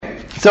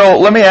So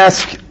let me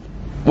ask,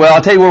 well,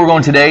 I'll tell you where we're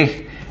going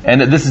today, and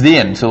this is the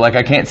end. So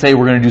I can't say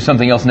we're going to do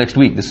something else next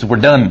week. We're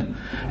done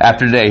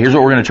after today. Here's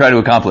what we're going to try to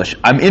accomplish.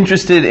 I'm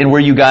interested in where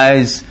you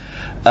guys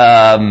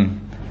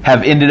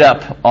have ended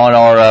up on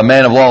our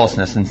man of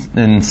lawlessness in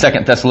 2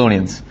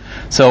 Thessalonians.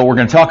 So we're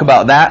going to talk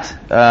about that.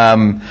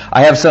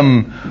 I have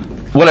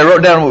what I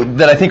wrote down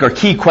that I think are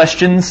key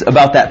questions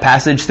about that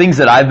passage, things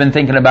that I've been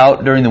thinking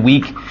about during the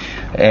week,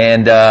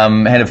 and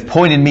have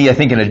pointed me, I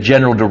think, in a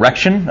general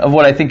direction of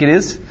what I think it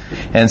is.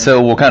 And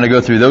so we'll kind of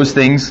go through those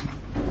things.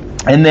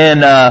 And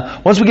then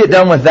once we get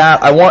done with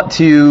that, I want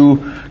to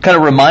kind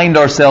of remind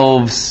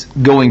ourselves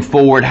going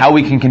forward how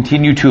we can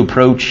continue to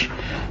approach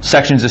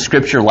sections of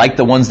Scripture like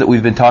the ones that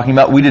we've been talking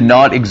about. We did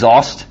not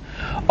exhaust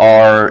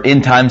our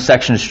end-time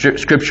section of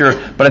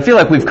Scripture, but I feel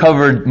like we've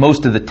covered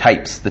most of the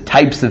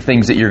types of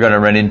things that you're going to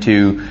run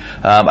into.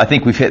 I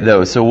think we've hit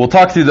those. So we'll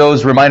talk through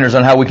those reminders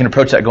on how we can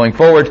approach that going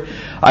forward.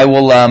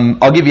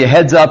 I'll give you a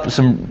heads up.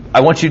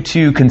 I want you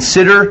to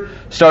consider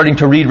starting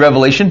to read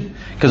Revelation,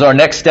 because our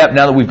next step,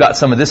 now that we've got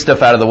some of this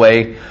stuff out of the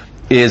way,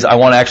 is I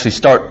want to actually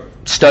start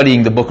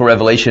studying the book of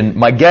Revelation.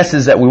 My guess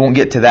is that we won't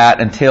get to that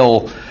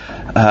until,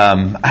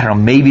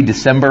 maybe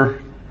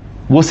December.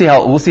 We'll see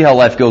how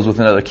life goes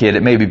with another kid.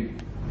 It may be,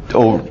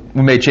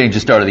 we may change the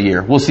start of the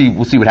year. We'll see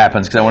what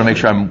happens, because I want to make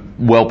sure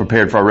I'm well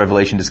prepared for our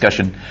Revelation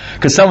discussion.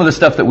 Because some of the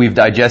stuff that we've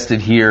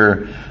digested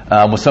here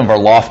with some of our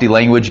lofty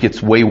language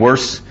gets way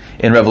worse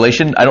in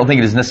Revelation. I don't think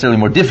it is necessarily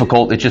more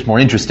difficult, it's just more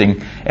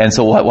interesting, and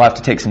so we'll have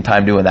to take some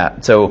time doing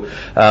that. So,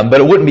 but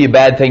it wouldn't be a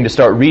bad thing to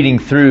start reading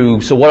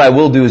through. So what I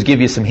will do is give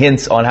you some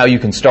hints on how you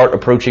can start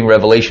approaching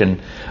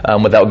Revelation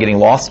without getting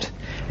lost,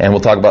 and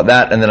we'll talk about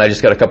that. And then I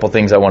just got a couple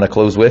things I want to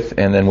close with,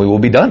 and then we will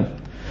be done.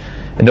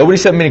 And nobody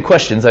sent me any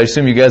questions. I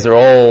assume you guys are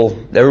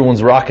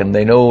everyone's rocking.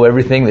 They know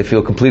everything. They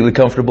feel completely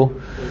comfortable.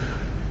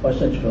 I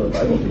sent you to the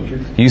Bible teacher.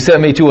 You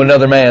sent me to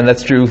another man.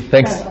 That's true.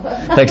 Thanks,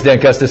 Dan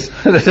Custis.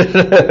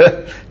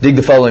 Dig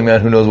the following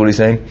man who knows what he's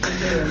saying.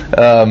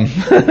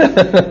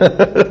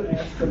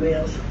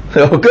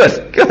 Oh,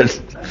 good. I'm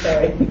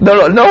sorry.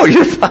 No,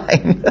 you're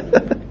fine.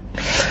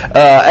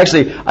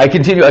 Actually,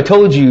 I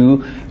told you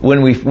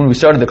when we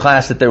started the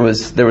class that there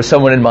was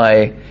someone in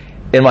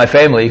my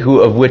family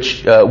of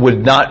which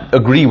would not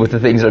agree with the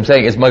things that I'm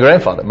saying. It's my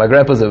grandfather. My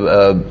grandpa's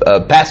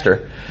a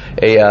pastor,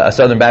 a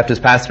Southern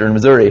Baptist pastor in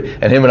Missouri,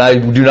 and him and I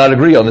do not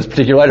agree on this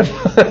particular item.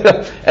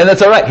 And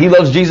that's all right. He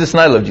loves Jesus and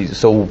I love Jesus,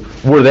 so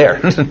we're there.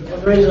 Well,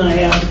 the reason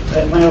I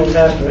asked my old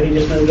pastor, he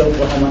just moved to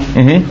Oklahoma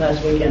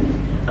last weekend.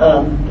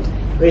 The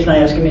reason I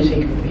asked him is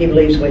he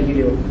believes the way you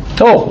do.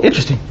 Oh,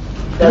 interesting.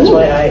 That's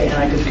why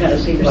I could kind of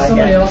see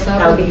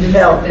how he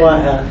felt,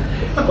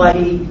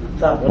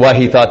 why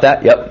he thought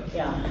that. Yep.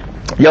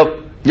 Yeah.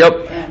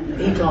 Yep. And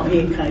he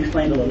kind of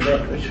explained a little bit,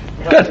 which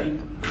helped me.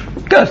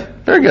 Good.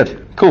 Very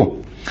good.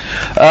 Cool.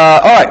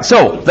 All right.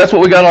 So that's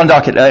what we got on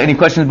docket. Any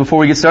questions before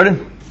we get started?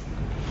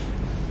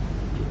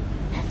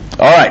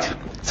 All right.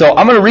 So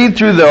I'm going to read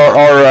through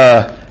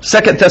our 2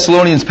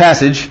 Thessalonians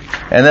passage,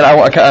 and then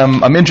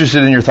I'm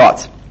interested in your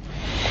thoughts.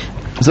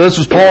 So this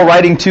was Paul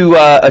writing to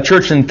a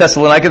church in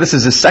Thessalonica. This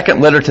is his second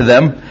letter to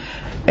them,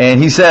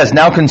 and he says,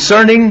 "Now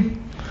concerning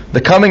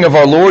the coming of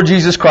our Lord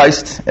Jesus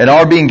Christ and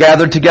our being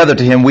gathered together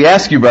to Him, we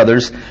ask you,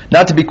 brothers,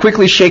 not to be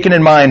quickly shaken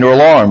in mind or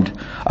alarmed,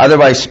 either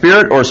by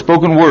spirit or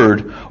spoken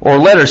word, or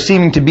letter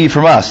seeming to be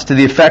from us, to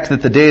the effect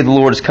that the day of the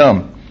Lord is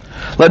come.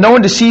 Let no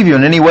one deceive you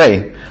in any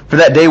way, for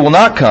that day will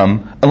not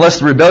come unless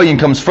the rebellion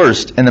comes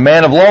first, and the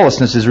man of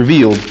lawlessness is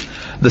revealed,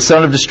 the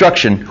son of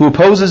destruction, who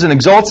opposes and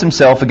exalts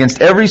himself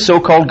against every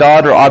so-called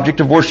God or object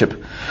of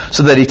worship,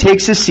 so that he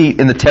takes his seat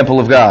in the temple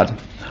of God,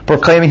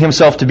 proclaiming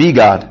himself to be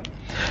God.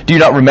 Do you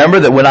not remember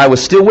that when I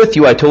was still with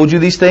you I told you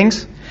these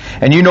things?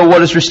 And you know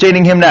what is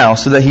restraining him now,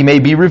 so that he may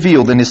be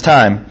revealed in his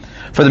time.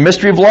 For the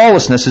mystery of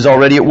lawlessness is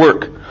already at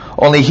work.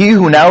 Only he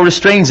who now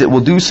restrains it will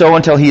do so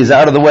until he is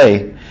out of the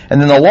way.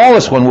 And then the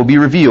lawless one will be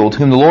revealed,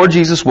 whom the Lord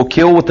Jesus will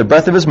kill with the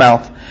breath of his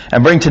mouth,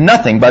 and bring to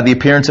nothing by the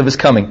appearance of his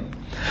coming.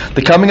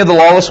 The coming of the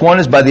lawless one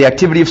is by the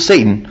activity of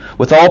Satan,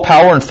 with all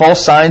power and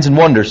false signs and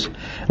wonders,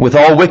 and with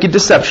all wicked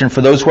deception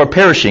for those who are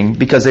perishing,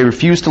 because they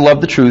refuse to love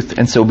the truth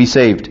and so be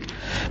saved.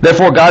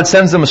 Therefore God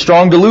sends them a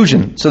strong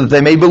delusion, so that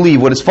they may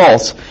believe what is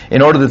false,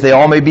 in order that they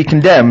all may be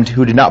condemned,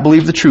 who did not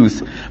believe the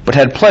truth, but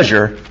had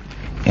pleasure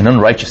in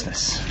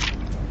unrighteousness."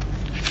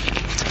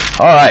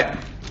 All right.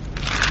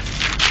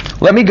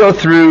 Let me go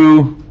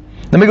through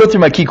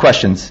my key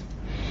questions,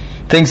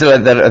 things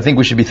that I think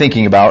we should be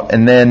thinking about,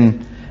 and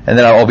then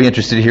I'll be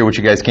interested to hear what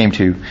you guys came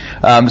to.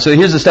 So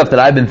here's the stuff that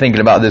I've been thinking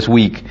about this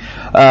week.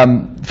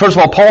 First of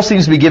all, Paul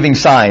seems to be giving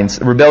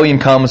signs. Rebellion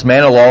comes,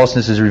 man of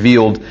lawlessness is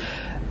revealed,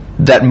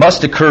 that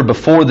must occur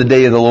before the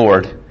day of the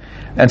Lord.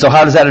 And so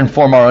how does that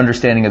inform our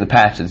understanding of the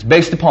passage?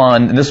 Based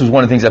upon, and this was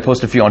one of the things I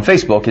posted for you on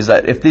Facebook, is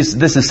that if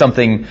this is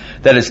something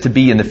that is to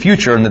be in the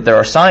future and that there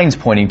are signs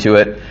pointing to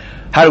it,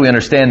 how do we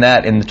understand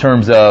that in the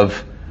terms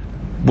of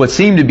what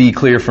seemed to be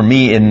clear for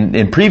me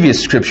in previous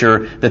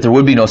scripture, that there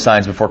would be no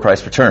signs before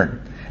Christ's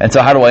return? And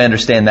so how do I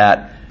understand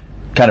that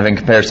kind of in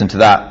comparison to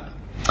that?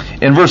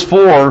 In verse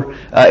 4,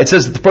 it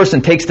says that the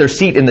person takes their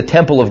seat in the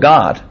temple of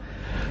God.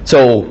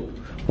 So,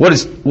 what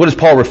is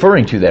Paul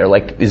referring to there?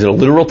 Like, is it a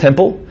literal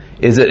temple?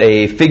 Is it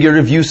a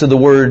figurative use of the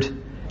word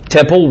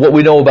temple? What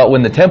we know about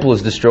when the temple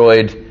is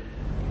destroyed,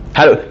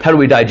 how do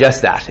we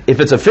digest that? If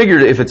it's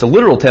a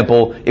literal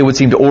temple, it would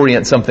seem to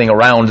orient something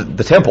around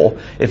the temple.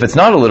 If it's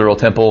not a literal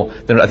temple,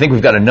 then I think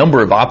we've got a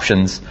number of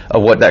options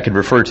of what that could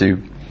refer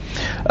to.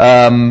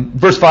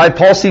 Verse 5,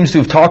 Paul seems to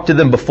have talked to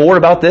them before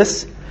about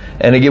this.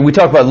 And again, we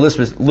talked about this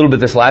a little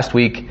bit this last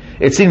week.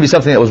 It seemed to be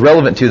something that was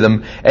relevant to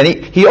them. And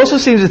he also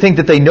seems to think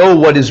that they know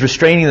what is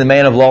restraining the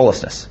man of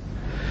lawlessness.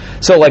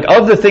 So, like,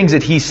 of the things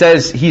that he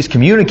says he's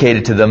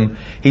communicated to them,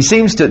 he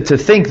seems to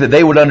think that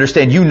they would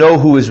understand, you know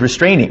who is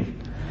restraining.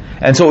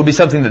 And so it would be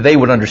something that they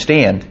would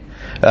understand.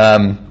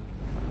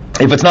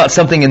 If it's not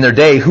something in their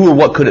day, who or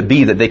what could it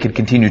be that they could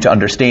continue to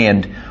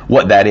understand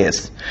what that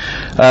is?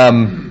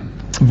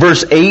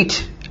 Verse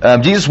 8,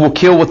 Jesus will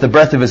kill with the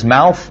breath of his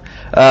mouth.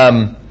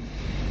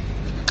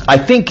 I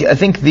think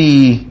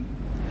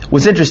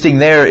what's interesting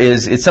there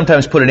is it's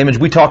sometimes put an image.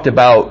 We talked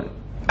about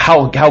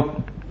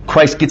how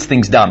Christ gets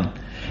things done.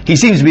 He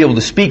seems to be able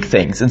to speak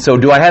things. And so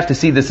do I have to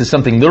see this as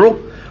something literal,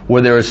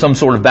 where there is some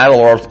sort of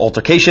battle or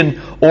altercation,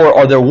 or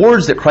are there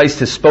words that Christ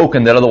has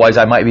spoken that otherwise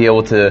I might be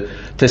able to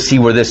see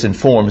where this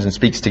informs and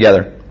speaks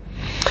together?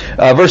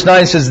 Verse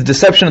 9 says, the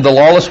deception of the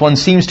lawless one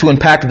seems to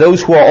impact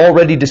those who are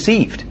already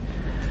deceived.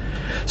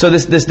 So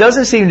this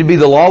doesn't seem to be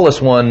the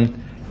lawless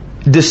one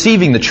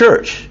deceiving the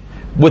church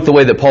with the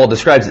way that Paul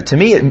describes it. To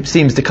me, it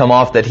seems to come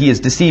off that he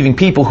is deceiving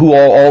people who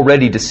are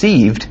already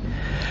deceived,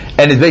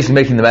 and is basically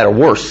making the matter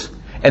worse.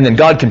 And then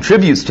God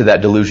contributes to that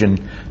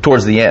delusion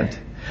towards the end.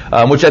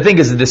 Which I think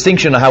is a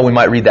distinction of how we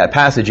might read that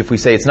passage. If we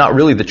say it's not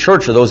really the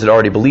church or those that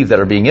already believe that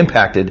are being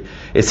impacted,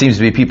 it seems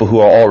to be people who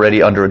are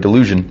already under a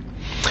delusion.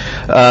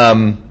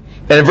 And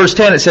in verse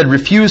 10 it said,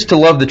 refuse to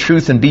love the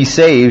truth and be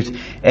saved.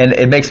 And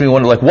it makes me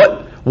wonder, like,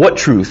 what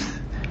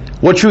truth?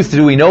 What truth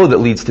do we know that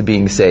leads to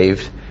being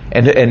saved?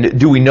 And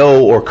do we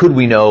know, or could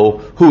we know,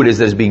 who it is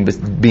that is being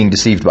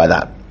deceived by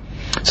that?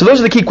 So those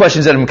are the key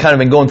questions that have kind of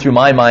been going through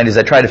my mind as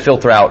I try to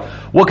filter out,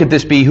 what could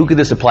this be? Who could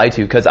this apply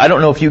to? Because I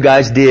don't know if you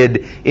guys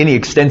did any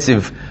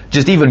extensive,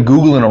 just even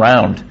Googling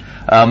around.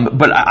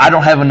 But I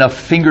don't have enough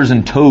fingers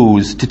and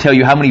toes to tell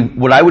you how many,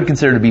 what I would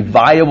consider to be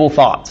viable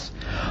thoughts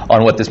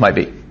on what this might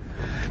be.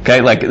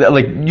 Okay, like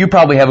you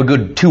probably have a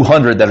good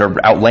 200 that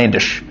are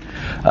outlandish.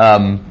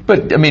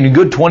 But I mean, a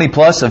good 20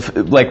 plus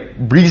of like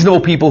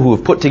reasonable people who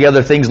have put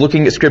together things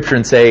looking at Scripture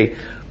and say,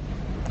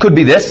 could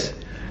be this,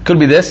 could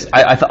be this.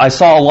 I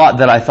saw a lot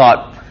that I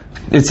thought,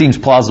 it seems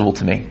plausible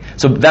to me.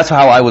 So that's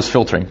how I was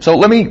filtering. So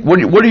what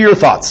are your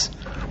thoughts?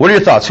 What are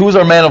your thoughts? Who is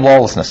our man of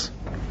lawlessness?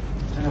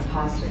 An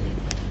apostate.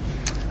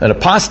 An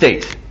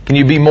apostate. Can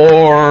you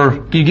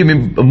give me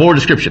more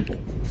description?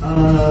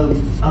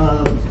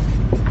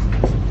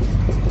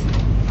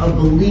 A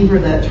believer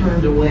that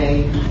turned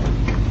away.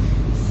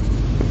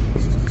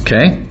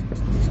 Okay.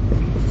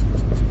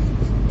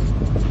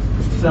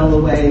 Fell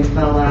away,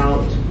 fell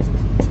out.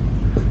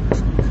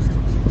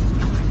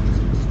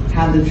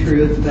 Had the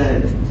truth,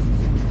 but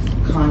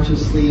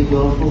consciously,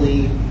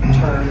 willfully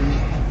turned.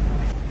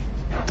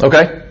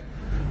 Okay.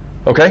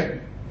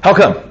 How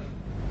come?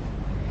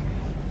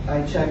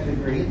 I checked the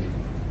Greek.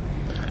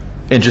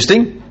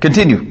 Interesting.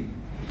 Continue.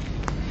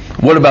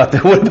 What about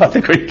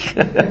the Greek?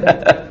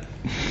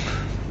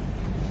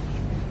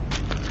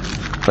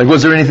 Like,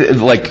 was there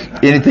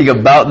anything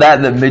about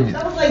that made?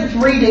 That was like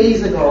 3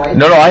 days ago.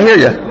 No, I hear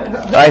you.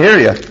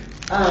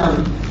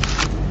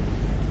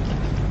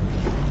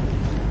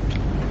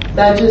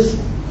 That just,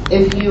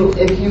 if you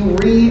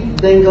read,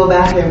 then go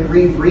back and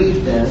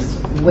reread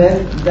this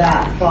with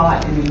that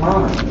thought in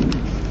mind,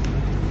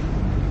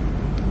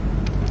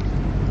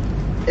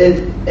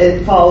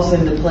 it falls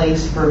into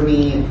place for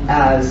me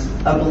as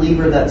a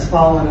believer that's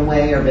fallen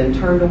away or been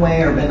turned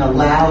away or been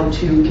allowed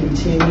to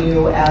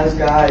continue as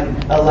God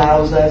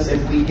allows us.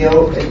 If we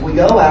go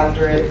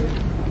after it,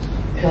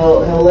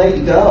 He'll let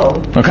you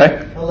go.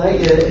 Okay. He'll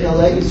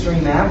let you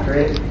stream after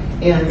it,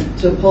 and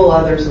to pull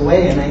others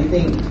away. And I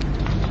think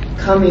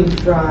coming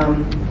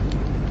from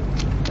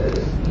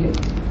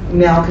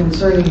now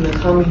concerning the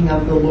coming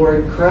of the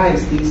Lord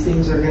Christ, these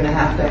things are going to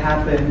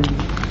happen.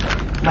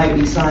 Might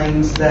be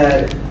signs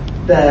that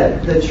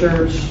the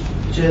church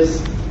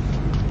just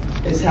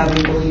is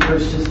having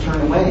believers just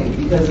turn away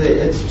because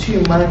it's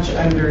too much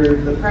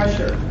under the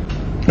pressure.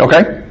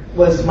 Okay.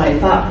 Was my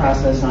thought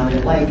process on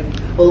it. Like,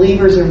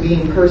 believers are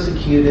being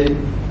persecuted.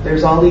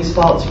 There's all these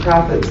false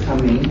prophets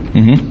coming.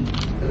 Mm-hmm.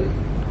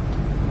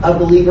 A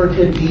believer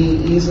could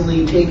be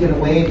easily taken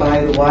away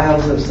by the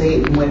wiles of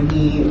Satan when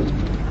he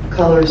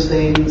colors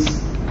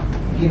things,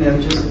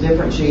 just a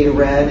different shade of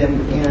red,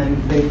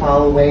 and they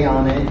fall away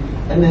on it.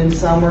 And then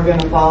some are going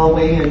to fall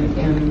away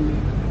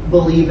and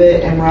believe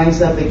it and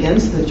rise up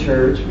against the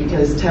church,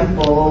 because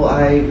temple,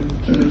 I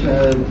came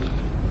to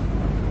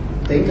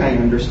think I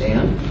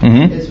understand,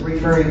 is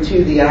referring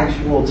to the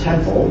actual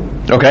temple.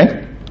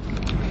 Okay.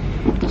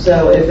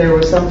 So if there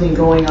was something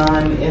going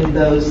on in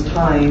those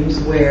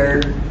times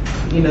where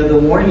the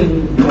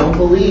warning, don't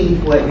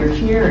believe what you're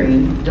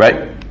hearing.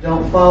 Right.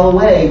 Don't fall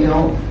away.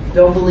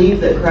 Don't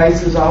believe that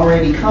Christ has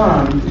already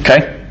come.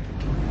 Okay.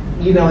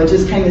 It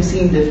just kind of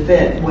seemed to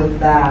fit with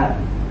that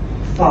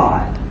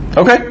thought.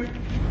 Okay.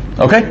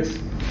 That's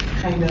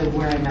kind of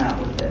where I'm at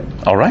with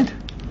it. All right.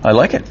 I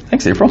like it.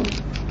 Thanks, April.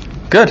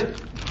 Good.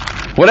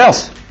 What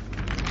else?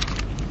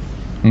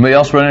 Anybody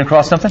else running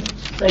across something?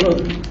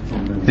 Satan.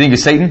 You think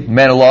it's Satan?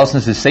 Man of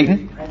lawlessness is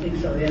Satan? I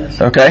think so, yes.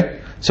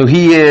 Okay. So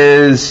he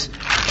is,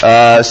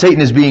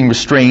 Satan is being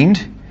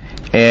restrained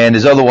and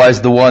is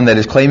otherwise the one that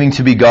is claiming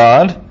to be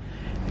God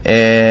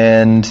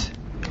and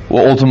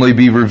will ultimately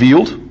be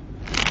revealed.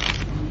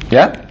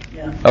 Yeah?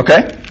 Yeah.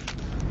 Okay.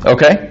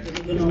 Okay.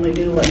 He can only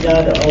do what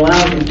God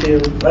allowed him to.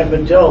 Like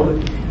with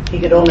Job, he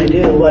could only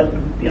do what,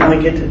 he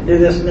could do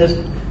this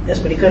and this,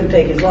 but he couldn't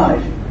take his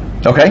life.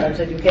 Okay. God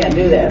said, you can't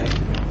do that.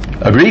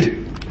 Agreed.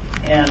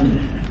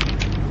 And,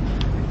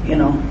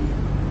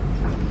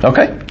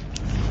 Okay.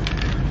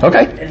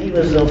 Okay. and he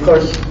was, of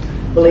course,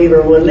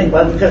 believer, wasn't he?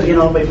 Well, because,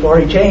 before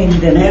he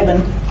changed in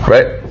heaven,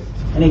 Right.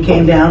 and he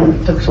came down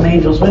and took some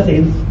angels with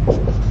him.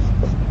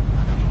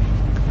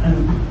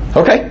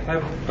 Okay. I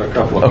have a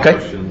couple of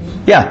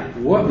questions. Yeah.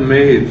 What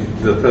made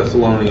the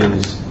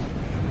Thessalonians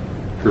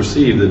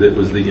perceive that it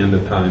was the end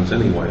of times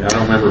anyway? I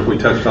don't remember if we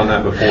touched on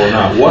that before or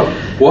not.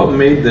 What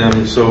made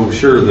them so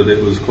sure that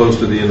it was close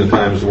to the end of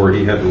times where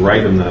he had to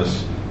write them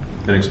this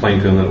and explain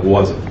to them that it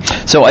wasn't?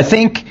 So I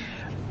think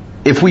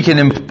we can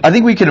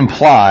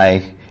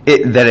imply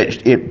that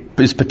it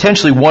is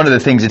potentially one of the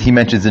things that he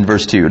mentions in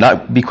verse 2.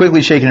 Not be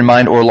quickly shaken in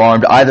mind or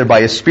alarmed either by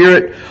a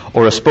spirit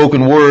or a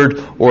spoken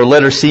word or a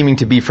letter seeming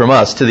to be from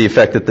us to the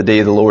effect that the day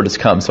of the Lord has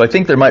come. So I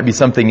think there might be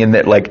something in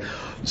that, like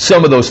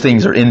some of those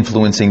things are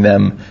influencing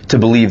them to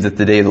believe that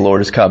the day of the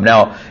Lord has come.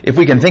 Now, if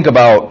we can think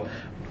about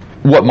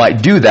what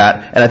might do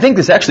that, and I think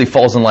this actually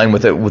falls in line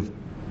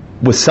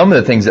with some of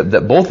the things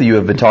that both of you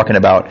have been talking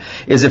about,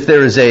 is if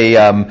there is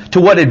to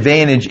what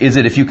advantage is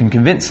it if you can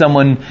convince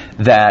someone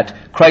that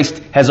Christ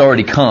has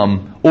already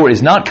come or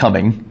is not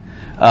coming?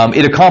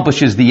 It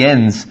accomplishes the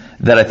ends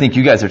that I think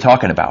you guys are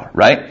talking about,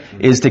 right?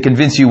 Is to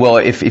convince you, well,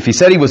 if he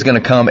said he was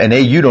going to come and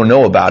you don't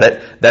know about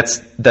it,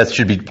 that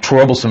should be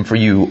troublesome for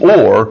you,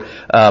 or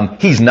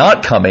he's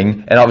not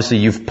coming, and obviously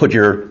you've put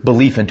your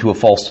belief into a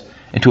false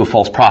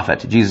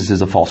prophet. Jesus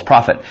is a false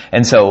prophet.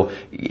 And so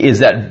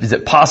is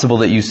it possible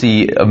that you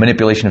see a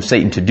manipulation of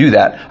Satan to do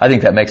that? I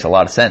think that makes a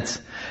lot of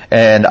sense.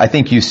 And I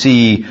think you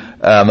see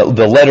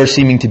the letter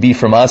seeming to be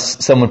from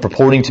us, someone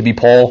purporting to be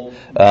Paul,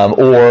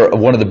 or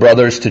one of the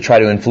brothers to try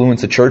to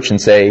influence the church and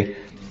say,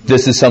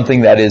 this is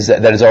something that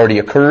has already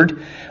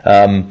occurred.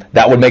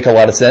 That would make a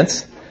lot of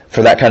sense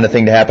for that kind of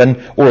thing to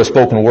happen, or a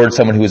spoken word,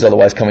 someone who is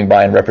otherwise coming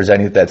by and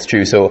representing that that's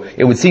true. So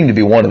it would seem to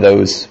be one of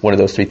those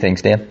three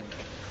things, Dan.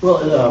 Well,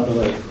 on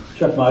the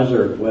Chuck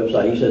Meiser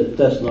website, he said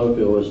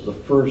Thessalonica was the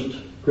first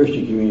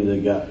Christian community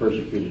that got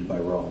persecuted by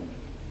Rome.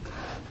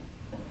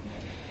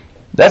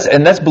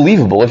 That's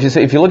believable.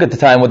 If you look at the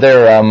time with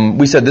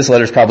we said this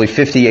letter is probably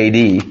 50 AD.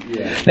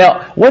 Yeah.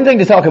 Now, one thing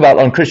to talk about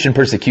on Christian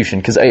persecution,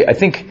 because I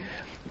think,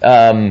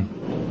 although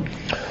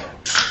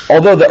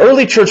the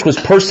early church was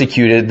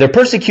persecuted, they're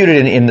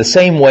persecuted in the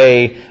same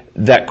way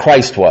that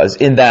Christ was,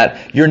 in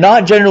that you're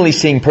not generally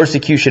seeing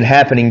persecution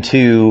happening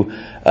to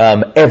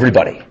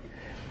everybody.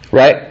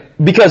 Right?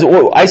 Because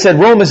I said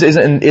Rome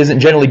isn't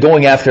generally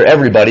going after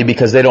everybody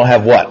because they don't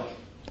have what?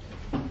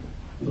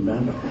 The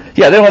manpower.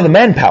 Yeah, they don't have the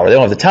manpower. They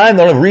don't have the time.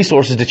 They don't have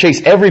resources to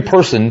chase every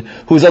person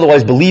who is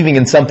otherwise believing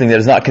in something that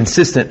is not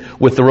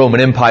consistent with the Roman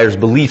Empire's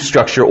belief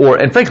structure.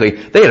 And frankly,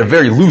 they had a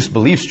very loose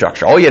belief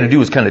structure. All you had to do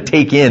was kind of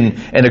take in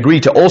and agree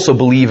to also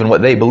believe in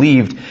what they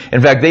believed.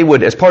 In fact, they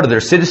would, as part of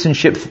their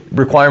citizenship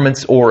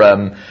requirements, or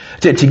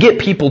to get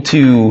people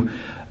to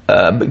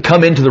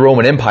come into the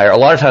Roman Empire, a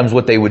lot of times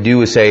what they would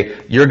do is say,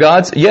 your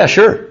gods? Yeah,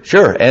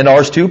 sure. And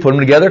ours too. Put them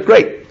together.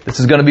 Great. This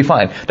is going to be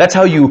fine. That's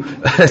how you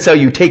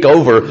take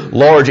over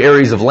large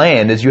areas of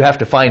land, is you have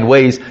to find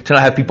ways to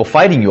not have people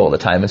fighting you all the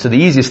time. And so the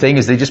easiest thing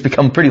is they just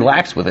become pretty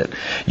lax with it.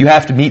 You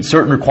have to meet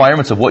certain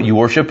requirements of what you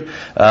worship.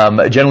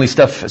 Generally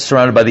stuff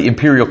surrounded by the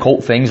imperial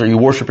cult things. Are you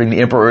worshiping the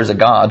emperor as a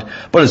god?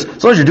 But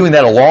as long as you're doing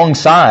that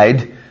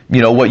alongside,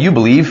 what you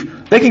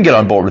believe, they can get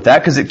on board with that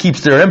because it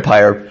keeps their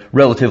empire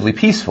relatively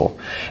peaceful.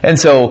 And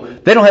so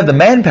they don't have the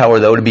manpower,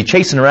 though, to be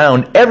chasing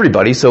around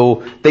everybody,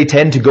 so they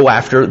tend to go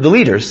after the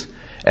leaders.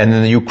 And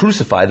then you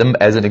crucify them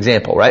as an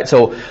example, right?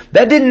 So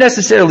that didn't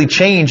necessarily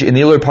change in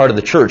the earlier part of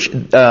the church.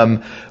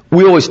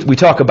 We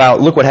talk about,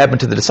 look what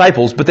happened to the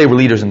disciples, but they were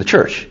leaders in the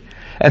church.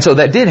 And so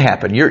that did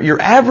happen.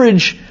 Your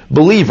average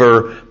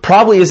believer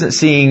probably isn't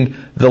seeing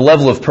the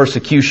level of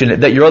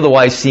persecution that you're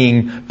otherwise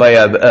seeing by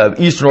a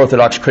Eastern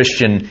Orthodox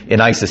Christian in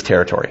ISIS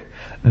territory.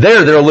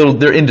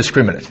 They're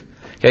indiscriminate.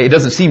 Okay, it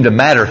doesn't seem to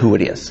matter who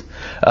it is.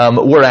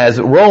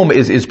 Whereas Rome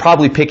is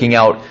probably picking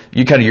out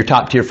your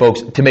top tier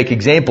folks to make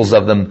examples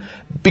of them,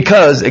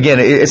 because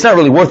again, it's not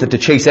really worth it to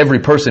chase every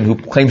person who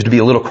claims to be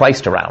a little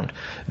Christ around.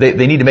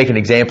 They need to make an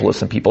example of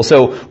some people.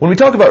 So when we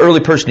talk about early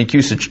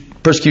persecution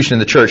in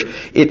the church,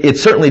 it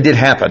certainly did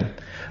happen.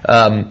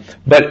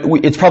 But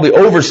it's probably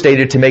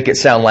overstated to make it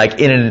sound like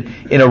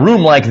in a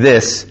room like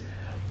this,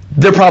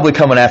 they're probably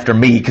coming after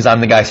me because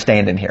I'm the guy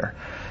standing here.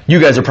 You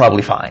guys are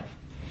probably fine.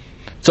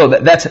 So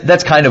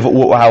that's kind of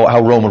how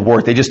Rome would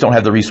work. They just don't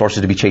have the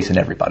resources to be chasing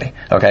everybody.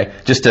 Okay,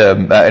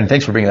 and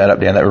thanks for bringing that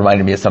up, Dan. That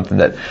reminded me of something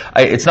that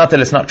it's not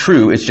that it's not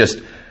true. It's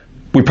just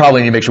we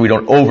probably need to make sure we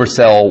don't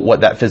oversell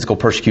what that physical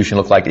persecution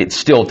looked like. It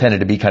still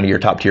tended to be kind of your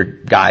top tier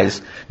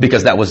guys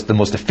because that was the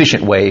most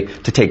efficient way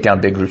to take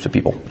down big groups of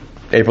people.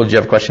 April, did you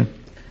have a question?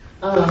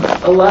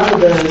 A lot of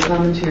the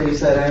commentaries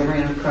that I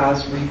ran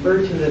across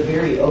refer to the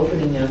very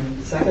opening of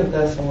 2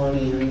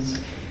 Thessalonians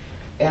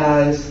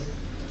as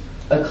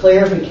a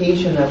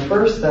clarification of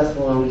 1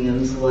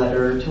 Thessalonians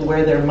letter to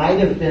where there might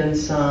have been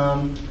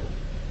some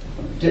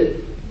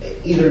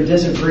either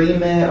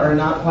disagreement or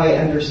not quite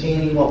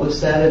understanding what was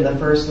said in the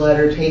first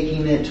letter,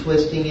 taking it,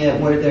 twisting it,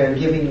 where they're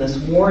giving this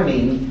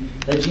warning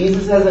that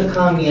Jesus hasn't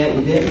come yet,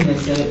 you didn't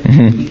miss it,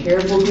 be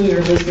careful who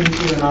you're listening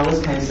to and all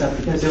this kind of stuff,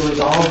 because there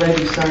was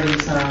already starting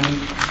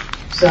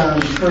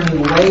some turning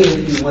away,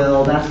 if you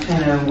will. That's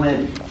kind of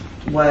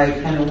why I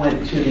kind of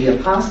went to the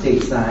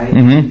apostate side,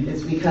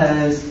 is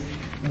because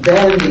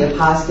then the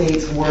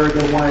apostates were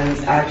the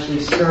ones actually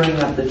stirring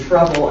up the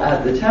trouble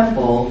at the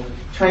temple,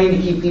 trying to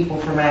keep people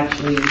from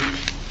actually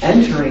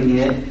entering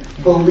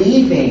it,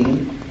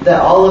 believing that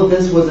all of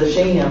this was a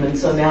sham, and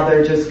so now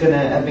they're just going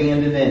to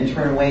abandon it and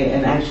turn away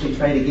and actually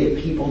try to get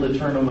people to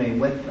turn away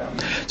with them.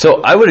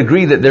 So I would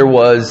agree that there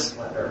was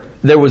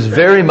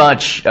very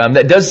much,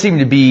 that does seem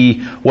to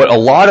be what a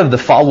lot of the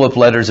follow-up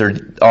letters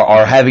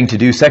are having to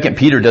do. 2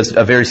 Peter does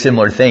a very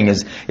similar thing,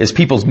 is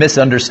people's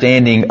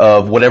misunderstanding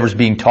of whatever's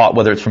being taught,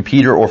 whether it's from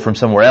Peter or from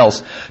somewhere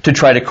else, to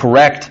try to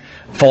correct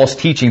false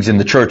teachings in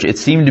the church. It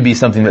seemed to be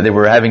something that they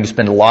were having to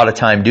spend a lot of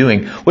time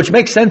doing, which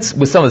makes sense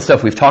with some of the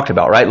stuff we've talked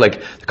about, right?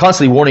 Like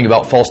constantly warning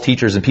about false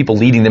teachers and people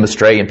leading them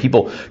astray and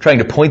people trying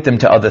to point them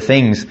to other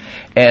things.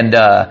 And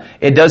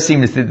it does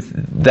seem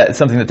that's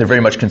something that they're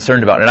very much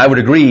concerned about. And I would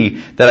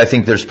agree that I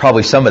think there's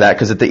probably some of that,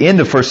 because at the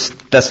end of 1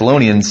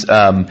 Thessalonians,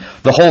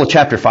 the whole of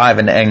chapter 5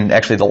 and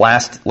actually the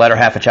latter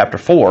half of chapter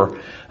 4,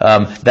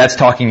 that's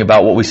talking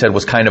about what we said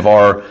was kind of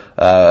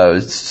our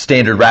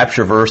standard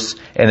rapture verse,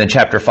 and then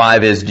chapter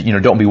 5 is,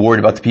 don't be worried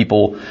about the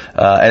people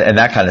and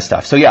that kind of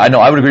stuff. So yeah, I know,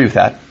 I would agree with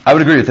that. I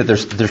would agree with that.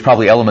 There's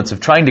probably elements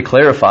of trying to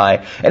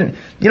clarify, and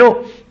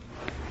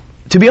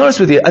to be honest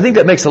with you, I think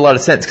that makes a lot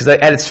of sense, because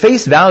at its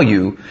face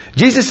value,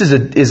 Jesus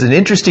is an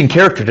interesting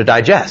character to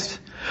digest.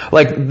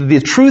 Like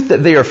the truth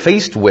that they are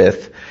faced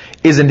with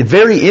is a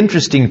very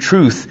interesting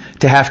truth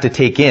to have to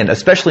take in,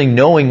 especially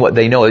knowing what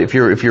they know. If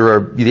you're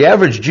the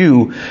average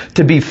Jew,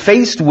 to be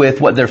faced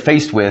with what they're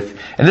faced with,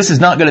 and this is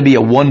not going to be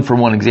a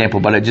one-for-one example,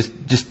 but just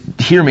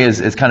hear me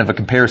as kind of a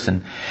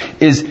comparison,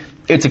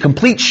 it's a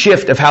complete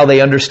shift of how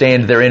they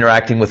understand they're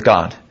interacting with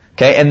God.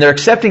 Okay, and they're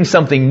accepting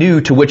something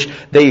new to which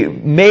they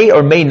may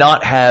or may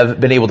not have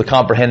been able to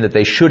comprehend that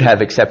they should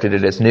have accepted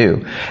it as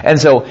new. And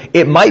so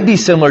it might be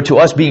similar to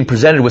us being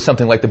presented with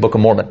something like the Book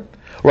of Mormon,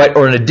 right?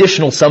 Or an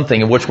additional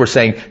something in which we're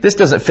saying, this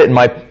doesn't fit in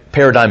my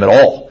paradigm at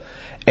all.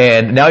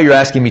 And now you're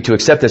asking me to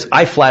accept this.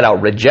 I flat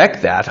out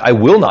reject that. I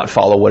will not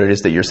follow what it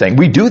is that you're saying.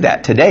 We do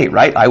that today,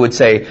 right? I would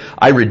say,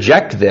 I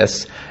reject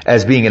this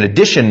as being an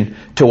addition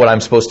to what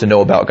I'm supposed to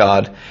know about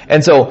God.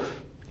 And so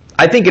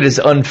I think it is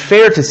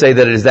unfair to say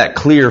that it is that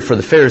clear for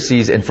the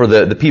Pharisees and for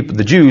the people,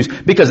 the Jews,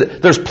 because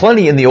there's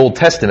plenty in the Old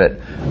Testament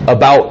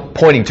about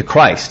pointing to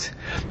Christ.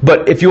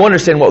 But if you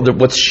understand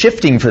what's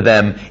shifting for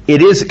them,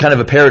 it is kind of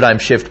a paradigm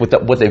shift with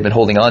what they've been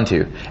holding on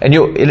to. And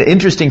an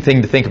interesting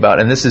thing to think about,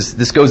 and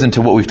this goes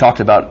into what we've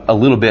talked about a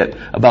little bit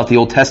about the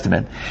Old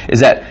Testament, is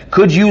that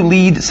could you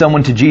lead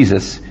someone to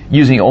Jesus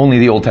using only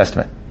the Old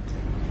Testament?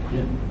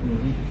 Yeah.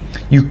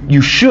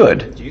 You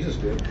should. Jesus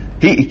did.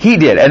 He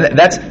did, and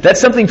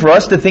that's something for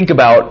us to think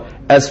about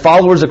as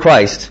followers of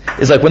Christ.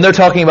 Is like when they're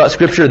talking about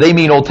Scripture, they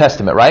mean Old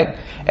Testament, right?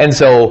 And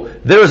so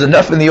there is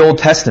enough in the Old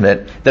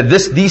Testament that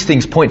these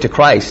things point to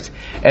Christ.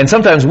 And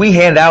sometimes we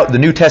hand out the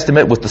New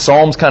Testament with the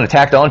Psalms kind of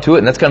tacked onto it,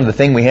 and that's kind of the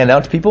thing we hand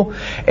out to people.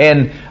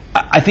 And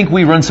I think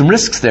we run some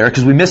risks there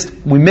because we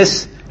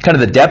miss kind of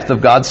the depth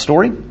of God's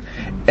story.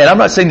 And I'm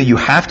not saying that you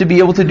have to be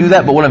able to do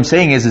that, but what I'm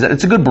saying is that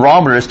it's a good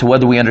barometer as to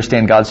whether we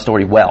understand God's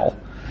story well.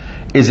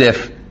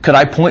 Could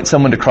I point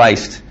someone to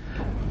Christ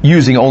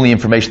using only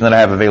information that I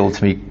have available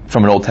to me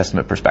from an Old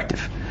Testament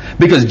perspective?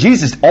 Because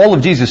all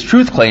of Jesus'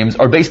 truth claims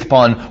are based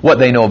upon what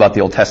they know about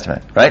the Old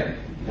Testament, right?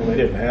 Well, they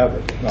didn't have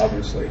it,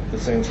 obviously. The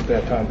saints at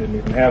that time didn't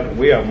even have it.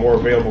 We have more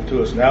available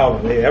to us now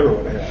than they ever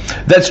would have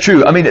had. That's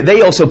true. I mean,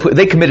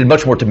 they committed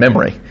much more to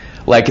memory.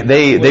 Like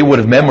they would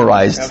have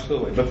memorized.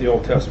 Absolutely, but the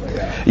Old Testament,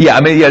 yeah. Yeah,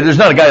 I mean, there's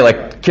not a guy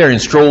like carrying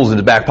scrolls in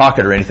the back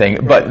pocket or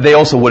anything, but they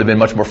also would have been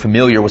much more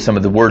familiar with some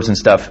of the words and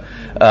stuff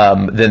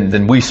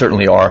than we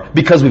certainly are,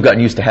 because we've gotten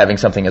used to having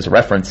something as a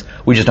reference.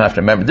 We just don't have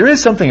to remember. There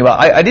is something about,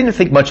 I didn't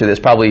think much of this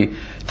probably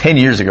 10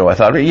 years ago. I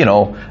thought,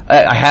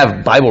 I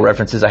have Bible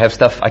references, I have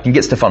stuff, I can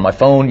get stuff on my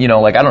phone,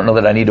 I don't know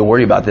that I need to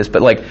worry about this,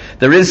 but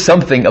there is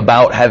something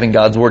about having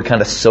God's Word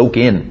kind of soak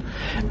in,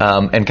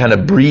 and kind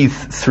of breathe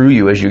through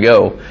you as you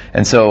go.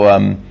 And so, I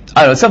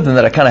don't know, it's something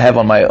that I kind of have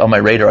on my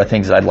radar, I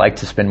think, that I'd like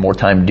to spend more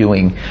time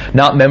doing.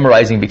 Not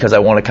memorizing because I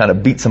want to kind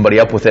of beat somebody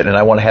up with it and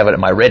I want to have it at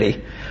my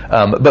ready,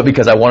 but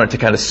because I want it to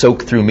kind of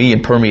soak through me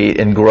and permeate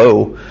and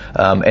grow,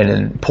 and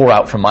then pour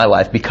out from my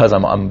life, because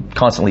I'm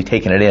constantly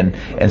taking it in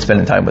and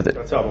spending time with it.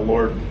 That's how the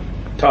Lord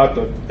taught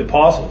the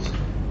apostles,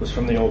 was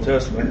from the Old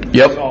Testament.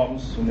 Yep. The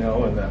Psalms, and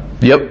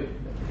Yep.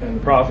 and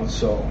the prophets,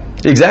 so.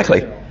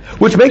 Exactly.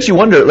 Which makes you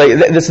wonder,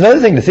 that's another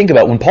thing to think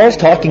about when Paul's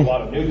talking. A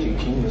lot of new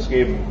teaching, just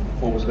gave them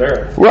what was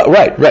there.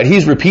 Right.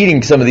 He's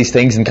repeating some of these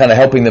things and kind of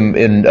helping them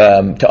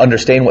to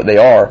understand what they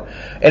are.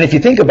 And if you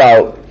think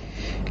about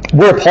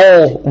where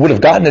Paul would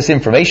have gotten this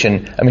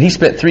information, he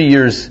spent 3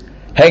 years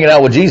hanging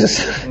out with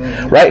Jesus,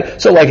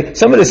 right? So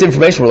some of this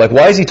information, we're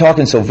why is he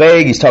talking so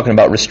vague? He's talking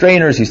about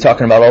restrainers, he's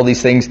talking about all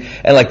these things,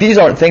 and these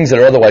aren't things that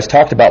are otherwise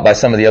talked about by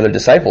some of the other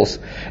disciples.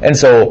 And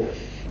so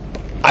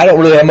I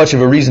don't really have much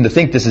of a reason to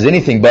think this is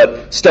anything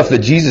but stuff that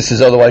Jesus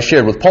has otherwise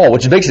shared with Paul,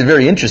 which makes it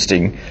very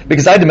interesting,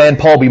 because I demand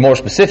Paul be more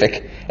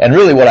specific. And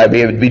really what I'd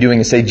be doing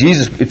is say,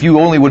 Jesus, if you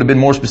only would have been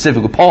more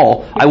specific with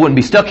Paul, I wouldn't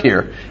be stuck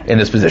here in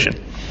this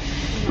position.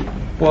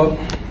 Well,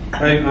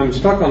 I'm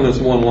stuck on this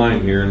one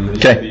line here, and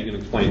maybe you can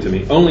explain to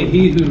me. Only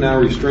he who now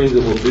restrains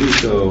it will do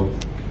so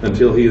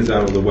until he is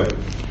out of the way.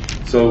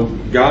 So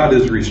God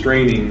is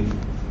restraining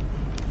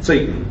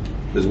Satan,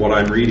 is what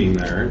I'm reading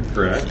there,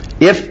 correct?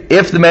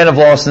 If the man of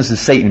lawlessness is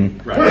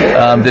Satan,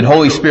 right, then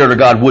Holy Spirit or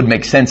God would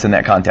make sense in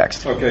that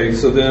context. Okay,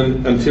 so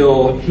then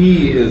until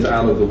he is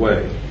out of the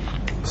way.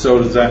 So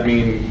does that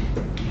mean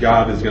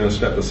God is going to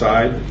step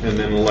aside and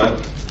then let,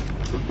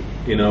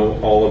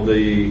 all of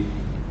the,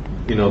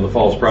 the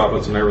false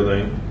prophets and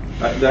everything?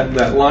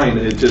 That line,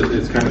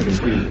 it's kind of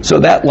confusing. So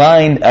that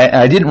line,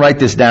 I didn't write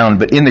this down,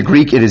 but in the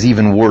Greek it is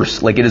even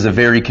worse. It is a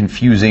very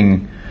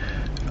confusingly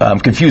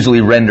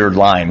rendered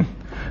line.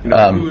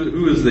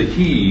 Who is the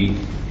he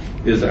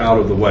is out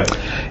of the way?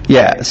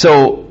 Yeah,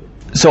 so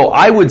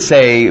I would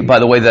say, by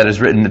the way that is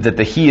written, that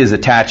the he is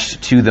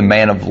attached to the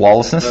man of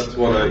lawlessness, That's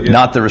what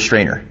not the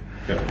restrainer.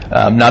 Okay.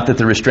 Not that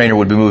the restrainer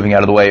would be moving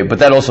out of the way, but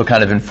that also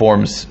kind of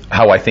informs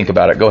how I think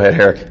about it. Go ahead,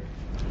 Herrick.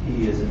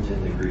 He isn't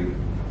in the Greek.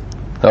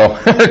 Oh,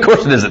 of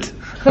course it isn't.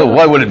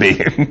 Why would it be?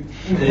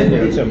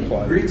 It's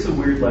implied. Greek's a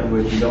weird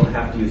language. You don't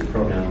have to use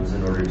pronouns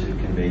in order to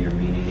convey your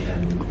meaning,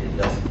 and it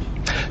doesn't.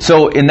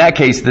 So in that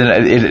case, then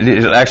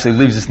it actually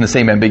leaves us in the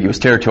same ambiguous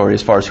territory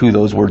as far as who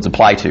those words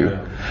apply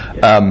to.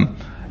 Yeah.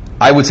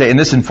 I would say, and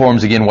this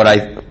informs again what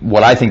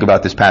I think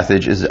about this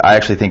passage, is I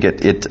actually think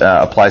it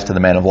applies to the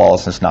man of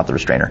lawlessness, not the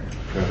restrainer.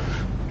 Okay.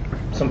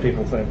 Some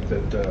people think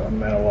that a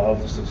man of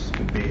lawlessness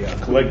could be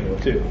Caligula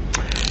too.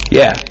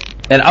 Yeah,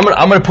 and I'm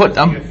gonna put.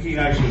 He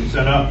actually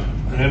set up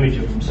an image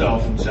of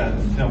himself and sat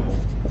in the temple.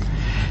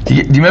 Do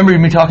you remember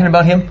me talking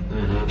about him?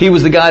 Mm-hmm. He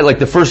was the guy,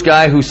 the first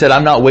guy who said,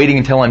 "I'm not waiting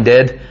until I'm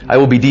dead. I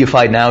will be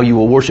deified now. You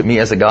will worship me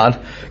as a god."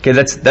 Okay,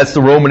 that's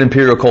the Roman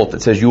imperial cult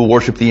that says you will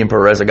worship the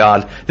emperor as a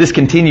god. This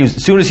continues.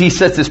 As soon as he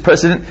sets this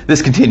precedent,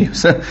 this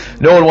continues.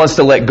 No one wants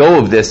to let go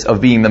of this, of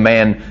being the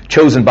man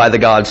chosen by the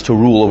gods to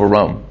rule over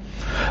Rome.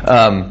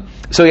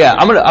 So yeah,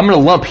 I'm gonna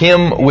lump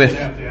him with. You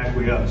have to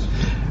acquiesce.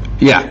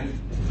 Yeah,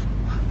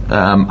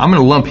 I'm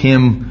gonna lump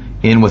him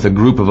in with a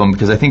group of them,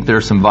 because I think there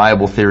are some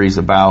viable theories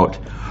about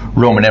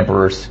Roman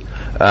emperors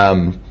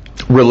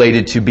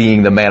related to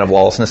being the man of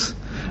lawlessness,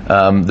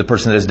 the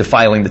person that is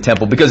defiling the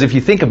temple. Because if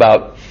you think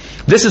about,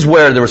 this is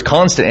where there was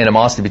constant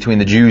animosity between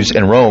the Jews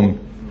and Rome,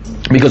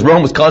 because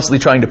Rome was constantly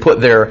trying to put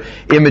their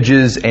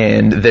images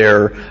and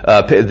their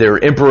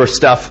emperor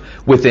stuff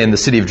within the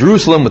city of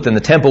Jerusalem, within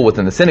the temple,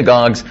 within the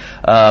synagogues.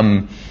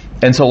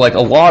 And so a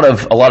lot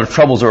of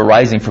troubles are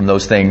arising from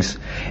those things.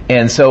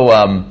 And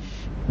so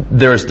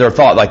there's their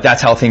thought,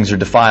 that's how things are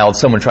defiled,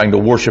 someone trying to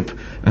worship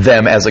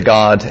them as a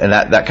god, and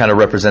that kind of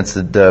represents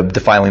the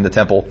defiling the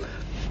temple.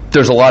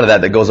 There's a lot of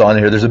that goes on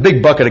here. There's a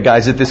big bucket of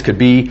guys that this could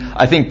be.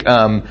 I think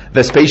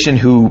Vespasian,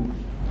 who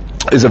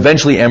is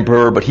eventually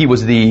emperor, but he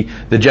was the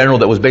general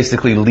that was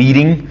basically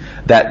leading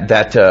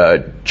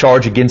that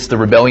charge against the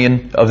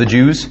rebellion of the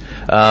Jews,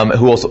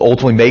 who also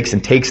ultimately makes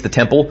and takes the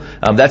temple.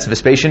 That's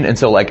Vespasian, and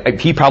so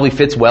he probably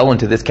fits well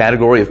into this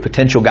category of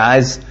potential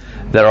guys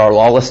that are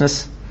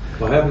lawlessness.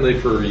 Well, haven't they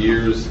for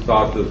years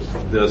thought that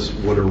this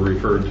would have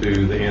referred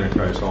to the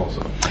Antichrist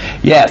also?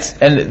 Yes,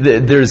 and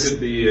there's... It could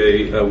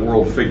be a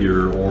world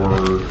figure or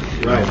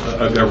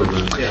a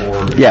government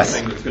or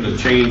something that's going to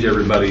change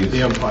everybody's...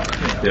 The empire.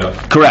 Yeah.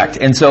 Correct.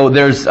 And so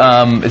there's, as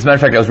a matter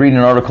of fact, I was reading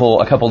an article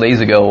a couple days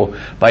ago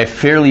by a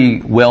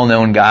fairly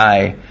well-known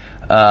guy,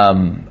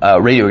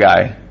 radio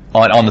guy,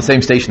 on the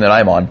same station that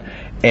I'm on,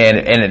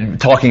 and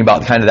talking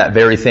about kind of that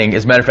very thing.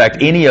 As a matter of fact,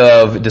 any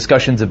of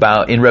discussions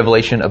in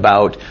Revelation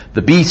about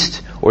the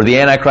beast or the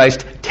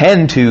Antichrist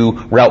tend to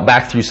route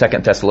back through 2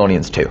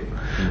 Thessalonians 2.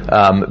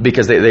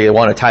 because they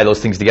want to tie those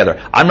things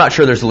together. I'm not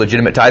sure there's a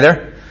legitimate tie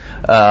there,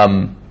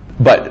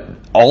 but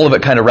all of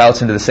it kind of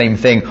routes into the same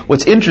thing.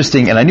 What's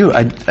interesting, and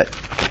I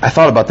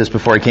thought about this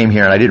before I came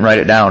here, and I didn't write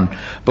it down,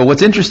 but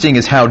what's interesting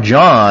is how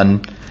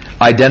John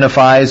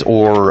identifies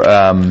or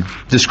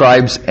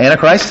describes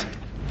Antichrist.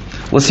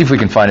 Let's see if we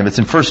can find him. It's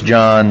in 1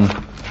 John.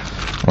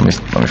 Let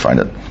me find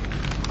it.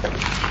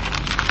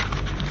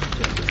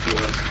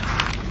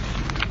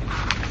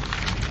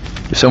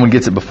 If someone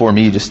gets it before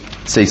me, just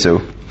say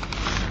so.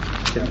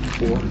 Chapter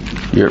 4.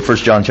 You're at 1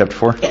 John chapter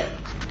 4? There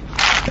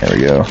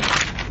we go.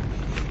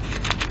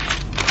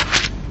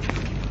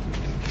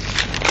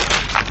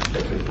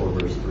 Chapter 4,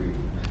 verse 3.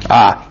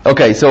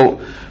 Okay, so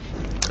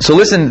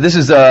listen, this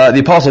is the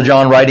Apostle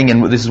John writing,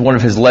 and this is one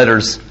of his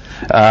letters,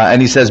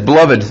 and he says,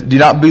 "Beloved, do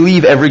not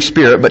believe every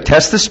spirit, but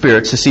test the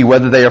spirits to see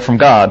whether they are from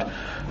God.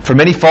 For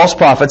many false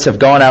prophets have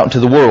gone out into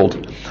the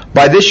world.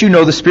 By this you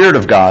know the Spirit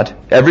of God.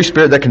 Every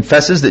spirit that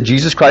confesses that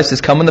Jesus Christ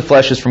has come in the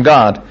flesh is from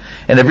God,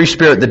 and every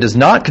spirit that does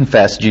not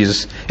confess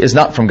Jesus is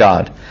not from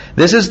God.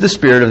 This is the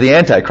spirit of the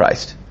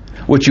Antichrist,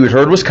 which you had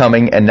heard was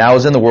coming, and now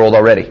is in the world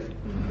already."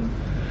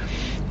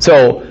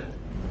 So,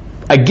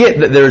 I get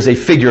that there is a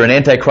figure, an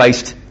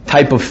Antichrist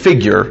type of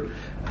figure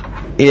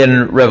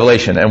in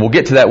Revelation, and we'll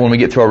get to that when we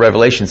get through our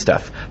Revelation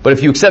stuff. But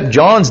if you accept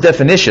John's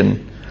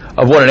definition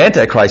of what an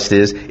Antichrist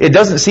is, it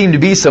doesn't seem to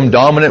be some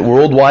dominant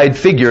worldwide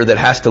figure that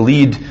has to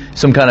lead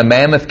some kind of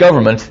mammoth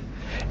government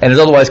and has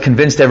otherwise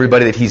convinced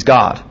everybody that he's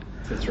God.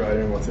 Fits right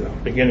in with the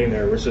beginning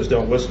there, where it says,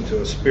 "Don't listen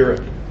to a spirit."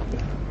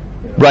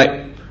 You know?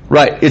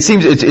 Right. It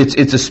seems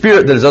it's a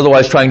spirit that is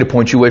otherwise trying to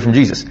point you away from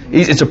Jesus.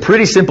 It's a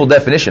pretty simple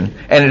definition,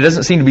 and it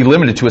doesn't seem to be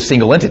limited to a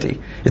single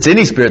entity. It's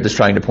any spirit that's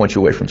trying to point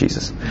you away from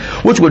Jesus.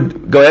 Which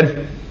would, go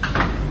ahead.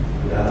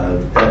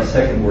 That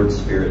second word,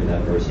 spirit, in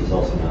that verse is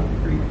also not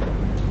Greek.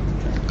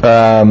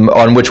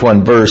 On which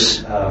one?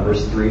 Verse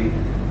 3.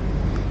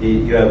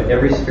 You have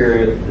every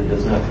spirit that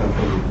does not come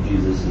from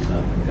Jesus is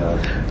not from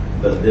God.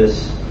 But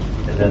this,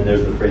 and then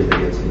there's the phrase that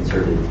gets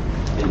inserted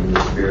in the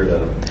spirit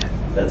of,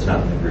 that's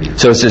not in the Greek.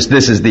 So it's just,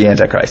 this is the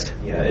Antichrist.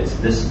 Yeah, it's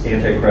this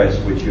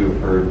Antichrist which you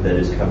have heard that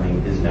is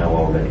coming is now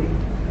already in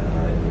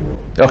the world.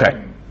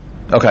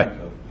 Okay.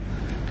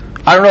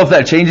 I don't know if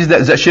that changes that.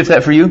 Does that shift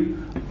that for you?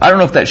 I don't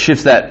know if that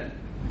shifts that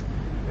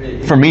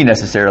for me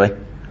necessarily.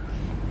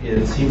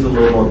 It seems a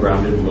little more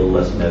grounded, a little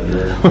less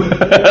nebulous.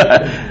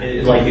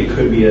 Like it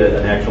could be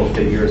an actual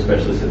figure,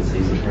 especially since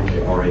these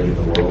are already in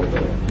the world.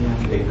 But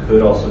it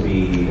could also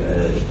be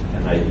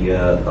an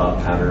idea, a thought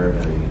pattern,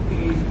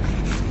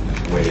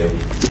 a way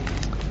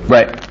of...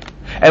 Right.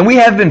 And we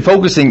have been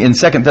focusing in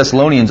 2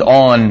 Thessalonians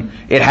on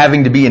it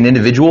having to be an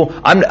individual.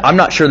 I'm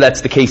not sure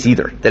that's the case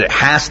either. That it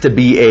has to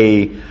be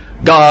a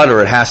God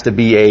or it has to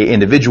be a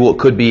individual. It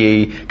could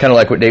be kind of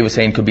like what Dave was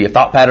saying. Could be a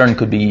thought pattern.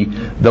 Could be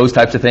those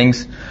types of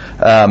things.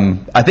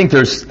 I think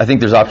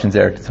there's options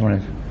there.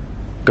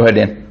 Go ahead,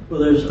 Dan. Well,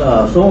 there's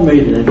someone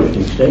made an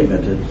interesting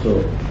statement that so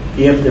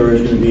if there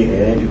is going to be an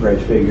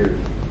Antichrist figure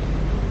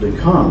to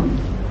come,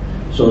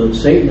 so that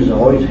Satan has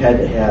always had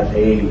to have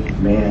a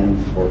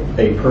man or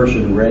a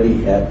person ready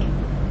to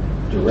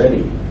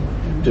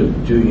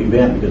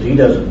event, because he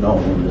doesn't know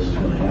when this is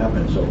going to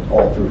happen. So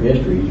all through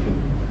history,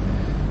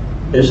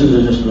 this is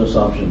just an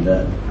assumption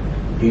that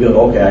he goes,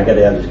 okay, I got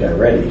to have this guy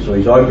ready. So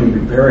he's always been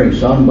preparing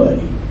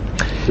somebody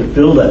to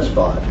fill that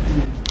spot,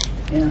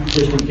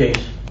 just in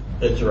case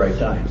it's the right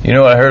time. You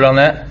know what I heard on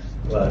that?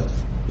 But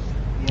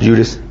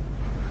Judas.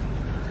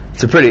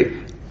 It's a pretty...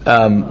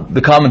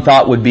 the common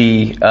thought would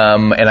be,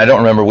 and I don't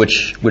remember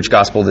which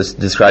gospel this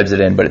describes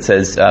it in, but it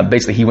says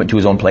basically he went to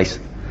his own place,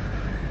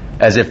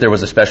 as if there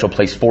was a special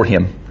place for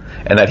him,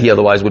 and that he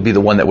otherwise would be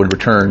the one that would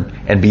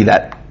return and be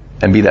that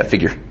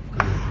figure.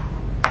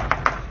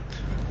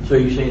 so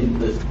you're saying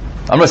that?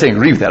 I'm not saying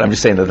agree with that. I'm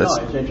just saying that that's...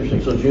 No, it's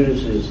interesting. So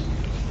Judas is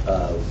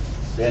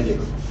the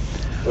Antichrist.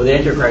 Well, the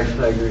Antichrist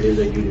figure is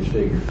a Judas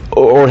figure.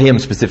 Or him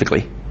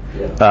specifically.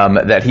 Yeah.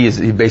 That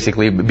he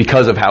basically,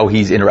 because of how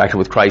he's interacted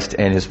with Christ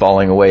and his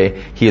falling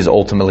away, he has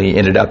ultimately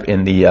ended up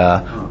in the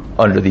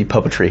under the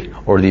puppetry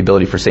or the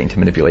ability for Satan to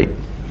manipulate.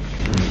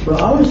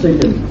 Well, I was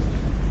thinking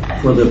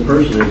for the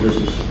person that this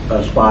is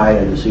a spy,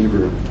 a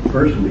deceiver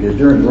person, because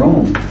during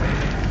Rome,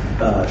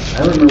 I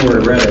remember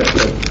where I read it,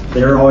 that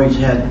they're always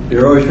trying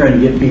to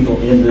get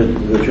people into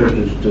the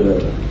churches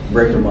to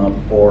break them up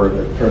or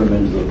to turn them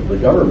into the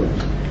government.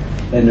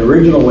 And the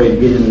original way to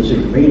get into the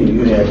secret meeting,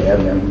 you had to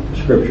have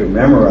scripture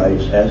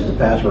memorized as the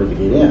password to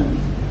get in.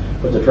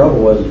 But the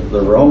trouble was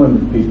the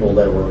Roman people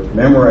that were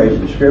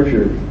memorizing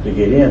scripture to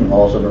get in,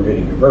 all of a sudden were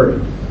getting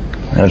converted.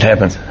 That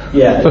happens.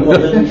 Yeah, well,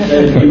 then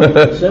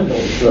the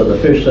symbols, so the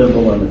fish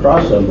symbol and the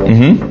cross symbol,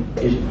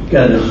 is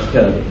kind of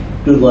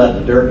doodle that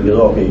in the dirt and goes,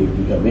 okay, you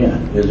can come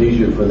in. It's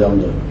easier for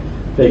them to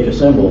fake a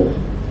symbol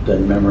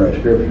than memorize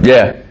scripture.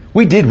 Yeah,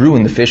 we did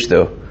ruin the fish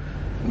though.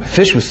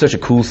 Fish was such a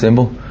cool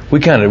symbol. We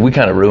kind of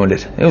ruined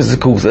it. That's a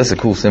cool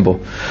symbol.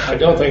 I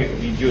don't think it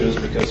would be Judas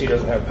because he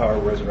doesn't have power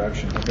of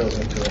resurrection. He goes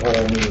into a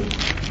whole new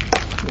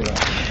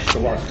there's a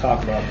lot to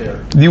talk about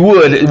there. You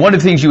would. One of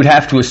the things you would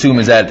have to assume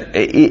is that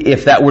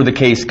if that were the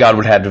case, God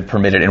would have to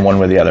permit it in one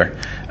way or the other.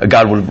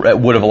 God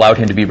would have allowed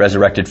him to be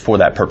resurrected for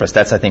that purpose.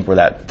 That's, I think, where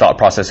that thought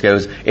process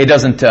goes. It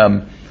doesn't.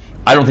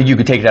 I don't think you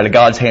could take it out of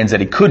God's hands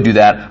that he could do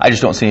that. I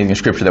just don't see anything in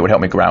Scripture that would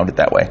help me ground it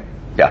that way.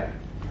 Yeah.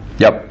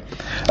 Yep.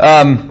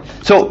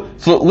 So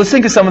let's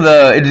think of some of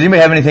the. Did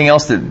anybody have anything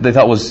else that they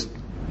thought was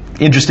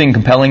interesting,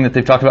 compelling that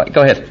they've talked about?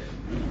 Go ahead.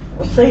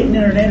 Well, Satan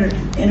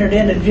entered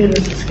into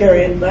Judas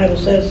Iscariot. The Bible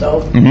says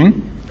so.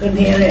 Mm-hmm. Couldn't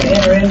he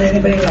enter into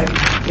anybody like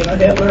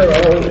Hitler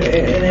or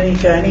in any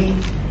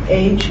Chinese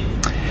age?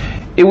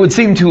 It would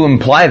seem to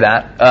imply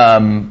that.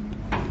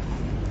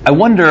 I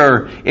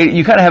wonder,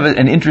 you kind of have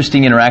an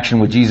interesting interaction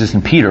with Jesus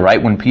and Peter,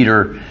 right? When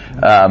Peter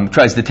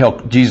tries to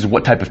tell Jesus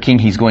what type of king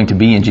he's going to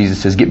be, and Jesus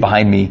says, "Get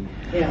behind me,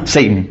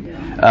 Satan."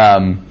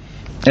 Yeah.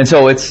 And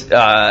so it's,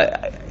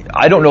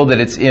 I don't know that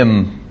it's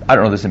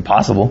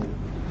impossible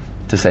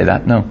to say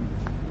that. No.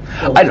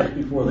 Well, I don't.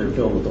 Before they're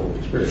filled with the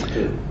Holy Spirit,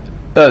 too.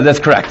 That's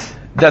correct.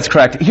 That's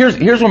correct. Here's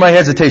where my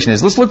hesitation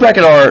is. Let's look back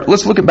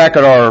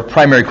at our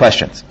primary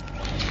questions.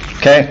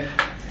 Okay.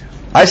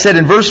 I said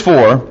in verse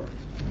 4.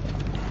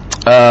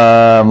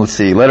 Let's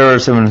see. Letter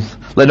 7.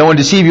 Let no one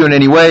deceive you in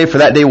any way, for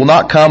that day will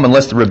not come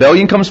unless the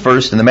rebellion comes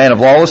first, and the man of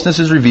lawlessness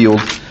is revealed,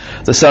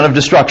 the son of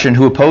destruction,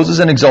 who opposes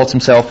and exalts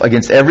himself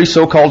against every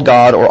so-called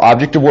God or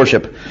object of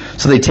worship,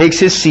 so that he takes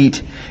his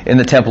seat in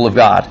the temple of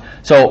God.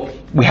 So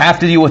we have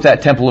to deal with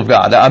that temple of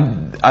God.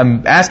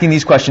 I'm asking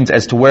these questions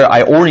as to where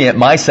I orient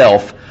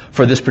myself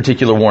for this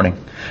particular warning,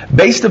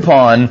 based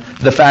upon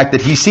the fact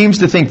that he seems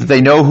to think that they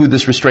know who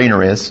this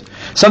restrainer is,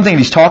 something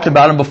he's talked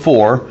about him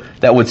before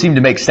that would seem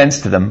to make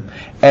sense to them,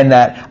 and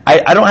that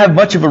I don't have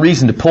much of a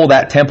reason to pull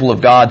that temple of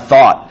God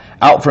thought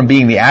out from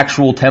being the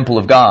actual temple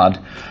of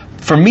God.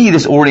 For me,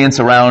 this orients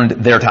around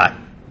their time.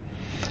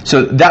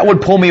 So that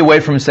would pull me away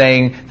from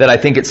saying that I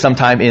think it's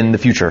sometime in the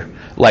future,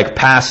 like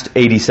past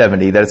AD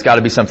 70, that it's got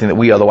to be something that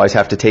we otherwise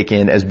have to take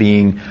in as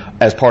being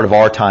as part of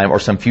our time or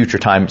some future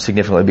time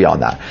significantly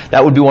beyond that.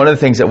 That would be one of the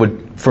things that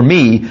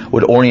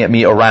would orient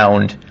me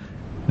around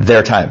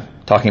their time,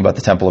 talking about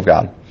the temple of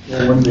God.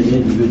 Well, when the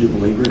individual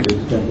believer is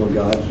the temple of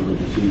God, so the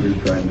deceiver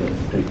is trying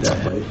to take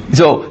that place.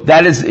 So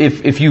that is,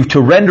 if you to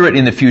render it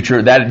in the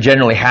future, that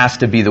generally has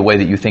to be the way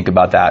that you think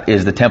about that,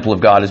 is the temple of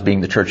God as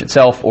being the church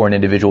itself or an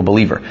individual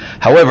believer.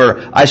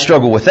 However, I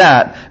struggle with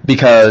that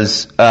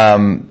because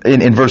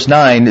in verse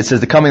 9 it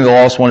says, "The coming of the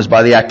lawless one is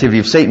by the activity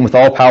of Satan with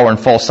all power and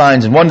false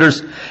signs and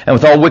wonders, and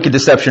with all wicked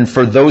deception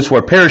for those who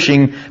are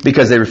perishing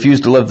because they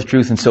refuse to love the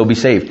truth and so be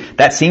saved."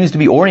 That seems to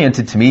be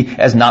oriented to me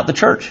as not the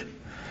church.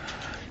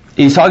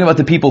 He's talking about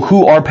the people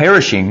who are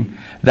perishing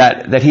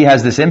that he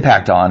has this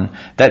impact on.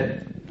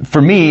 That,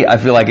 for me, I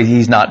feel like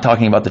he's not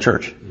talking about the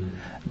church.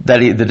 That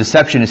the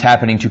deception is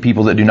happening to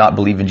people that do not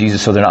believe in Jesus,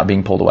 so they're not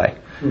being pulled away.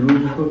 Who's the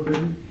book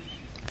written?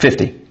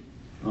 50.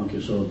 Okay,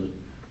 so the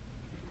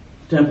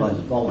temple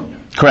hasn't fallen yet.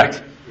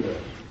 Correct.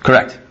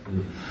 Correct.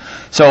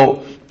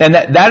 So, and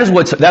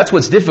that's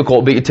what's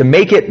difficult. To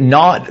make it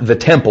not the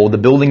temple, the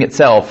building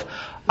itself,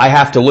 I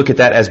have to look at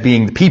that as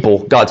being the people,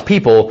 God's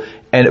people.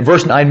 And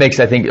verse 9 makes,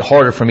 I think, it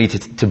harder for me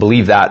to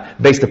believe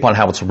that based upon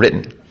how it's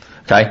written.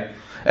 Okay?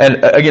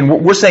 And again,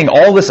 we're saying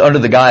all this under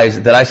the guise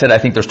that I said I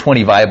think there's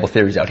 20 viable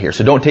theories out here.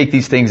 So don't take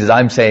these things as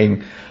I'm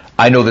saying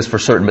I know this for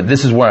certain, but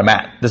this is where I'm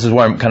at. This is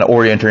where I'm kind of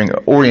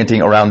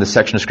orienting around this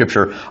section of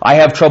Scripture. I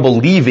have trouble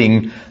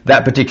leaving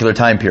that particular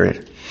time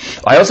period.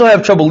 I also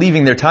have trouble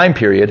leaving their time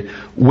period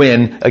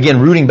when,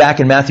 again, rooting back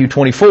in Matthew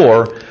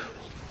 24,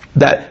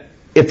 that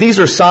if these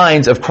are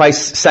signs of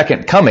Christ's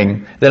second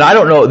coming, then I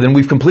don't know, then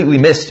we've completely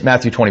missed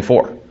Matthew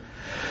 24.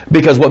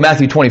 Because what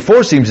Matthew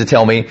 24 seems to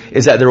tell me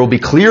is that there will be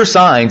clear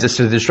signs as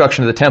to the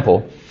destruction of the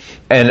temple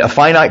and a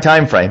finite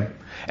time frame.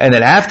 And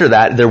then after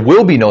that, there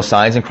will be no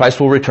signs and Christ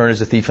will return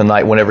as a thief in the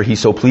night whenever he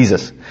so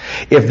pleases.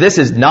 If this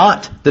is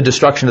not the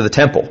destruction of the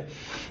temple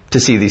to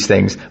see these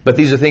things, but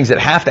these are things that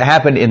have to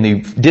happen in the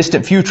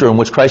distant future in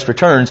which Christ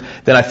returns,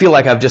 then I feel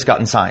like I've just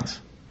gotten signs.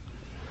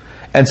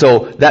 And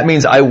so that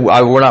means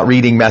we're not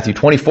reading Matthew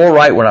 24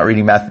 right. We're not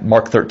reading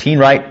Mark 13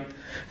 right.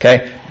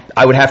 Okay?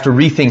 I would have to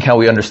rethink how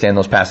we understand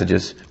those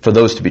passages for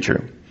those to be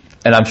true.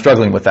 And I'm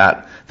struggling with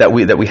that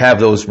we have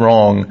those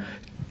wrong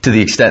to the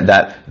extent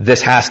that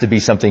this has to be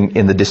something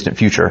in the distant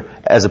future,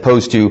 as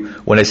opposed to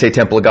when I say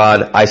temple of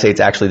God, I say it's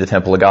actually the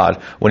temple of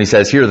God. When he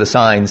says here are the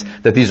signs,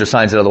 that these are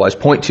signs that otherwise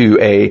point to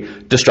a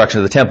destruction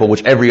of the temple,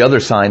 which every other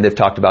sign they've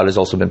talked about has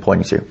also been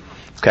pointing to.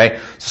 Okay?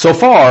 So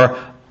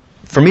far,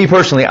 for me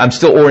personally, I'm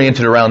still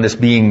oriented around this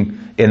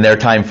being in their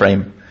time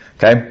frame.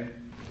 Okay?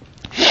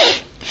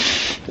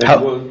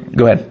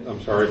 Go ahead.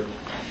 I'm sorry.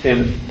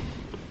 And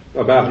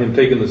about him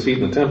taking the seat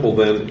in the temple,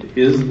 then,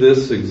 is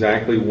this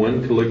exactly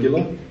when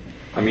Caligula?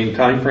 I mean,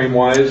 time frame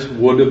wise,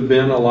 would have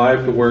been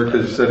alive to where,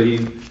 because he said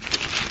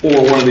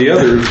or one of the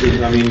others,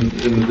 I mean,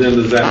 and then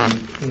does that,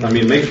 I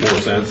mean, it makes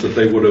more sense that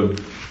they would have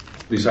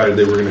decided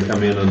they were going to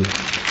come in and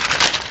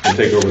and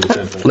take over the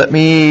temple. Let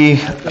me. I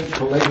think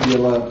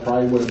Caligula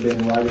probably would have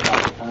been right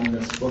about the time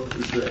this book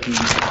was written.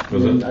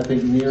 Was it? I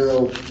think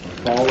Nero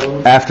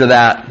followed, After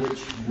that,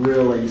 which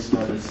really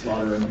started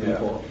slaughtering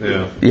people.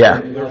 Yeah.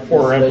 yeah. There were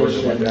 4 emperors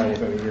that went down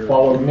within a year.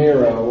 Followed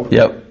Nero.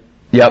 Yep.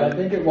 I Yep.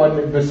 think it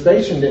wasn't,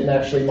 Vespasian didn't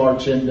actually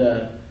march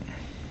into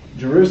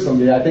Jerusalem,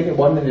 did he? I think it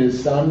wasn't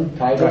his son,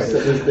 Titus,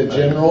 that was the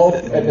general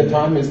at the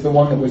time, is the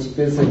one that was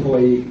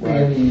physically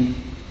in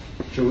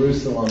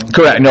Jerusalem.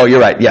 Correct. No, you're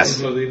right. Yes.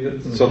 So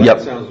that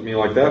Yep. sounds to me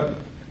like that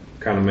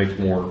kind of makes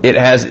more. It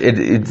has.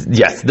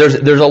 Yes.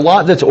 There's a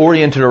lot that's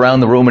oriented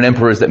around the Roman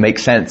emperors that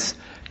makes sense,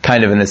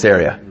 kind of in this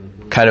area.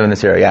 Kind of in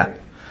this area.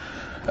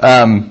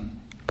 Yeah.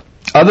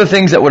 Other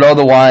things that would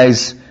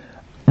otherwise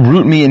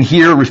root me in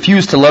here: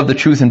 refuse to love the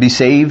truth and be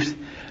saved.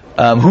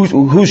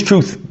 Whose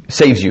truth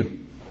saves you?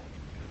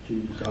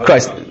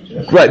 Christ.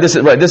 Right.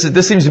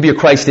 This seems to be a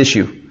Christ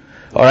issue.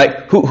 All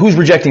right. Who's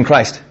rejecting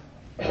Christ?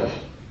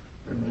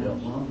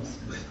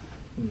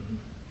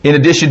 In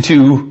addition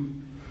to,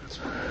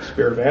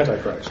 Spirit of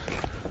Antichrist.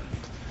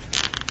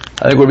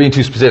 I think we're being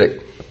too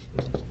specific.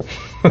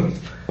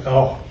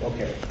 Oh,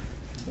 okay.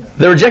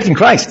 They're rejecting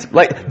Christ.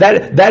 Like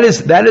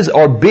that is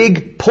our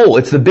big pull.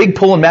 It's the big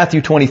pull in Matthew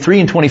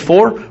 23 and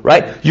 24,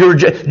 right?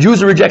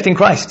 Jews are rejecting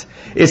Christ.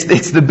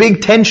 It's the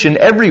big tension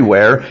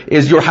everywhere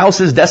is your house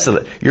is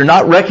desolate. You're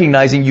not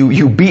recognizing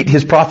you beat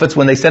his prophets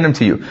when they sent him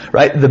to you,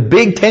 right? The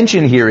big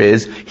tension here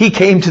is he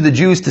came to the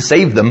Jews to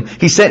save them.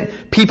 He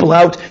sent people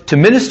out to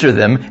minister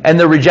them, and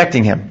they're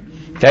rejecting him.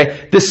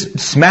 Okay? This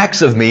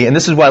smacks of me, and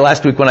this is why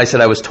last week when I said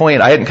I was toying,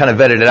 I hadn't kind of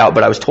vetted it out,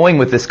 but I was toying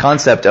with this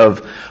concept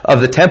of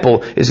the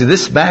temple, is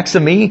this smacks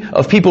of me,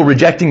 of people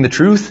rejecting the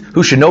truth,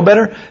 who should know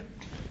better?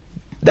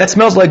 That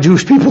smells like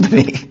Jewish people to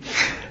me.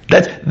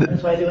 That's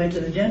why they went to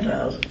the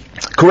Gentiles.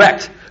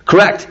 Correct.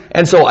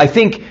 And so I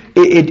think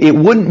it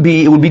would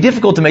be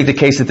difficult to make the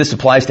case that this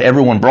applies to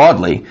everyone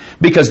broadly,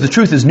 because the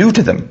truth is new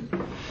to them.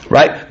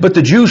 Right? But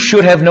the Jews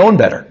should have known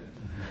better.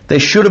 They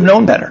should have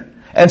known better.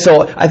 And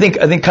so I think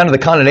kind of the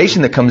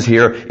condemnation that comes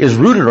here is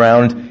rooted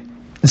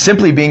around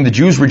simply being the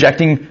Jews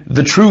rejecting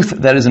the truth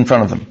that is in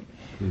front of them.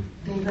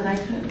 David, I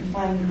couldn't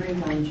find the Greek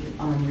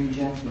on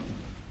rejecting.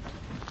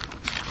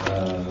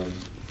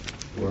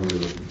 Where were we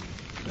looking?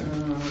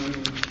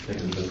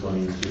 Second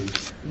Thessalonians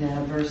 2.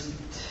 Yeah, verse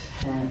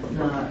 10,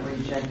 not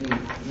rejecting,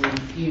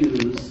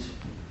 refused.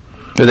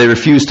 Or they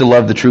refuse to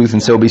love the truth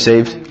and so be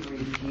saved.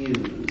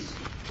 Refused.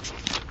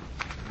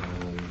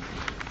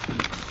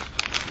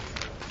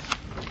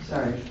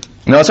 Sorry.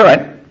 No, it's all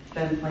right.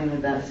 Been playing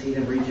with that seed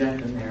of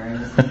rejection there.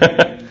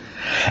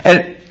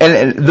 and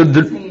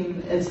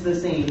It's the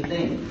same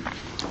thing.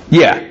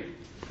 Yeah,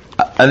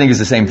 I think it's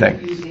the same thing.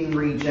 Refusing,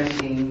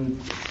 rejecting.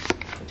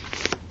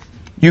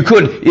 You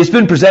could. It's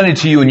been presented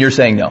to you, and you're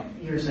saying no.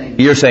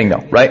 You're saying no,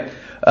 right?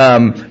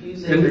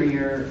 Refusing or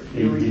you're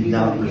They did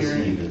not refusing to hear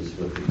receive it. is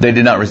what they They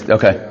did not.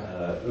 Okay,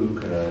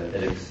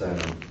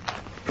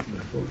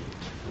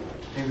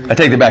 I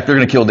take it back. They're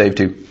going to kill Dave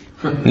too.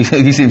 He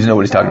seems to know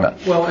what he's talking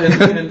about. Well,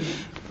 and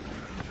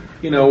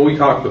we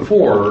talked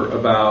before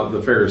about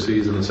the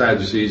Pharisees and the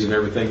Sadducees and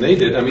everything they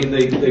did. I mean,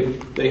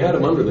 they had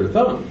them under their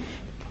thumb.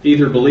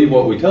 Either believe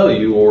what we tell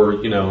you,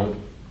 or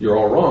you're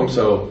all wrong.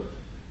 So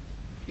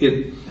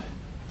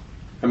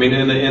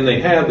and they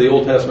had the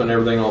Old Testament and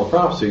everything, all the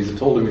prophecies that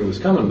told him he was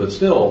coming, but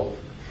still,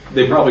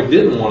 they probably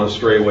didn't want to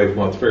stray away from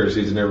what the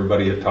Pharisees and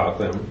everybody had taught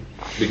them,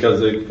 because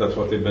that's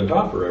what they've been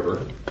taught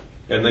forever.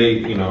 And they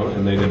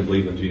didn't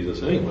believe in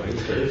Jesus anyway.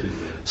 The Pharisees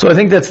did. So I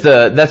think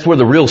that's where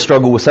the real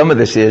struggle with some of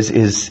this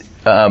is,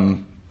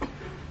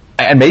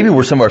 and maybe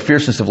where some of our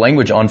fierceness of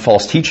language on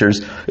false teachers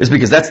is,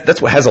 because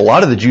that's what has a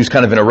lot of the Jews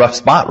kind of in a rough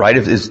spot, right?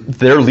 Is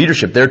their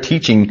leadership, their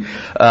teaching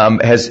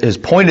has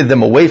pointed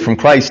them away from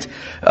Christ,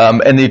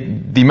 and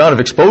the amount of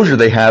exposure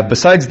they have,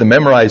 besides the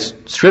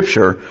memorized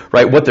scripture,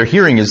 right? What they're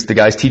hearing is the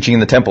guys teaching in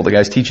the temple, the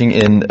guys teaching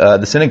in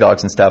the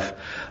synagogues and stuff,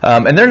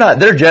 and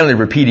they're generally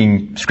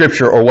repeating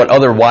scripture or what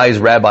other wise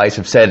rabbis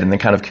have said, and then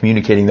kind of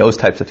communicating those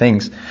types of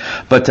things.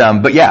 But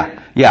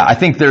yeah, I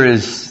think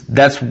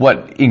that's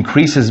what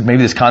increases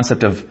maybe this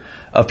concept of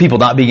people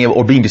not being able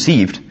or being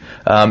deceived,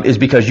 is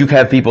because you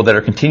have people that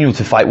are continuing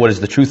to fight what is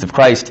the truth of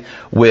Christ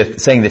with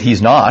saying that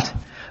he's not,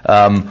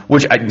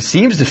 which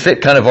seems to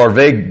fit kind of our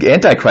vague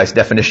Antichrist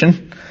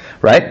definition,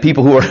 right?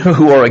 People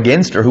who are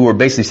against, or who are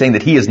basically saying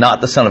that he is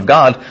not the Son of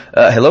God.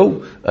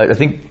 Hello, I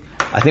think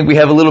we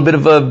have a little bit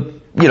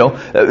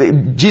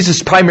of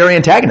Jesus' primary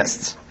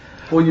antagonists.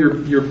 Well, your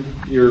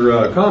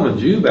common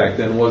Jew back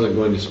then wasn't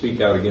going to speak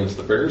out against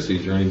the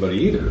Pharisees or anybody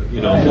either.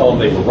 Tell them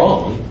they were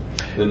wrong,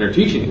 then their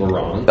teachings were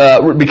wrong.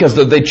 Because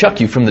they chuck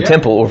you from the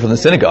temple or from the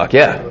synagogue,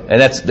 and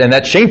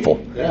that's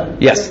shameful. Yeah.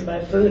 Yes.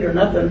 Buy food or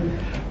nothing.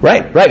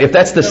 Right. If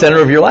that's the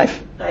center of your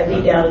life. I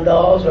eat down at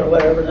Dolls or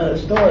whatever in a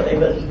store. They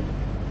would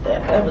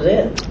That was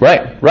it.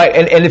 Right.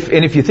 And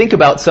if you think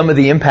about some of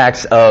the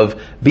impacts of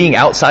being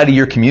outside of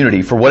your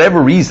community for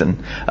whatever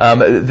reason,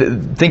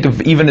 think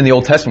of even in the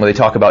Old Testament where they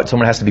talk about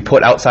someone has to be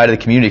put outside of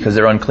the community because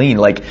they're unclean.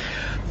 Like,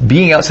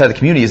 being outside the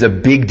community is a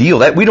big deal.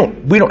 That we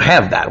don't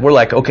have that. We're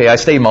like, okay, I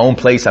stay in my own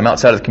place. I'm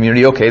outside of the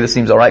community. Okay, this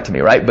seems all right to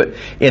me, right? But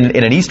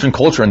in an Eastern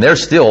culture, and they're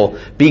still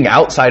being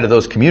outside of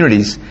those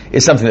communities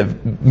is something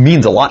that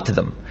means a lot to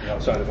them.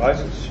 Outside of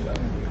ISIS.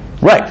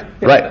 Right.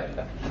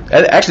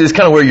 And actually, it's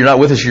kind of where you're not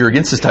with us, you're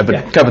against us type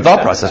of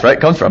thought process, right?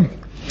 Comes from.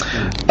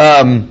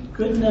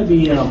 Couldn't that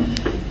be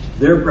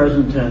their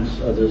present tense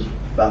of this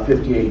about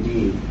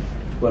 50 AD,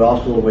 but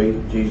also the way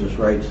Jesus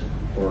writes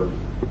or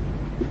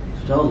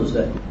tells us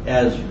that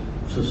as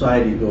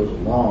society goes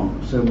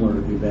along, similar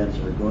events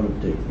are going to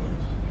take place?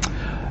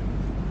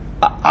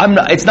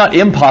 It's not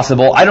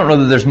impossible. I don't know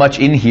that there's much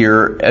in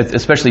here,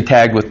 especially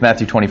tagged with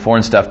Matthew 24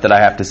 and stuff, that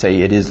I have to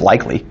say it is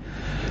likely.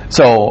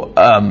 So,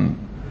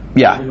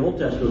 yeah. The Old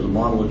Testament was a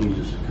model of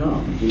Jesus to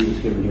come. And Jesus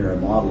given here a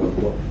model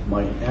of what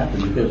might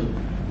happen because,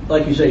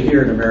 like you say,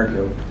 here in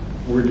America,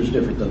 we're just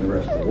different than the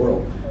rest of the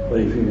world.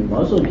 But if you're in a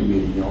Muslim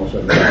community, all of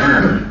a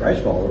sudden you're a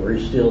Christ follower,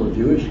 you're still a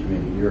Jewish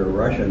community. You're a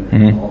Russian.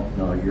 Mm-hmm. Oh,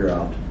 no, you're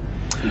out.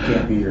 You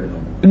can't be here no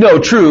more. No,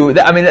 true.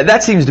 I mean,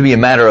 that seems to be a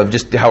matter of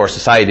just how our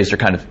societies are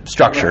kind of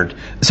structured.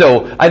 Right.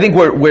 So I think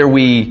where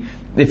we,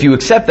 if you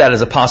accept that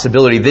as a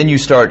possibility, then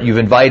you've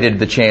invited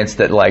the chance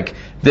that like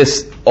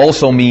this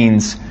also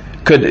means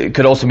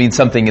could also mean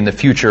something in the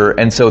future,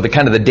 and so the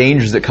kind of the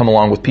dangers that come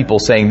along with people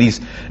saying these,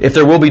 if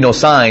there will be no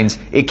signs,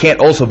 it can't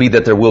also be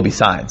that there will be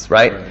signs,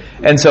 right?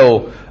 And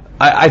so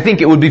I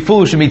think it would be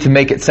foolish of me to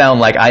make it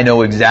sound like I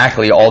know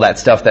exactly all that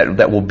stuff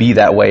that will be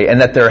that way, and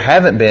that there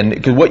haven't been,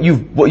 because what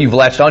you've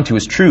latched onto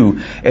is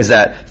true, is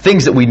that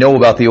things that we know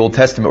about the Old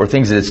Testament or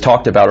things that it's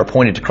talked about or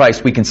pointed to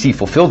Christ, we can see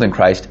fulfilled in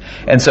Christ,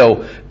 and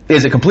so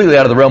is it completely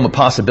out of the realm of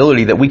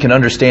possibility that we can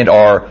understand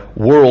our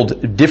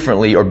world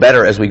differently or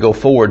better as we go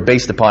forward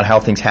based upon how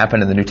things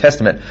happen in the New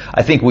Testament?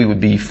 I think we would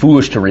be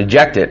foolish to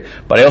reject it,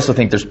 but I also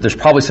think there's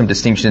probably some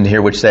distinction in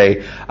here which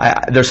say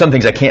there's some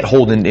things I can't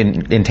hold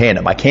in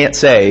tandem. I can't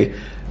say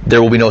there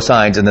will be no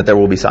signs and that there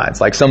will be signs.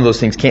 Like some of those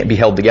things can't be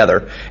held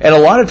together. And a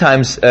lot of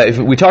times, if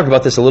we talked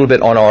about this a little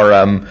bit on our,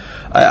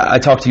 I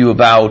talked to you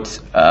about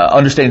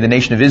understanding the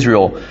nation of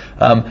Israel.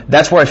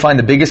 That's where I find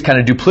the biggest kind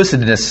of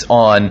duplicitousness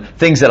on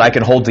things that I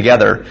can hold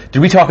together. Did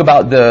we talk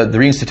about the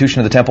reinstitution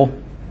of the temple?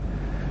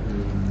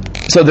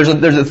 So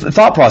there's a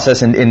thought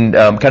process in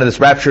kind of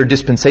this rapture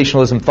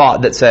dispensationalism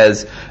thought that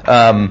says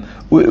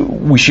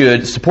we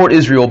should support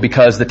Israel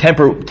because the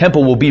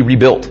temple will be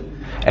rebuilt.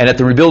 And at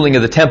the rebuilding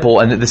of the temple,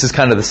 and this is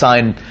kind of the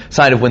sign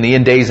of when the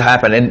end days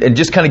happen, and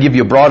just kind of give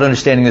you a broad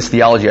understanding of this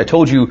theology. I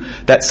told you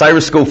that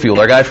Cyrus Scofield,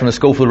 our guy from the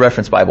Scofield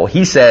Reference Bible,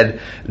 he said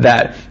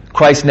that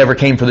Christ never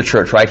came for the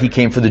church, right? He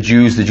came for the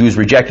Jews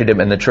rejected him,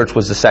 and the church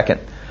was the second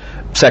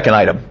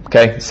item,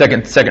 okay?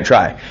 Second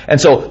try. And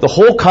so the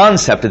whole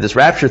concept of this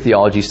rapture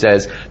theology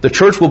says the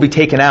church will be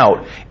taken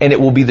out, and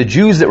it will be the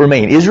Jews that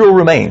remain. Israel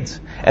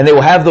remains, and they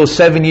will have those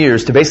 7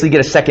 years to basically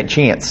get a second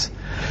chance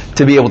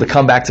to be able to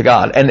come back to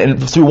God.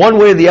 And through one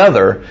way or the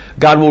other,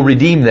 God will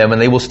redeem them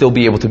and they will still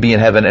be able to be in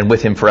heaven and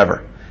with Him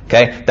forever.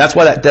 Okay? That's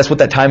what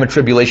that time of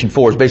tribulation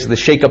for is basically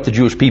to shake up the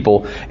Jewish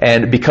people,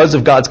 and because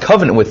of God's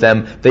covenant with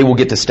them, they will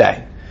get to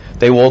stay.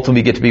 They will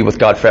ultimately get to be with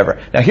God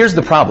forever. Now here's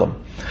the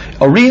problem.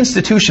 A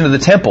reinstitution of the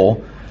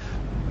temple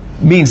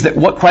means that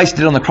what Christ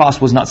did on the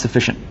cross was not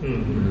sufficient.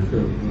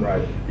 Mm-hmm.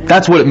 Right.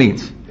 That's what it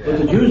means. But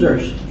the Jews are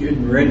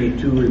getting ready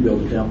to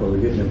rebuild the temple.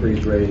 They're getting the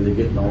priests ready. They're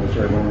getting all the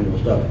ceremonial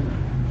stuff.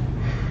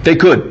 They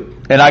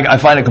could. And I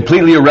find it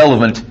completely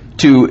irrelevant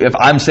to if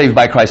I'm saved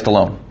by Christ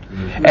alone.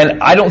 Mm-hmm.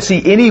 And I don't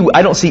see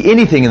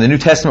anything in the New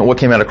Testament, what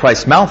came out of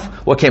Christ's mouth,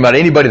 what came out of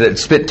anybody that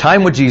spent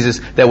time with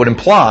Jesus, that would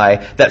imply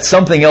that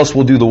something else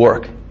will do the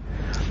work.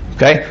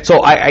 Okay?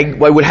 So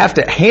I would have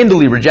to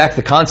handily reject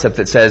the concept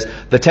that says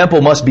the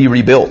temple must be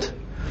rebuilt.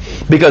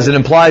 Because it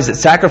implies that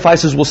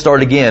sacrifices will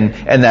start again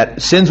and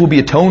that sins will be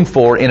atoned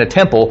for in a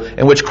temple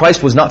in which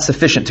Christ was not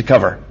sufficient to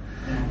cover.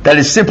 That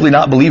is simply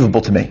not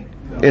believable to me.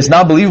 It's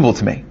not believable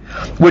to me.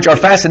 Which our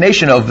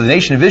fascination of the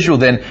nation of Israel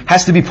then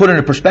has to be put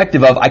into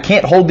perspective of, I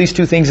can't hold these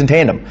two things in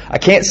tandem. I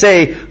can't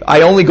say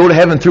I only go to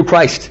heaven through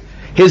Christ.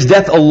 His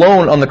death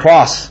alone on the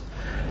cross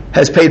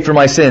has paid for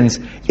my sins.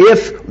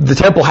 If the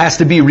temple has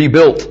to be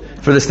rebuilt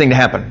for this thing to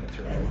happen.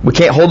 We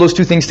can't hold those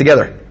two things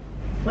together.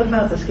 What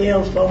about the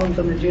scales falling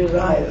from the Jews'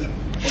 eyes?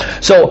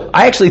 So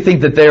I actually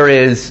think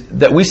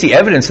that we see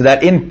evidence of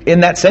that in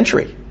that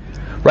century.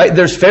 Right?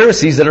 There's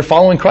Pharisees that are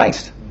following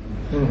Christ.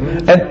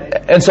 Mm-hmm.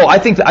 And so I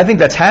think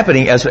that's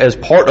happening as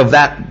part of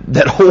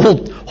that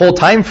whole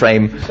time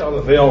frame. If you saw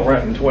the veil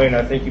rent in twain,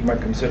 I think you might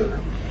consider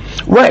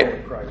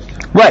right. Christ.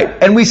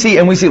 Right. And we see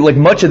like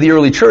much of the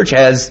early church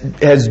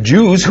as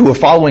Jews who are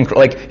following,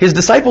 like his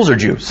disciples are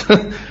Jews.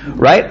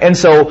 Right? And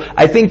so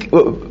I think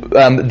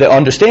the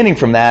understanding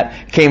from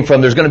that came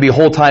from there's going to be a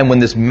whole time when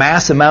this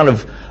mass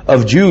amount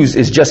of Jews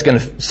is just going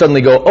to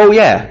suddenly go, oh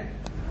yeah,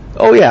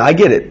 I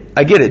get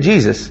it,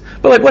 Jesus.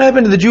 But like what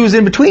happened to the Jews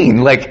in between?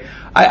 Like,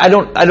 I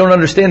don't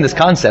understand this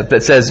concept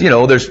that says,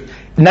 there's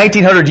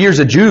 1900 years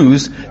of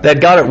Jews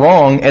that got it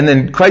wrong, and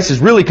then Christ is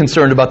really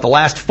concerned about the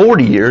last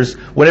 40 years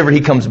whenever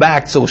he comes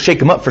back, so we'll shake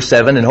them up for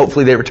 7 and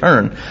hopefully they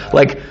return.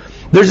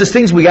 There's just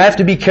things we have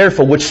to be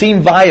careful, which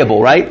seem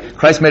viable, right?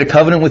 Christ made a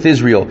covenant with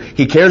Israel.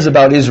 He cares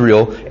about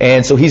Israel,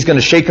 and so he's going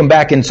to shake them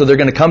back, and so they're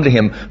going to come to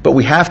him. But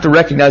we have to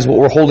recognize what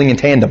we're holding in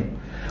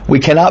tandem. We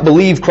cannot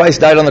believe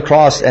Christ died on the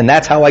cross, and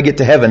that's how I get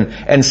to heaven,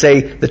 and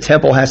say the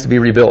temple has to be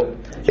rebuilt.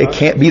 It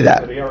can't be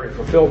that. He already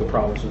fulfilled the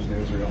promises to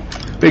Israel.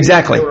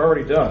 Exactly. They were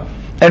already done.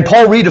 And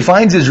Paul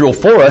redefines Israel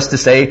for us to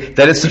say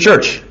that it's the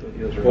church.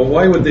 Well,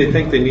 why would they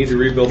think they need to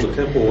rebuild the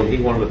temple when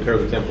he wanted to tear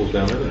the temples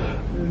down anyway?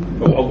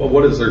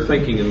 What is their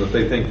thinking in that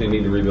they think they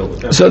need to rebuild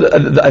the temple?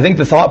 So I think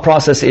the thought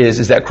process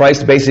is that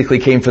Christ basically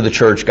came for the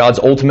church. God's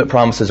ultimate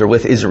promises are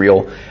with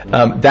Israel.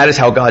 That is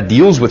how God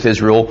deals with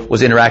Israel,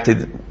 was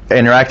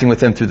interacting with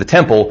them through the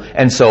temple.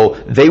 And so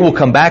they will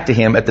come back to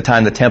him at the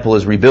time the temple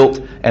is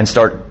rebuilt and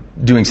start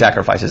doing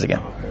sacrifices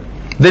again.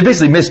 They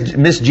basically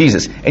miss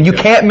Jesus. And you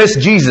can't miss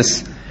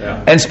Jesus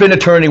and spend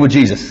eternity with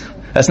Jesus.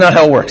 That's not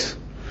how it works.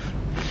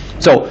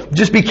 So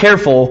just be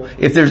careful.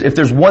 If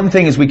there's one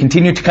thing as we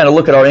continue to kind of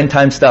look at our end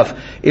time stuff,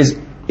 is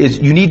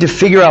you need to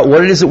figure out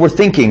what it is that we're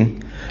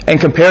thinking and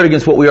compare it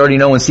against what we already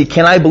know and see,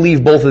 can I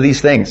believe both of these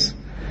things?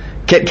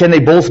 Can they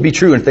both be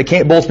true? And if they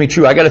can't both be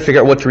true, I got to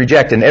figure out what to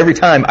reject. And every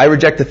time I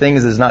reject the thing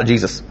is not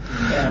Jesus.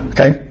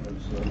 Okay?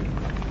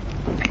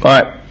 All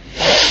right.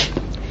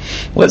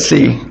 Let's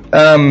see.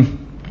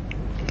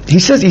 He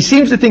says he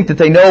seems to think that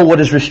they know what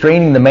is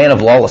restraining the man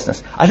of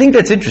lawlessness. I think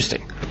that's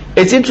interesting.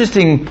 It's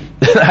interesting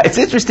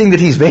that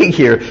he's vague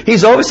here.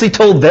 He's obviously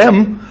told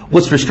them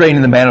what's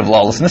restraining the man of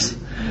lawlessness.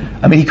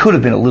 I mean, he could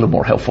have been a little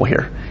more helpful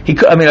here. He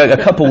could,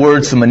 a couple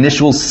words, some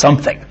initials,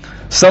 something.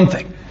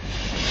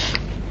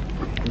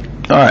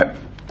 All right.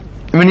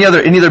 Any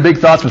other big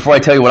thoughts before I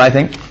tell you what I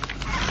think?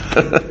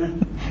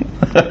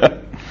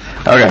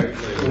 Okay.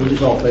 We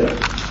just all failed.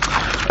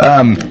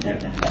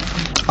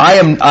 I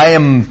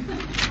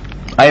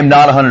am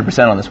not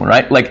 100% on this one,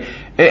 right?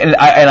 And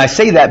I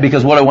say that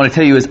because what I want to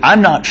tell you is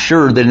I'm not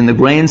sure that in the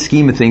grand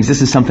scheme of things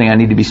this is something I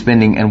need to be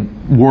spending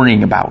and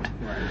worrying about.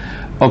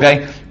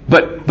 Okay?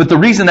 But the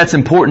reason that's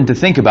important to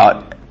think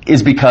about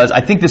is because I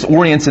think this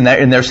orients in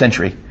their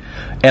century.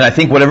 And I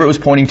think whatever it was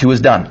pointing to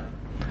is done.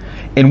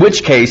 In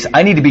which case,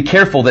 I need to be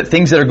careful that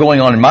things that are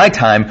going on in my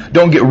time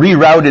don't get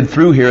rerouted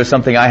through here as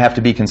something I have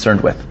to be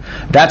concerned with.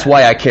 That's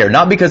why I care.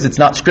 Not because it's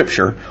not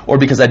Scripture or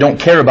because I don't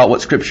care about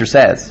what Scripture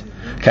says.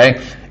 Okay?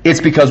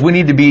 It's because we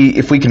need to be,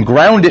 if we can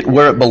ground it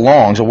where it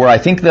belongs, or where I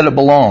think that it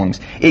belongs,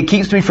 it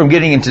keeps me from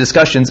getting into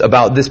discussions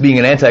about this being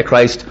an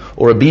antichrist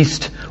or a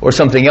beast or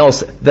something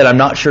else that I'm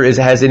not sure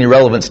has any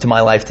relevance to my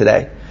life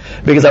today.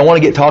 Because I want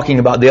to get talking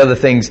about the other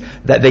things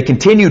that they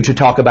continued to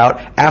talk about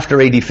after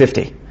AD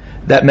 50.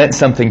 That meant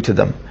something to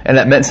them, and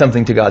that meant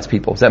something to God's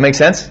people. Does that make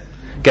sense?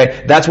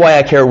 Okay, that's why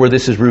I care where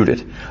this is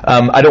rooted.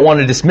 I don't want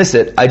to dismiss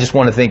it. I just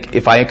want to think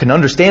if I can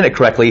understand it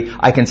correctly,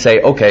 I can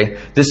say, okay,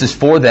 this is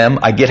for them.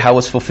 I get how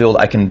it's fulfilled.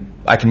 I can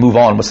move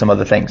on with some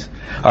other things.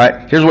 All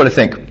right, here's what I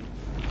think.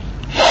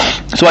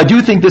 So I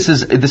do think this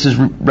is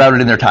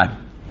routed in their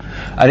time.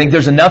 I think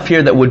there's enough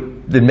here that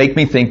would make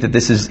me think that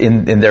this is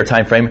in their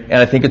time frame, and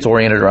I think it's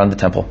oriented around the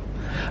temple.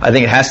 I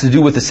think it has to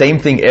do with the same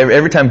thing.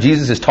 Every time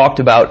Jesus is talked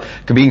about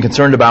being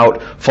concerned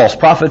about false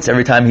prophets,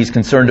 every time he's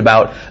concerned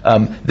about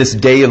this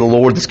day of the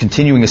Lord, this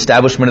continuing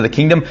establishment of the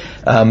kingdom.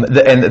 And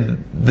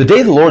the day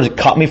of the Lord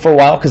caught me for a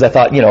while because I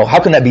thought, how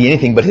can that be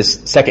anything but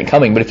his second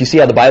coming? But if you see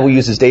how the Bible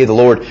uses day of the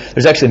Lord,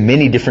 there's actually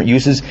many different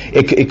uses.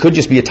 It could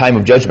just be a time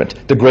of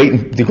judgment, the great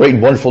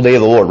and wonderful day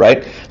of the Lord,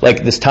 right?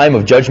 Like this time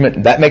of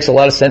judgment, that makes a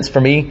lot of sense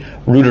for me,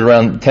 rooted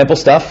around temple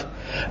stuff.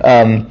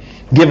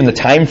 Given the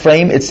time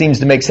frame, it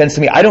seems to make sense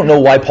to me. I don't know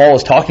why Paul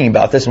is talking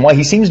about this and why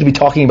he seems to be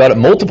talking about it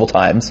multiple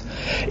times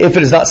if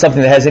it is not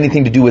something that has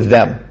anything to do with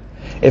them.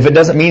 If it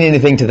doesn't mean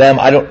anything to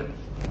them,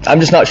 I'm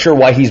just not sure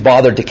why he's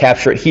bothered to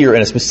capture it here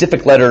in a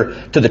specific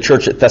letter to the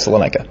church at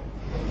Thessalonica.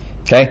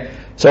 Okay?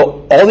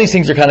 So all these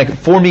things are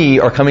for me,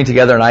 are coming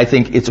together, and I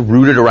think it's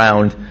rooted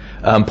around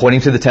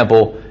pointing to the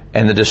temple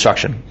and the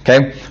destruction.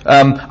 Okay?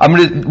 I'm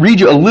going to read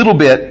you a little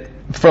bit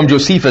from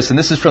Josephus, and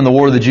this is from the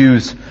War of the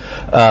Jews,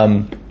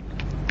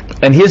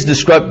 and his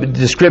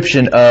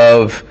description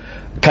of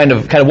kind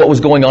of what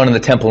was going on in the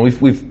temple.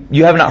 And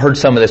you have not heard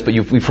some of this, but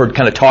we've heard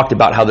kind of talked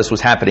about how this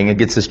was happening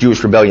against this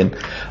Jewish rebellion.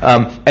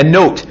 And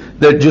note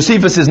that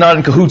Josephus is not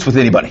in cahoots with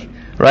anybody,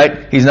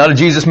 right? He's not a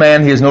Jesus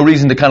man. He has no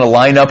reason to kind of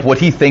line up what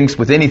he thinks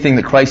with anything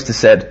that Christ has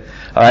said.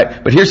 All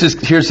right, but here's his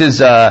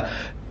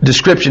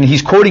description.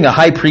 He's quoting a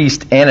high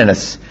priest,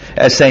 Ananus,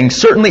 as saying,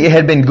 "Certainly it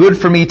had been good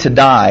for me to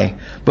die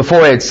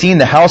before I had seen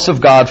the house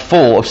of God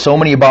full of so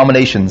many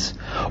abominations,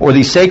 or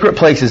these sacred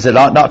places that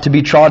ought not to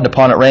be trodden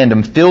upon at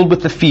random, filled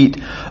with the feet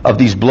of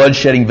these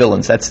blood-shedding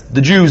villains." That's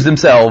the Jews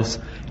themselves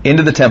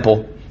into the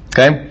temple.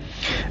 Okay?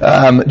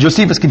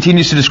 Josephus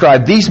continues to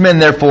describe, "These men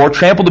therefore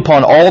trampled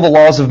upon all the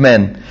laws of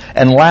men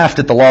and laughed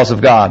at the laws of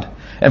God.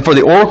 And for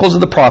the oracles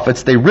of the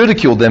prophets they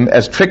ridiculed them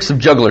as tricks of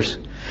jugglers.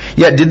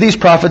 Yet did these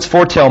prophets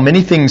foretell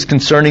many things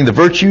concerning the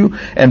virtue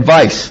and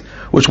vice,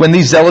 which when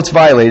these zealots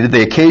violated,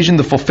 they occasioned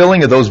the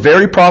fulfilling of those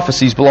very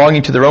prophecies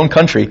belonging to their own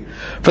country.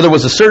 For there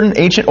was a certain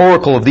ancient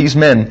oracle of these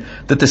men,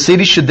 that the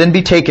city should then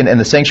be taken and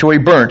the sanctuary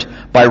burnt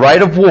by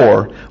right of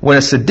war, when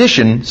a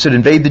sedition should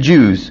invade the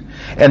Jews,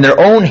 and their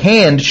own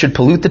hand should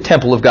pollute the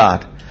temple of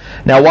God.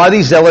 Now while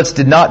these zealots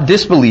did not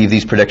disbelieve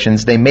these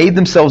predictions, they made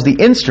themselves the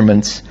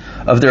instruments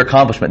of their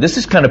accomplishment. This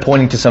is kind of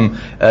pointing to some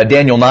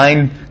Daniel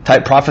 9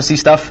 type prophecy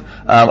stuff.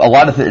 A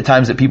lot of the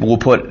times that people will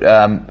put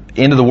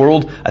into the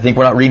world, I think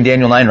we're not reading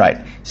Daniel 9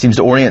 right. Seems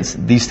to orient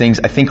these things,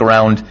 I think,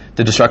 around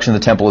the destruction of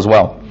the temple as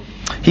well.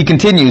 He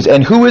continues,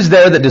 and who is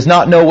there that does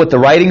not know what the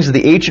writings of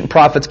the ancient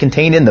prophets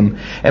contain in them,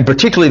 and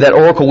particularly that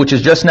oracle which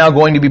is just now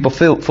going to be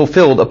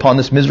fulfilled upon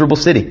this miserable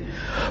city?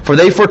 For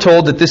they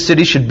foretold that this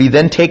city should be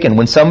then taken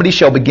when somebody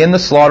shall begin the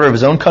slaughter of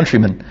his own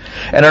countrymen.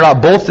 And are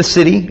not both the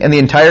city and the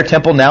entire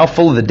temple now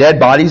full of the dead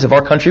bodies of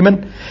our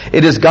countrymen?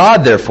 It is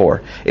God,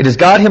 therefore, it is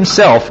God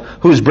himself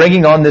who is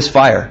bringing on this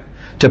fire,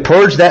 to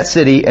purge that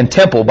city and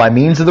temple by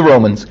means of the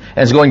Romans,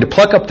 and is going to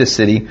pluck up this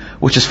city,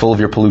 which is full of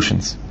your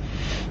pollutions.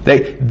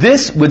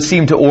 This would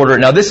seem to order.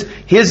 Now,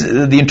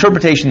 the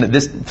interpretation that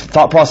this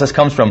thought process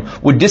comes from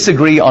would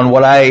disagree on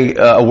where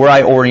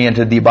I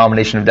oriented the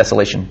abomination of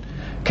desolation.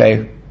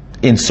 Okay,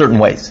 in certain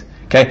ways.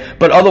 Okay,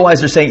 but otherwise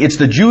they're saying it's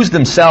the Jews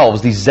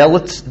themselves. These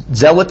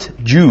zealot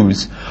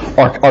Jews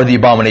are the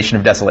abomination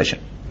of desolation.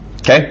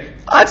 Okay,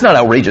 that's not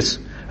outrageous.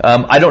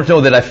 I don't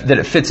know that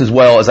it fits as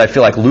well as I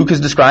feel like Luke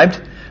has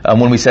described.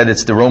 When we said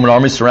it's the Roman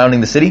army surrounding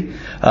the city.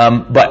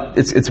 But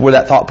it's where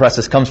that thought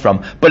process comes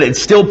from. But it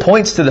still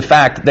points to the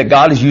fact that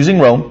God is using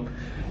Rome,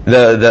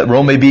 that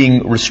Rome is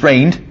being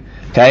restrained,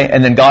 okay,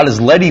 and then God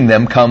is letting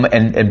them come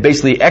and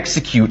basically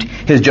execute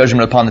his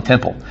judgment upon the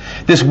temple.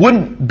 This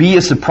wouldn't be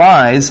a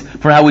surprise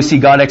for how we see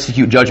God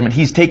execute judgment.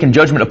 He's taken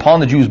judgment upon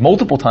the Jews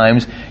multiple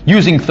times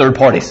using third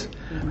parties,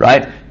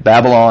 right?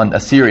 Babylon,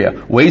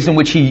 Assyria, ways in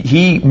which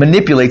he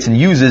manipulates and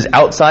uses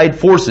outside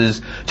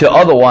forces to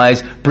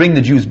otherwise bring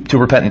the Jews to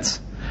repentance,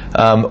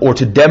 or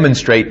to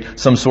demonstrate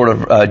some sort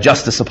of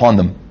justice upon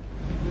them.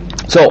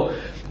 So,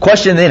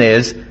 question then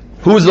is,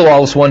 who is the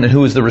lawless one and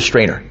who is the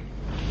restrainer?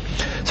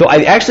 So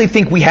I actually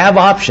think we have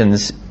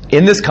options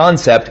in this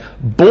concept,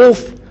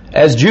 both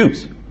as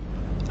Jews.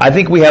 I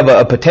think we have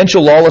a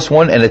potential lawless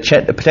one and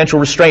a potential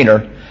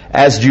restrainer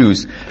as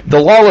Jews. The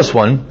lawless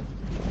one,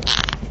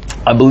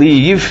 I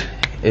believe,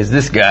 is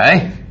this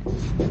guy.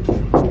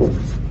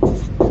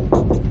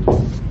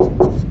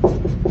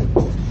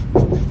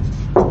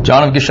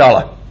 John of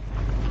Gischala.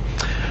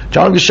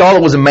 John of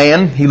Gischala was a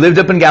man. He lived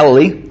up in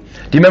Galilee. Do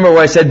you remember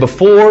where I said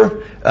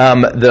before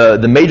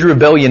the major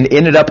rebellion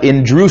ended up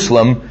in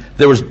Jerusalem,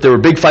 there were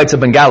big fights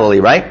up in Galilee,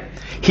 right?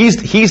 He's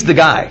the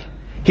guy.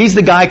 He's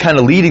the guy kind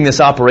of leading this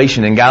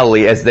operation in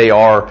Galilee as they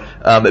are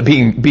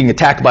being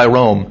attacked by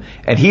Rome.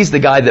 And he's the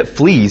guy that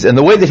flees. And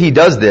the way that he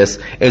does this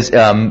is,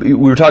 we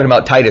were talking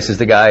about Titus is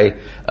the guy,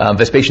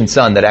 Vespasian's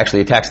son, that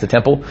actually attacks the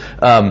temple.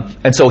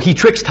 And so he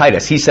tricks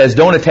Titus. He says,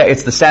 don't attack,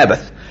 it's the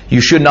Sabbath.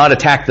 You should not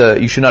attack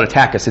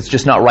us. It's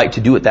just not right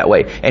to do it that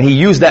way. And he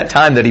used that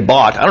time that he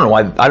bought. I don't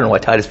know why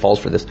Titus falls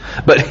for this.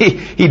 But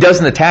he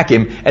doesn't attack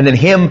him. And then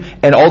him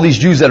and all these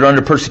Jews that are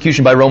under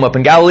persecution by Rome up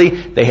in Galilee,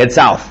 they head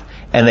south.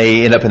 And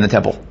they end up in the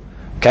temple.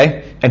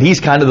 Okay? And he's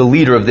kind of the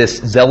leader of this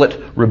zealot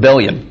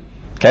rebellion.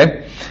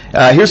 Okay?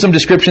 Here's some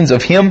descriptions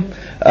of him.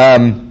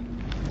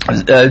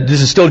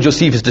 This is still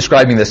Josephus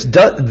describing this.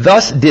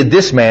 Thus did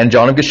this man,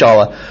 John of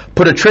Gischala,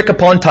 put a trick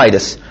upon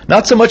Titus,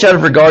 not so much out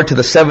of regard to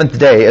the seventh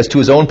day as to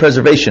his own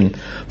preservation,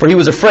 for he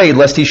was afraid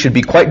lest he should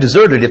be quite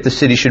deserted if the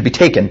city should be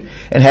taken,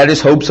 and had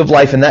his hopes of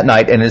life in that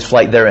night and his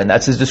flight therein.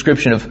 That's his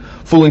description of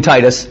fooling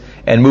Titus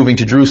and moving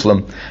to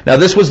Jerusalem. Now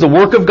this was the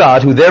work of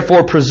God, who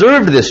therefore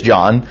preserved this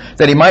John,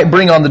 that he might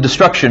bring on the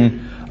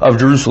destruction of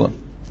Jerusalem.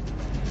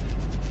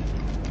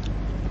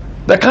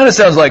 That kind of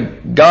sounds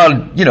like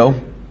God,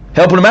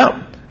 helping him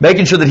out,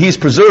 making sure that he's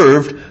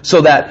preserved so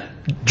that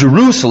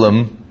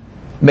Jerusalem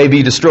may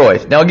be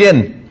destroyed. Now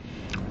again,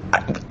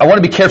 I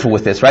want to be careful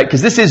with this, right?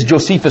 Because this is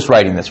Josephus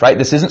writing this, right?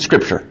 This isn't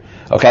Scripture,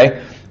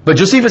 okay? But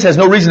Josephus has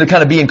no reason to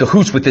kind of be in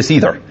cahoots with this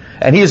either.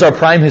 And he is our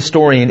prime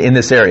historian in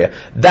this area.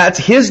 That's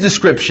his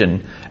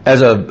description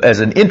as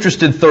an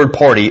interested third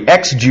party,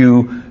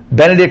 ex-Jew,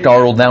 Benedict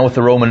Arnold, now with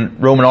the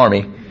Roman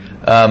army.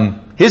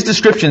 His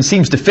description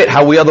seems to fit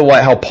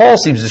how Paul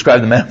seems to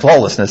describe the man of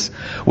lawlessness,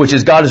 which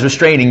is God is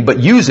restraining, but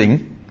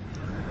using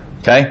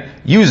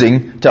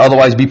to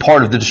otherwise be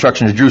part of the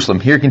destruction of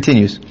Jerusalem. Here it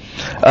continues.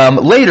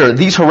 Later,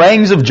 these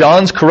harangues of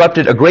John's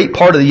corrupted a great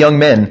part of the young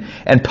men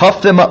and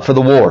puffed them up for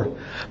the war.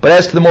 But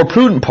as to the more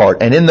prudent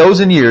part, and in those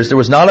years, there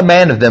was not a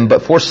man of them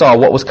but foresaw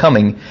what was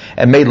coming,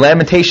 and made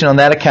lamentation on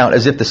that account,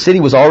 as if the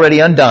city was already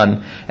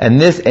undone, and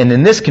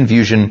in this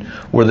confusion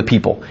were the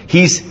people.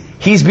 He's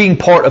being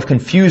part of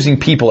confusing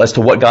people as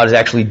to what God is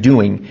actually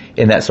doing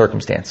in that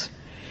circumstance.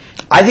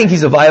 I think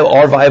he's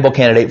our viable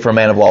candidate for a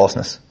man of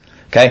lawlessness.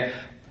 Okay?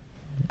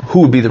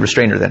 Who would be the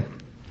restrainer then?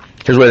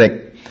 Here's what I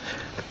think.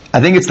 I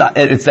think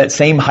it's that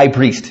same high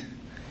priest,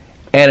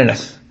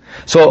 Ananias.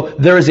 So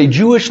there is a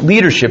Jewish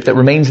leadership that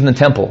remains in the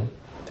temple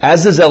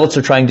as the zealots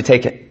are trying to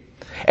take it.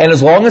 And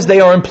as long as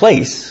they are in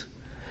place,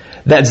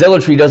 that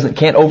zealotry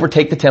can't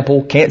overtake the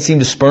temple, can't seem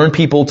to spurn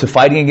people to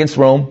fighting against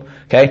Rome.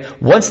 Okay?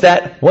 Once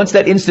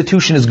that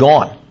institution is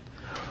gone,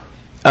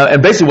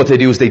 and basically what they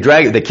do is they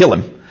kill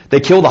him. They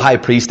kill the high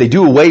priest. They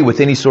do away with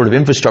any sort of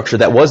infrastructure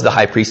that was the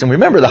high priest. And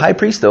remember, the high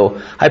priest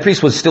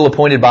was still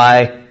appointed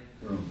by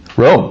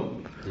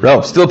Rome.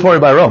 Still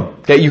appointed by Rome.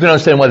 Okay, you can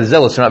understand why the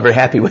zealots are not very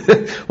happy with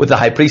the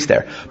high priest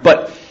there.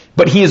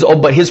 But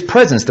his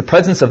presence, the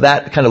presence of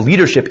that kind of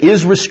leadership,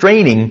 is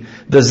restraining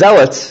the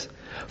zealots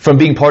from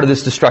being part of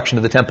this destruction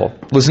of the temple.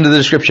 Listen to the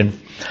description.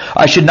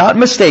 I should not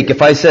mistake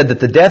if I said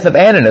that the death of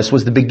Ananus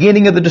was the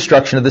beginning of the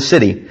destruction of the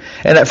city,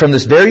 and that from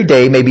this very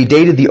day may be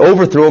dated the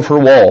overthrow of her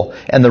wall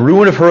and the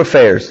ruin of her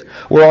affairs,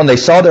 whereon they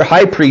saw their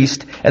high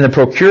priest and the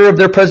procurer of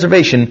their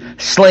preservation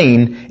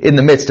slain in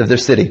the midst of their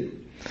city.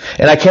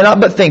 And I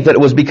cannot but think that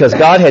it was because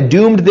God had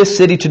doomed this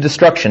city to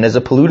destruction as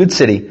a polluted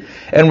city,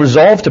 and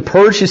resolved to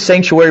purge his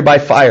sanctuary by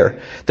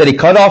fire, that he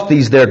cut off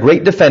these their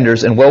great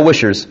defenders and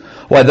well-wishers,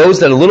 while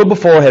those that a little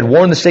before had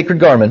worn the sacred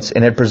garments,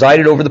 and had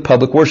presided over the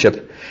public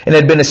worship, and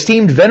had been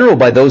esteemed venerable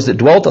by those that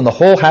dwelt on the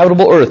whole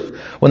habitable earth,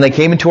 when they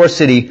came into our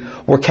city,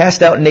 were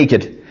cast out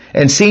naked,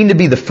 and seen to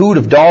be the food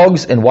of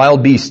dogs and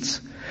wild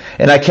beasts.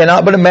 And I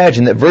cannot but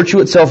imagine that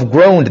virtue itself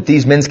groaned at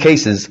these men's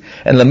cases,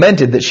 and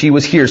lamented that she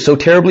was here so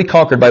terribly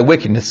conquered by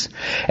wickedness,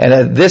 and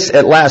that this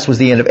at last was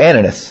the end of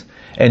Ananus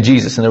and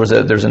Jesus. And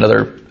there's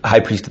another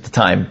high priest at the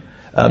time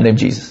named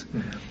Jesus.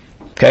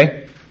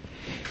 Okay?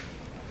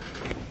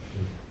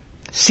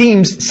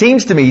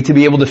 Seems to me to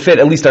be able to fit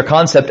at least our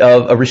concept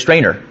of a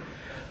restrainer.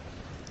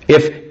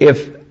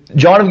 If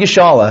John of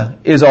Gischala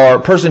is our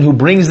person who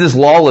brings this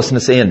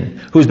lawlessness in,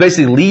 who's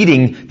basically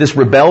leading this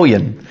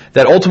rebellion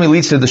that ultimately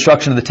leads to the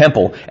destruction of the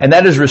temple, and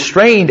that is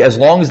restrained as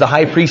long as the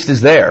high priest is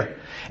there.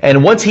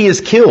 And once he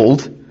is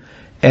killed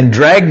and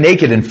dragged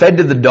naked and fed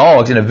to the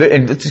dogs, and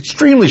it's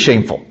extremely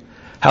shameful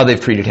how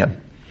they've treated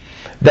him.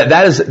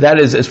 That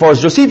is, as far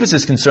as Josephus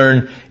is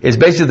concerned, is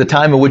basically the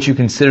time at which you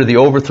consider the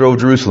overthrow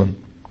of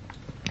Jerusalem.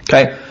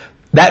 Okay?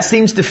 That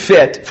seems to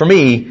fit, for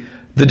me,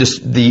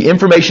 the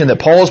information that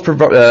Paul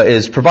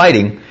is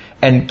providing,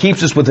 and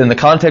keeps us within the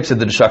context of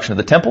the destruction of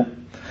the temple.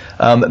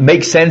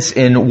 Makes sense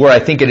in where I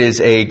think it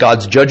is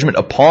God's judgment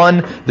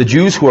upon the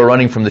Jews who are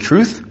running from the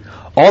truth.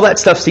 All that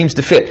stuff seems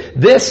to fit.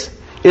 This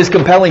is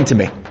compelling to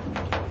me.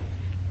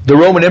 The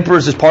Roman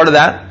emperors is part of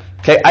that.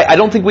 Okay, I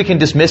don't think we can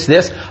dismiss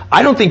this.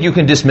 I don't think you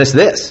can dismiss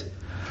this.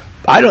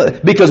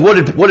 Because what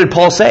did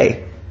Paul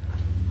say?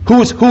 Who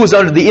was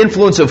under the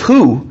influence of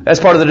who as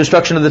part of the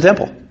destruction of the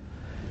temple?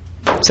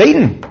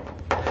 Satan.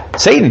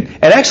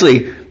 And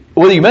actually,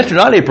 whether you mentioned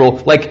or not, April,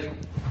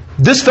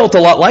 this felt a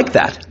lot like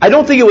that. I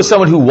don't think it was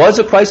someone who was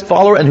a Christ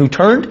follower and who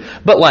turned,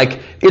 but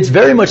it's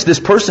very much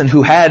this person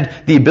who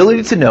had the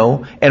ability to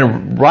know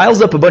and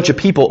riles up a bunch of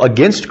people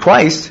against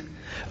Christ,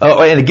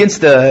 and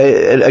against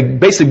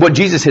basically what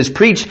Jesus has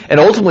preached, and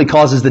ultimately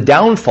causes the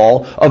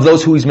downfall of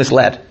those who he's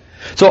misled.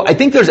 So I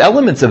think there's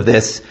elements of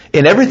this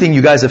in everything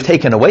you guys have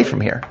taken away from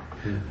here.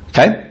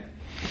 Okay?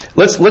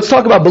 Let's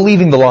talk about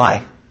believing the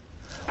lie.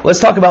 Let's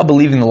talk about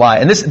believing the lie.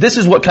 And this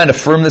is what kind of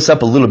firmed this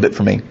up a little bit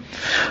for me.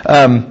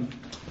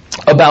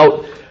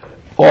 About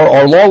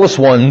our lawless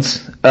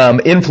ones'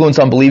 influence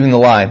on believing the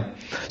lie.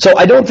 So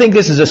I don't think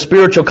this is a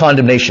spiritual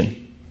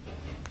condemnation.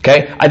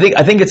 Okay? I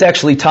think it's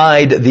actually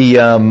tied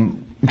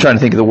I'm trying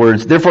to think of the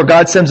words. Therefore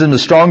God sends them a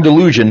strong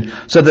delusion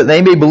so that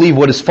they may believe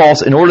what is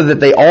false in order that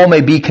they all may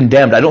be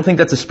condemned. I don't think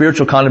that's a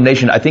spiritual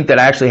condemnation. I think that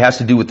actually has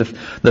to do with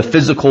the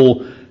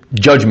physical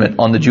judgment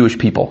on the Jewish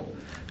people.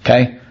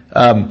 Okay?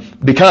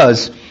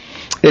 Because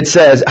it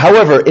says,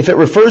 however, if it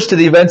refers to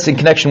the events in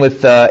connection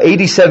with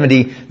AD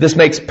 70, this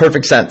makes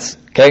perfect sense.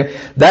 Okay?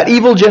 That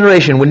evil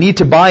generation would need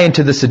to buy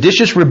into the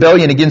seditious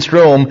rebellion against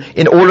Rome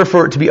in order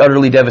for it to be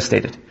utterly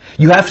devastated.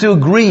 You have to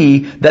agree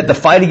that the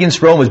fight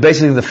against Rome is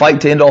basically the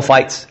fight to end all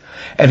fights.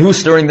 And who's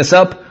stirring this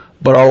up?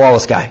 But our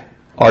lawless guy,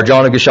 our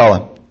John of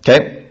Gischala.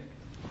 Okay?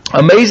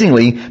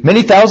 Amazingly,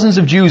 many thousands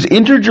of Jews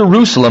entered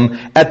Jerusalem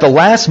at the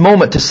last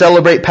moment to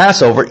celebrate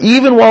Passover,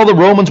 even while the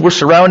Romans were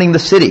surrounding the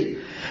city.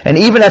 And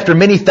even after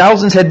many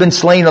thousands had been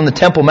slain on the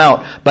Temple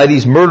Mount by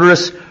these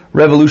murderous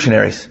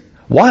revolutionaries.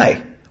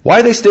 Why?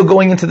 Why are they still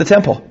going into the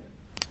temple?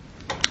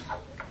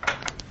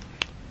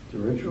 The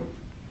ritual.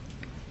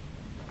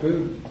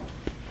 Food.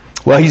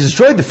 Well, he's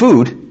destroyed the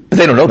food, but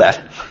they don't know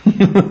that.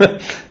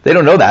 They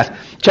don't know that.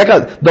 Check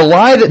out, the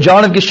lie that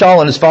John of Gischala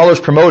and his followers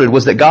promoted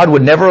was that God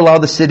would never allow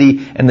the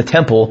city and the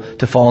temple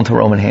to fall into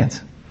Roman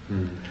hands.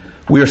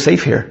 We are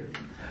safe here.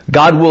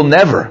 God will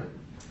never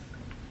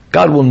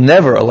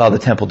allow the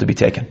temple to be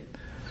taken.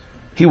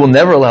 He will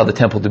never allow the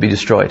temple to be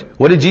destroyed.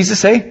 What did Jesus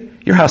say?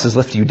 Your house is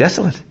left to you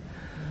desolate.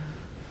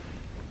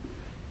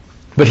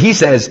 But he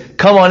says,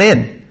 come on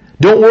in.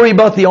 Don't worry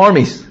about the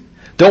armies.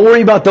 Don't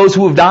worry about those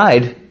who have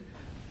died.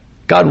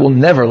 God will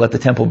never let the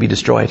temple be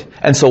destroyed.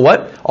 And so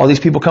what? All these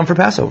people come for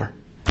Passover.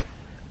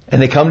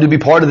 And they come to be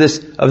part of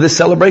this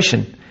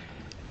celebration.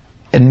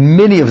 And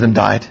many of them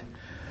died.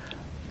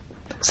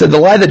 said the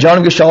lie that John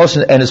of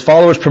Gischala and his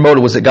followers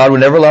promoted was that God would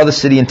never allow the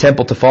city and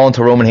temple to fall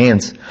into Roman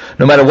hands.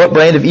 No matter what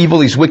brand of evil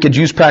these wicked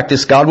Jews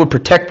practiced, God would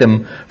protect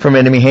them from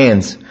enemy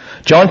hands.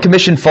 John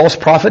commissioned false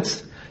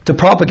prophets to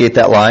propagate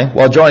that lie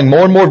while drawing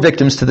more and more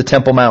victims to the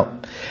Temple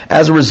Mount.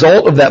 As a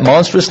result of that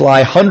monstrous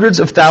lie, hundreds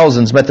of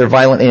thousands met their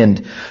violent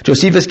end.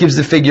 Josephus gives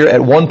the figure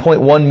at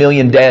 1.1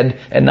 million dead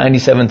and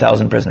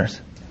 97,000 prisoners.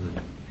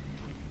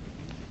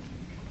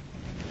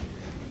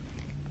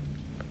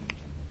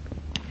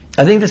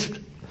 I think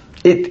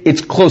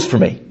it's close for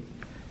me.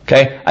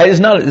 Okay? It's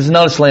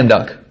not a slam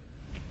dunk.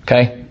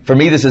 Okay? For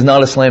me, this is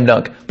not a slam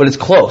dunk, but it's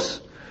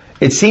close.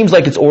 It seems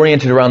like it's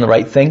oriented around the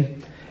right thing.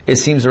 It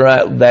seems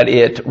that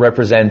it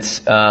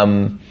represents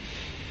my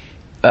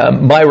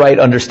right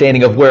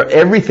understanding of where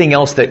everything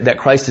else that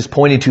Christ is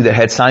pointing to that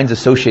had signs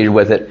associated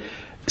with it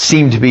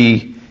seemed to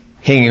be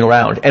hanging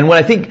around. And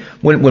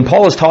when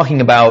Paul is talking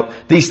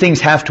about these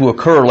things have to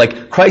occur,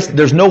 like Christ,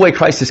 there's no way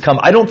Christ has come.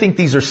 I don't think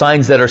these are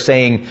signs that are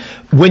saying,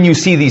 when you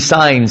see these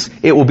signs,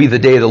 it will be the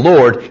day of the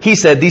Lord. He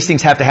said these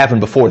things have to happen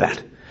before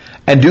that.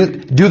 And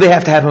do they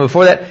have to happen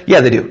before that?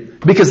 Yeah, they do.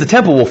 Because the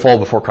temple will fall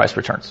before Christ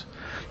returns.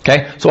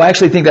 Okay? So I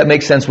actually think that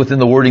makes sense within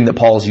the wording that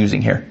Paul is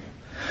using here.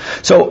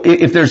 So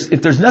if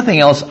there's nothing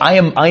else, I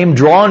am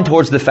drawn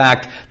towards the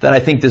fact that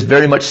I think this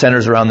very much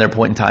centers around their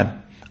point in time.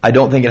 I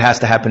don't think it has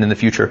to happen in the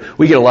future.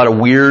 We get a lot of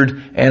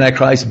weird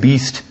Antichrist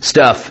beast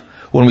stuff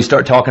when we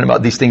start talking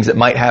about these things that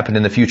might happen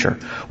in the future,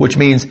 which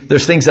means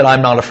there's things that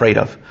I'm not afraid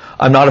of.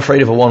 I'm not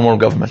afraid of a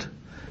one-world government.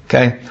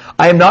 Okay?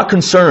 I am not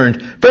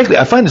concerned. Frankly,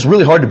 I find this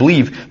really hard to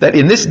believe that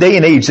in this day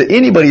and age that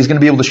anybody is going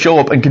to be able to show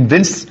up and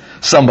convince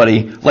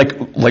somebody,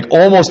 like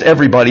almost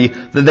everybody,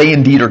 that they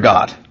indeed are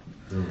God.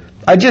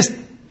 I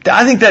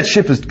think that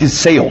ship is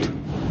sailed.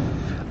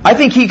 I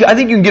think you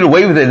can get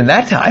away with it in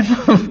that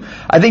time.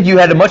 I think you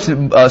had a much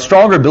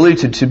stronger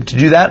ability to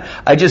do that.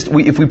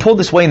 If we pull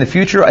this way in the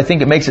future, I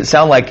think it makes it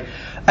sound like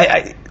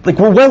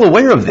we're well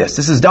aware of this.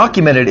 This is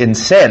documented and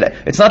said.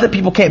 It's not that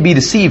people can't be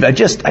deceived.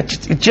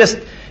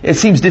 It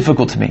seems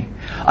difficult to me.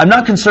 I'm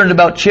not concerned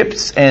about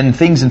chips and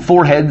things in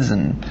foreheads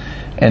and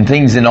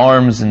things in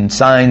arms and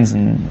signs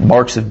and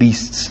marks of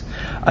beasts.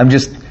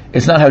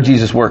 It's not how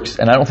Jesus works,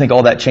 and I don't think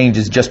all that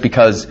changes just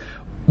because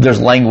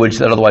there's language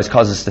that otherwise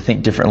causes us to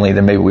think differently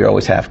than maybe we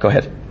always have. Go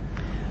ahead.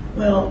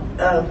 Well,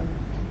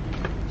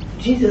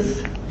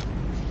 Jesus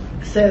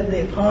said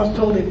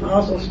told the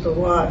apostles to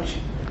watch,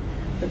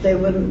 that they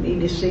wouldn't be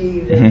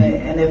deceived,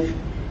 mm-hmm.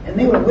 and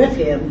they were with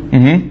him,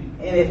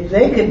 mm-hmm. and if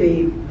they could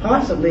be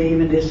possibly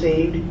even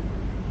deceived,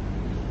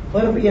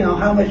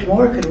 how much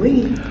more could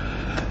we?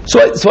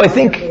 So I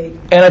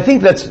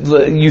think that's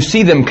you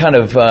see them kind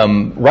of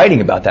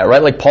writing about that,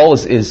 right? Like Paul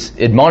is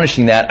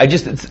admonishing that.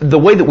 The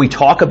way that we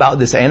talk about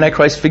this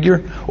Antichrist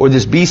figure or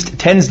this beast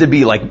tends to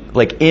be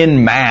like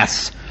in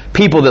mass.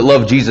 People that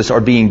love Jesus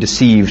are being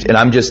deceived, and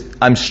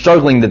I'm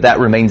struggling that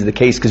remains the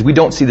case because we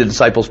don't see the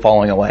disciples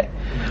falling away,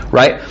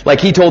 right?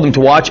 Like he told them to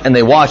watch, and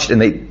they watched, and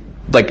they,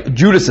 like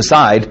Judas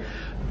aside,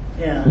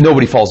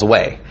 nobody falls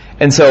away.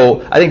 And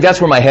so I think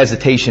that's where my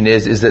hesitation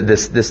is that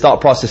this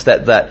thought process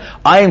that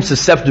I am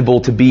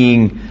susceptible to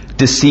being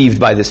deceived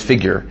by this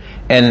figure,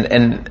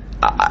 and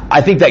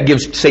I think that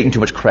gives Satan too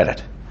much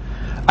credit.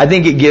 I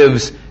think it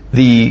gives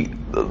the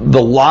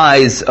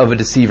lies of a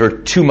deceiver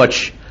too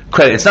much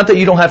credit. It's not that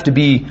you don't have to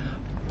be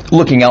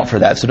looking out for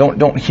that, so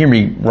don't hear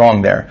me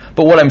wrong there.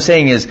 But what I'm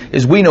saying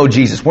is we know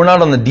Jesus. We're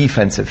not on the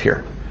defensive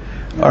here.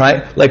 All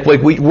right? Like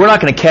we're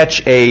not going to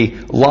catch a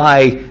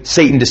lie,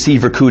 Satan,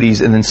 deceiver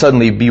cooties and then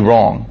suddenly be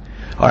wrong.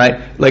 All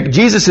right? Like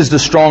Jesus is the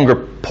stronger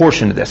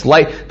portion of this.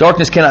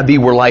 Darkness cannot be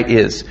where light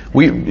is.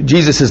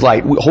 Jesus is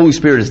light. Holy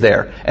Spirit is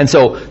there. And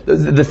so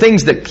the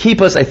things that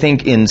keep us, I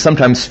think, in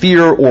sometimes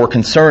fear or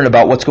concern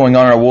about what's going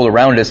on in our world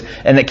around us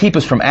and that keep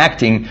us from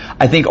acting,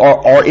 I think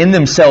are in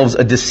themselves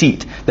a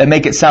deceit that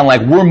make it sound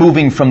like we're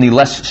moving from the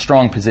less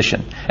strong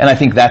position. And I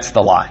think that's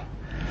the lie.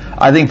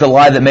 I think the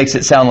lie that makes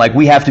it sound like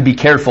we have to be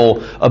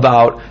careful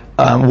about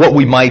what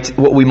we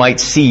might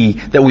see,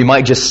 that we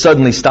might just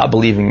suddenly stop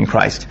believing in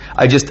Christ.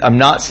 I'm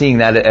not seeing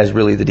that as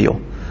really the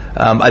deal.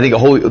 I think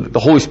the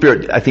Holy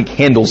Spirit, I think,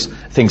 handles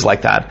things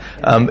like that.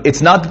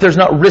 It's not that there's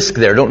not risk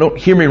there. Don't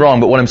hear me wrong,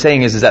 but what I'm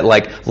saying is that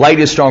like light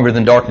is stronger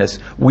than darkness.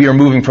 We are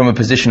moving from a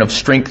position of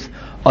strength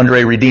under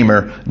a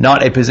Redeemer,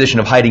 not a position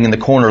of hiding in the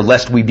corner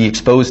lest we be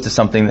exposed to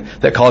something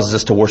that causes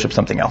us to worship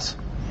something else.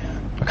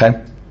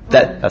 Okay?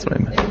 That's what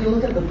I meant. If you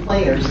look at the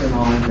players in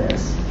all of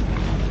this,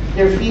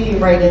 they're feeding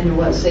right into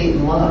what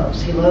Satan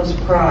loves. He loves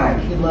pride.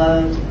 He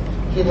loves,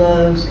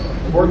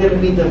 we're going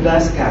to be the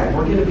best guy.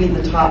 We're going to be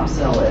the top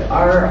zealot.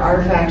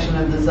 Our faction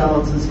of the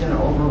zealots is going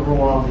to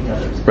overrule all the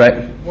others.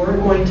 Right. We're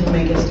going to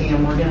make a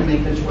stand. We're going to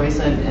make a choice,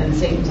 and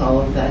Satan's all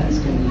of that. He's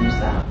going to use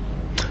that.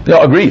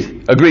 No,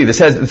 agreed. This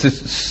has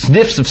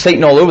sniffs of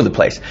Satan all over the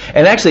place.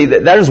 And actually,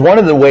 that is one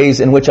of the ways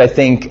in which I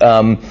think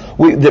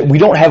that we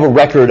don't have a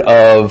record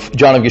of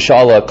John of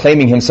Gischala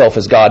claiming himself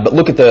as God. But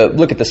look at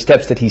the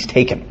steps that he's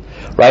taken.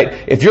 Right?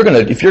 If you're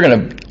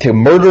gonna to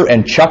murder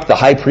and chuck the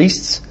high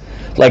priests,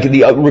 Like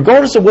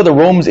regardless of whether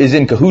Rome is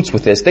in cahoots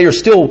with this, they are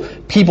still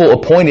people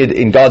appointed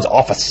in God's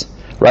office,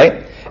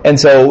 right? And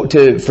so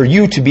for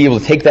you to be able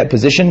to take that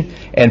position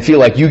and feel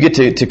like you get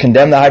to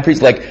condemn the high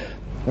priest, like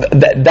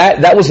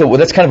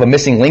that's kind of a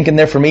missing link in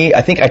there for me.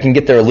 I think I can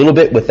get there a little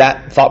bit with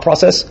that thought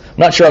process. I'm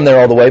not sure I'm there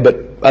all the way, but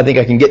I think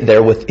I can get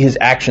there with his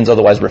actions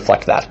otherwise would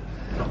reflect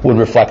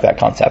that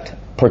concept.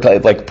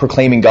 Like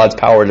proclaiming God's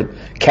power to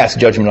cast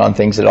judgment on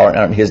things that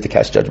aren't his to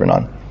cast judgment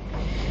on.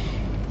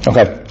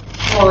 Okay.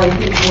 Well, I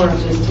think more of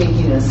just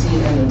taking a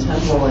seat in the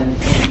temple and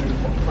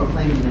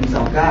proclaiming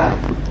himself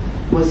God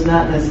was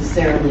not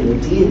necessarily a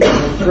deity,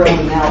 but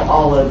throwing out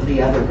all of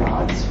the other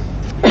gods.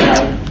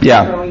 Right?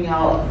 Yeah. Throwing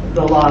out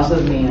the laws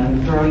of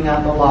man, throwing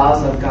out the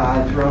laws of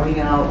God, throwing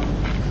out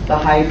the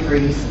high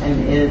priest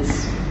and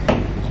its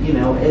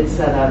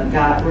set up,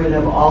 got rid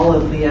of all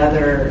of the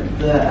other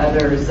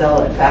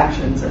zealot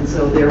factions, and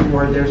so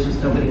therefore there's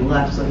just nobody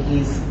left. So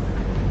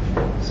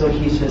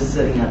he's just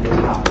sitting at the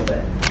top of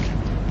it.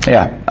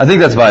 Yeah, I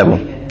think that's viable.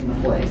 In the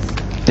place.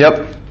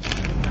 Yep.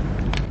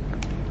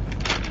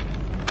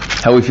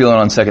 How are we feeling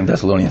on 2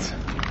 Thessalonians?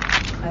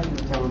 I think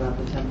it's all about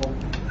the temple.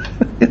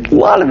 A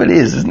lot of it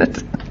is, isn't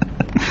it?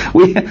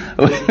 We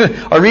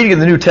are reading in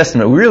the New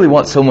Testament. We really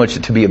want so much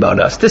to be about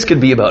us. This could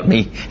be about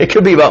me. It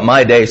could be about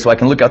my day, so I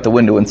can look out the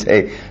window and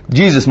say,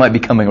 Jesus might be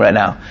coming right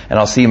now, and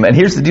I'll see him. And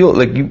here's the deal: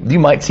 like you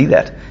might see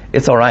that.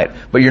 It's all right,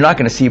 but you're not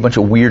going to see a bunch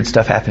of weird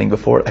stuff happening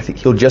before it. I think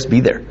he'll just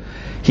be there.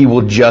 He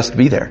will just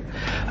be there.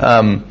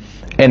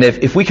 And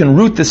if we can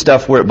root this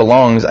stuff where it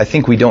belongs, I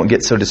think we don't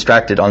get so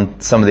distracted on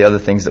some of the other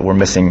things that we're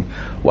missing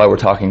while we're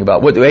talking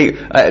about.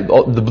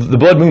 The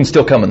blood moon's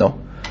still coming though.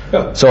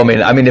 So I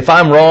mean, if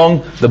I'm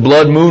wrong, the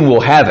blood moon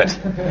will have it.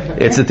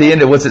 It's at the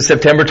end of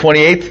September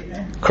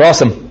 28th. Cross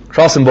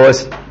them,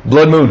 boys.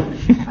 Blood moon.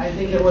 I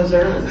think it was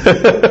early.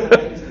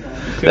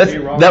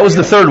 That was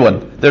the third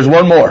one. There's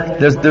one more.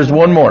 There's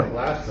one more.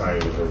 Last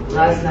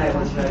night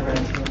was February.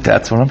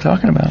 That's what I'm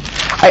talking about.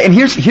 And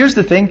here's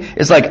the thing: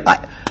 is like,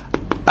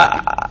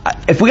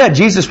 if we got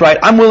Jesus right,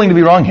 I'm willing to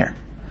be wrong here.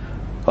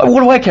 What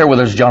do I care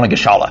whether it's John or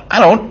Geshala?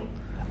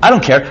 I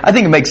don't care. I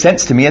think it makes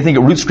sense to me. I think it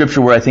roots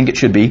Scripture where I think it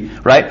should be,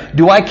 right?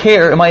 Do I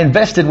care? Am I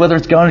invested whether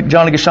it's John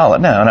or Geshala?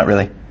 No, not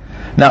really.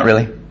 Not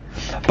really.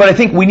 But I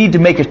think we need to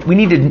make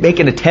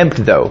an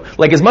attempt, though.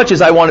 Like, as much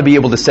as I want to be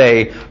able to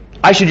say,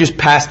 I should just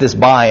pass this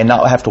by and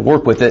not have to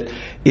work with it,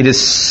 it is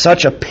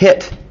such a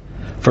pit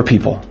for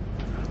people,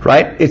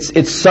 right?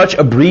 It's such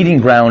a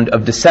breeding ground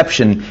of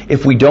deception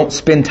if we don't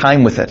spend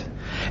time with it.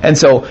 And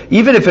so,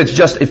 even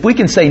if we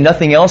can say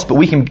nothing else, but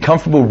we can be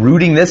comfortable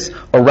rooting this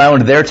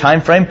around their time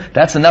frame,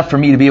 that's enough for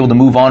me to be able to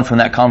move on from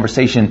that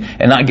conversation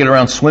and not get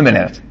around swimming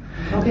in it.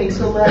 Okay,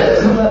 so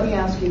let me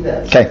ask you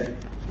this. Okay.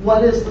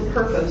 What is the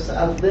purpose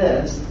of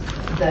this,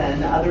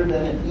 then, other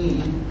than it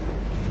being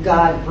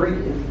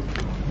God-breathed?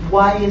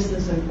 Why is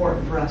this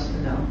important for us to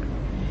know?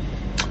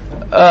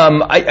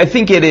 I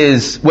think it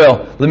is,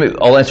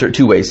 I'll answer it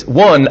two ways.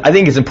 One, I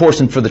think it's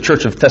important for the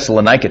Church of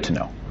Thessalonica to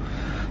know.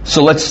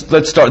 So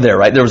let's start there,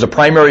 right? There was a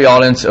primary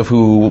audience of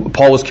who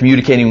Paul was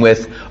communicating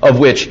with, of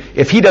which,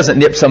 if he doesn't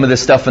nip some of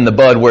this stuff in the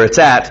bud where it's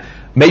at,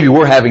 maybe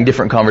we're having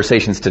different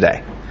conversations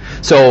today.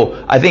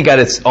 So I think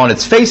on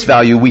its face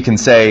value, we can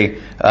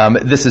say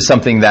this is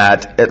something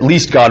that at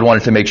least God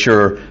wanted to make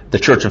sure the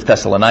Church of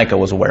Thessalonica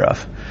was aware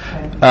of.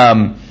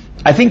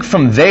 I think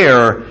from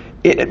there,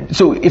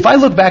 so if I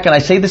look back and I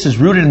say this is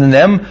rooted in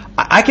them,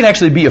 I can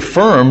actually be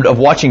affirmed of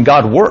watching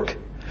God work.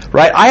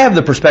 Right? I have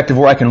the perspective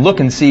where I can look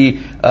and see,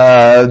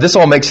 this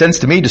all makes sense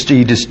to me.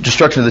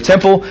 Destruction of the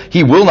temple.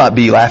 He will not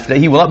be laughed at.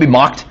 He will not be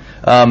mocked.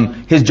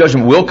 His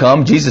judgment will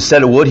come. Jesus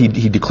said it would.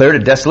 He declared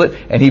it desolate,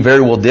 and he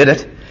very well did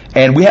it.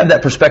 And we have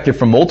that perspective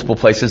from multiple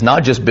places,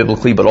 not just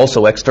biblically, but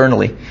also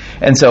externally.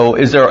 And so,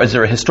 is there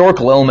a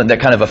historical element that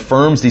kind of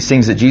affirms these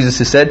things that Jesus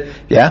has said?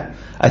 Yeah,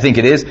 I think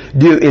it is.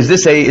 Is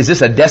this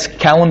a desk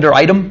calendar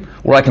item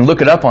where I can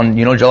look it up on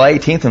July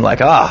 18th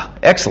and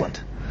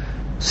excellent.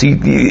 See,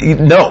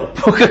 no.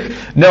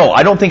 No,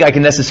 I don't think I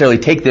can necessarily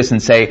take this and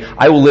say,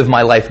 I will live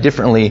my life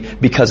differently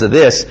because of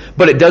this,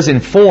 but it does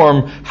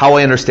inform how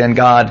I understand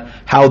God,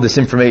 how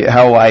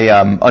I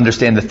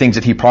understand the things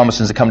that He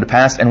promises to come to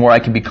pass, and where I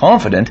can be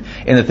confident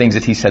in the things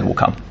that He said will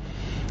come.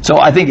 So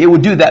I think it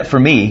would do that for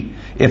me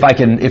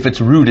if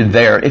it's rooted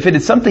there. If it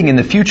is something in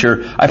the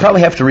future, I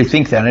probably have to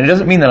rethink that. And it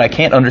doesn't mean that I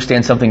can't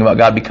understand something about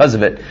God because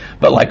of it,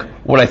 but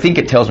what I think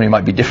it tells me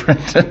might be different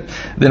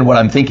than what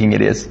I'm thinking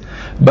it is.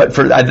 But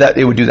for that,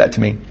 it would do that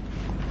to me.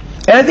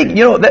 And I think,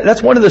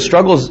 that's one of the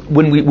struggles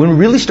when we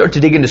really start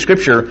to dig into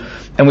Scripture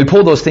and we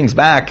pull those things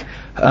back.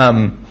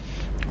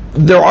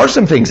 There are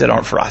some things that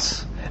aren't for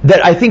us,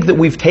 that I think that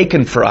we've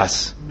taken for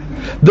us.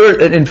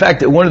 In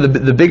fact, one of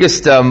the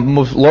biggest,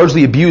 most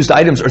largely abused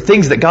items are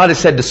things that God has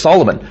said to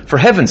Solomon. For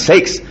heaven's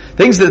sakes,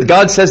 things that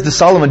God says to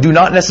Solomon do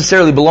not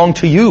necessarily belong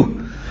to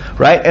you.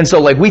 Right? And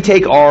so we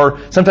take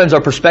sometimes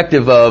our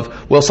perspective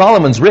of,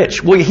 Solomon's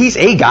rich. Well, he's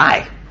a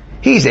guy.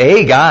 He's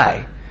a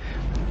guy.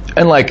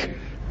 And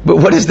But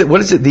what is it?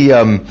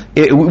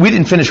 We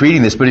didn't finish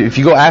reading this, but if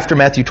you go after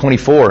Matthew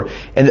 24,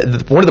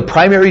 and one of the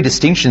primary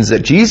distinctions that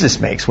Jesus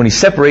makes when he's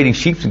separating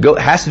sheep and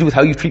goats has to do with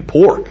how you treat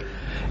poor.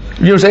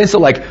 You know what I'm saying? So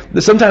like,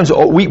 sometimes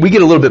we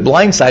get a little bit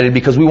blindsided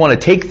because we want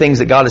to take things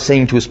that God is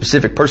saying to a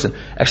specific person.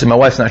 Actually, my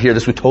wife's not here.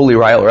 This would totally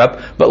rile her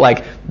up. But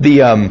like,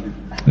 the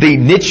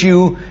knit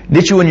you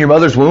in your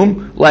mother's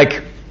womb,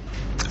 like,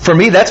 for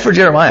me, that's for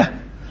Jeremiah.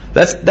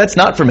 That's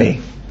not for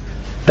me.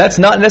 That's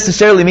not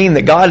necessarily mean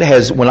that God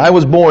has, when I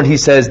was born, He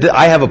says, that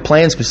I have a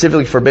plan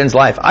specifically for Ben's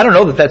life. I don't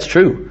know that that's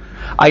true.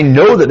 I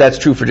know that that's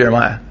true for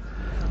Jeremiah.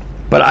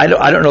 But I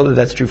don't know that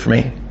that's true for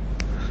me.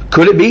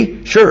 Could it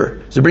be? Sure.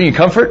 Does it bring you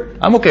comfort?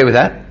 I'm okay with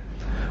that.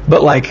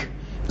 But like,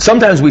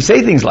 sometimes we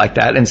say things like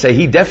that and say,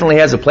 He definitely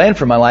has a plan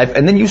for my life,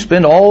 and then you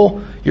spend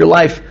all your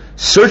life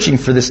searching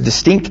for this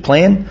distinct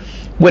plan,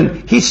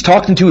 when He's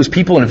talking to His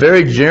people in a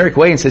very generic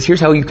way and says, here's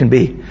how you can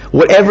be.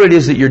 Whatever it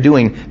is that you're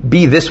doing,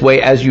 be this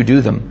way as you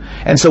do them.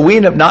 And so we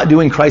end up not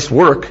doing Christ's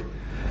work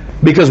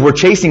because we're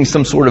chasing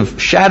some sort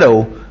of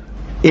shadow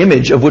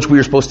image of which we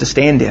are supposed to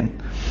stand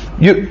in.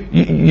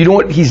 You know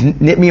what He's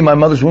knit me in my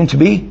mother's womb to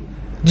be?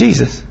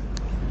 Jesus.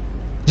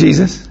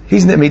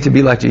 He's knit me to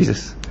be like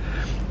Jesus.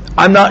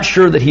 I'm not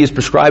sure that He has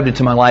prescribed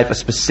into my life a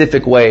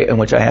specific way in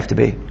which I have to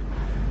be.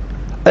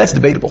 That's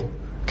debatable.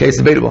 Okay, it's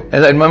debatable.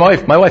 And my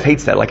wife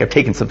hates that, like I've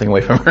taken something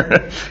away from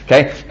her.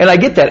 Okay? And I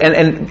get that.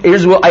 And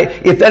here's what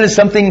if that is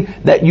something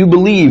that you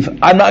believe,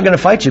 I'm not going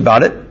to fight you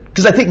about it,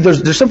 because I think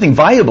there's something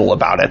viable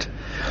about it.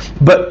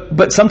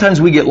 But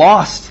sometimes we get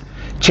lost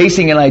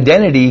chasing an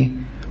identity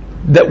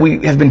that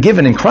we have been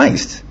given in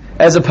Christ,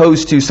 as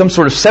opposed to some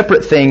sort of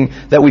separate thing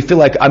that we feel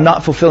like I'm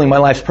not fulfilling my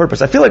life's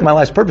purpose. I feel like my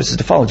life's purpose is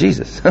to follow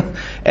Jesus.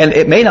 And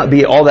it may not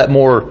be all that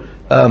more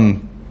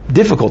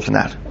difficult than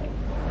that.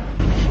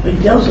 He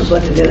tells us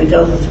what to do. He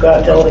tells us to go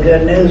out, tell the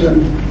good news,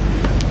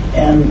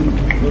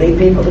 and lead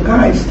people to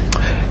Christ.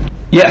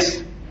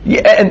 Yes.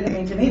 Yeah, and I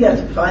mean, to me,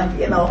 that's fine.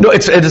 No,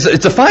 it's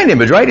a fine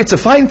image, right? It's a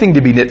fine thing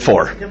to be knit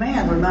for. It's a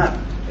command.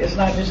 It's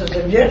not just a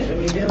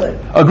suggestion. You do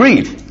it.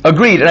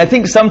 Agreed. And I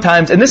think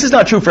sometimes, and this is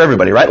not true for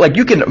everybody, right? Like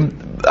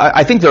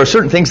I think there are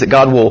certain things that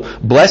God will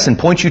bless and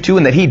point you to,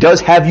 and that He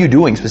does have you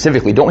doing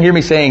specifically. Don't hear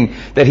me saying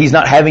that He's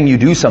not having you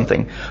do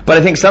something. But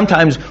I think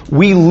sometimes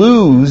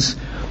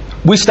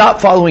we stop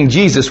following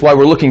Jesus while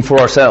we're looking for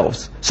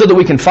ourselves, so that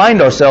we can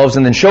find ourselves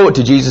and then show it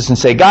to Jesus and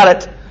say, got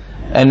it,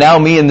 and now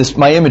me and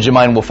my image of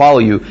mine will follow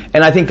you.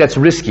 And I think that's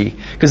risky,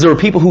 because there are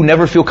people who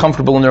never feel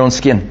comfortable in their own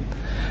skin.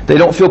 They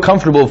don't feel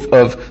comfortable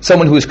of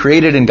someone who is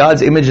created in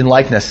God's image and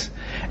likeness,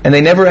 and they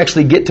never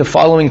actually get to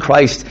following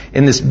Christ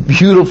in this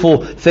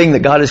beautiful thing that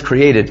God has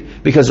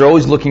created, because they're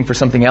always looking for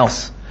something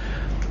else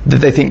that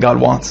they think God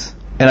wants.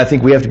 And I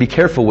think we have to be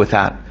careful with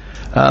that.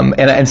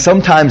 And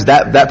sometimes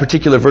that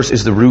particular verse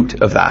is the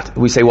root of that.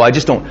 We say, well,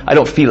 I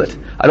don't feel it.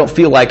 I don't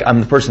feel like I'm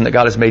the person that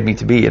God has made me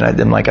to be. And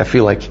I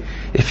feel like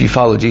if you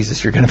follow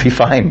Jesus, you're going to be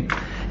fine.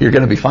 You're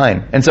going to be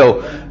fine. And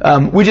so,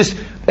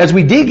 as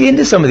we dig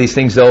into some of these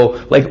things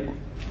though, like,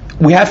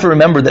 we have to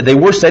remember that they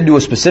were said to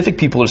a specific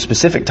people at a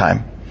specific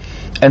time.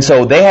 And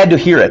so they had to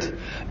hear it.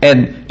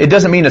 And it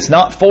doesn't mean it's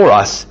not for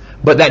us,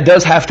 but that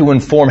does have to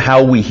inform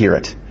how we hear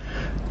it.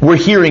 We're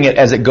hearing it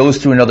as it goes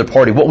through another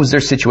party. What was their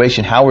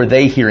situation? How are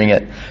they hearing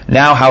it?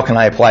 Now how can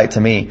I apply it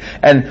to me?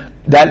 And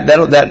that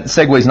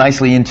segues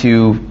nicely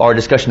into our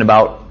discussion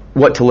about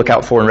what to look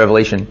out for in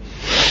Revelation.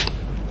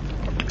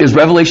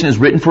 Revelation is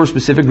written for a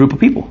specific group of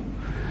people.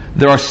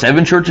 There are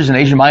 7 churches in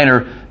Asia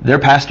Minor their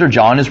pastor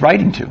John is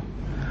writing to.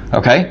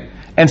 Okay?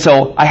 And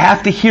so I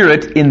have to hear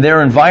it in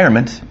their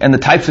environment and the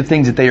types of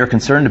things that they are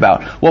concerned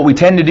about. What we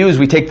tend to do is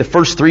we take the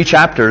first 3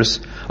 chapters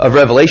of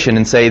Revelation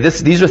and say,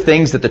 these are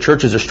things that the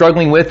churches are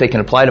struggling with. They can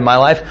apply to my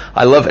life.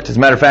 I love it. As a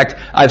matter of fact,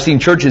 I've seen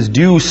churches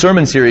do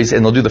sermon series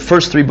and they'll do the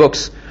first 3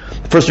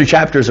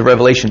 chapters of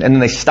Revelation, and then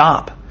they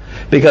stop,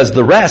 because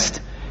the rest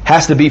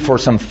has to be for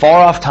some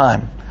far off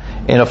time,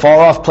 in a far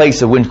off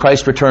place of when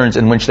Christ returns,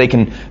 and which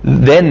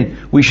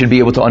then we should be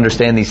able to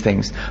understand these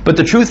things. But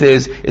the truth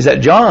is that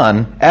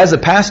John, as a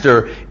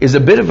pastor, is a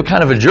bit of a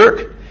kind of a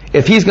jerk.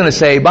 If he's going to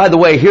say, by the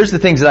way, here's the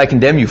things that I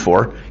condemn you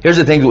for. Here's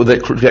the things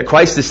that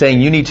Christ is saying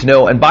you need to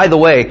know. And by the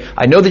way,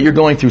 I know that you're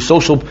going through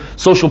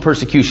social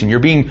persecution. You're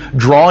being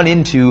drawn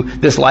into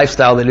this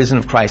lifestyle that isn't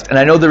of Christ. And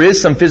I know there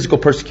is some physical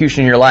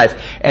persecution in your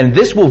life. And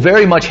this will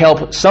very much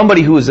help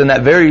somebody who is in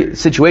that very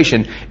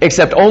situation,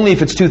 except only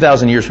if it's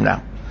 2,000 years from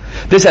now.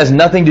 This has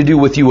nothing to do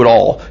with you at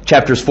all,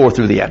 chapters 4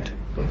 through the end.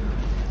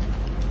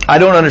 I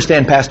don't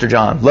understand Pastor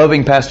John,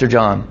 loving Pastor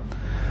John,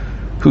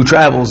 who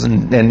travels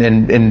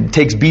and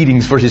takes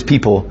beatings for his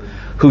people,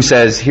 who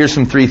says, here's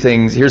some 3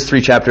 things, here's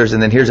 3 chapters,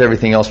 and then here's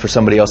everything else for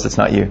somebody else that's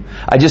not you.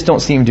 I just don't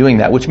see him doing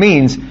that, which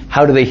means,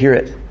 how do they hear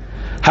it?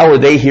 How are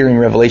they hearing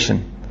Revelation?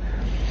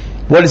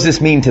 What does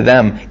this mean to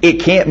them?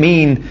 It can't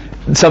mean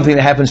something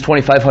that happens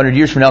 2,500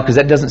 years from now, because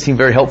that doesn't seem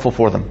very helpful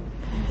for them.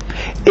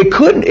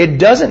 It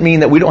doesn't mean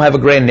that we don't have a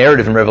grand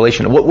narrative in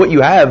Revelation. What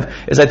you have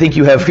is, I think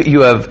you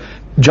have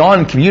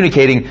John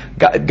communicating,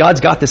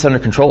 God's got this under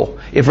control.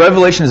 If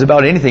Revelation is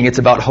about anything, it's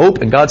about hope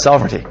and God's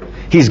sovereignty.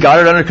 He's got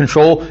it under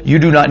control. You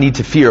do not need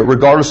to fear,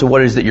 regardless of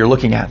what it is that you're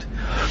looking at.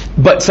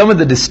 But some of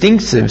the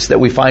distinctives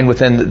that we find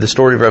within the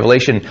story of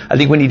Revelation, I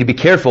think we need to be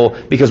careful,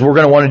 because we're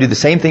going to want to do the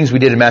same things we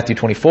did in Matthew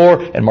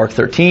 24 and Mark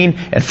 13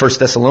 and 1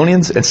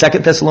 Thessalonians and 2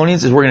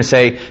 Thessalonians, is we're going to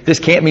say, this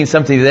can't mean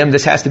something to them,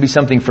 this has to be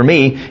something for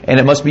me, and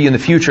it must be in the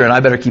future, and I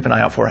better keep an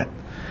eye out for it.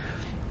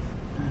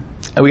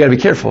 And we got to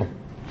be careful.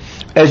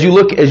 If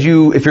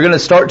you're going to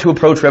start to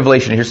approach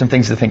Revelation, here's some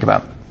things to think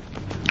about.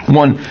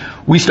 One,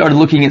 we started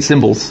looking at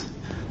symbols.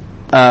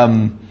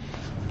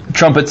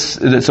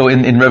 Trumpets, so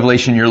in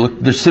Revelation,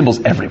 there's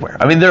symbols everywhere.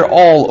 I mean, they're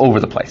all over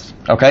the place,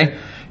 okay?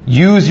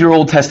 Use your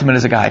Old Testament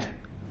as a guide,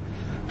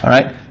 all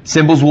right?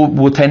 Symbols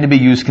will tend to be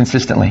used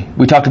consistently.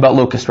 We talked about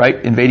locusts, right?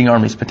 Invading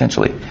armies,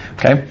 potentially,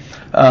 okay?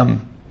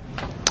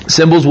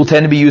 Symbols will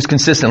tend to be used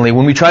consistently.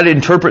 When we try to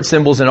interpret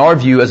symbols in our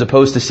view, as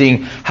opposed to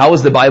seeing how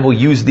has the Bible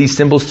used these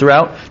symbols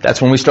throughout,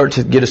 that's when we start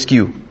to get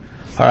askew.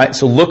 All right,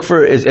 so look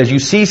for, as you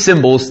see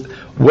symbols,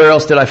 where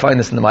else did I find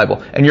this in the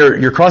Bible? And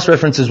your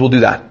cross-references will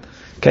do that.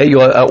 Okay,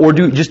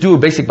 just do a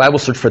basic Bible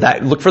search for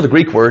that. Look for the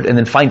Greek word and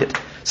then find it.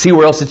 See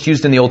where else it's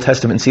used in the Old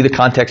Testament and see the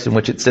context in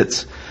which it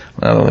sits.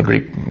 Well, the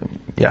Greek,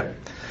 yeah.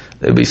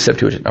 It would be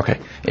Septuagint. Okay,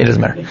 it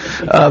doesn't matter.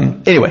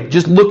 Anyway,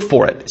 just look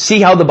for it. See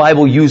how the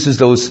Bible uses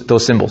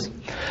those symbols.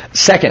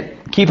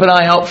 Second, keep an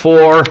eye out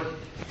for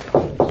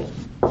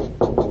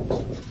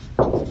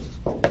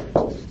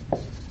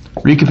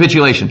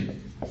recapitulation.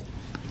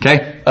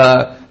 Okay?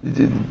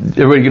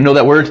 Everybody know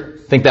that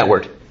word? Think that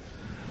word.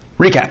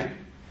 Recap.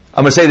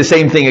 I'm going to say the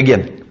same thing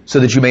again so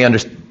that you may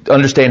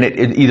understand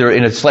it either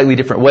in a slightly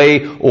different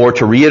way or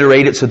to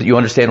reiterate it so that you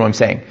understand what I'm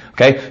saying.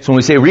 Okay? So when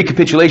we say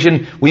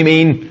recapitulation, we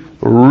mean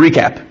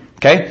recap.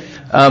 Okay?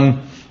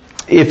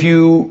 If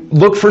you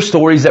look for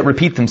stories that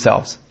repeat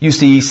themselves, you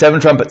see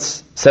 7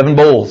 trumpets, 7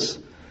 bowls,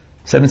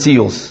 7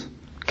 seals.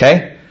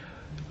 Okay?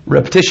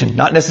 Repetition.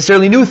 Not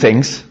necessarily new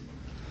things.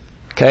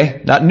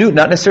 Okay? Not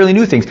necessarily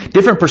new things.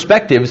 Different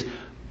perspectives.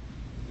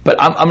 But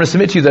I'm going to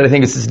submit to you that I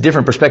think it's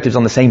different perspectives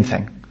on the same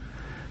thing.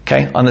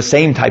 Okay? On the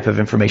same type of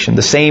information.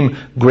 The same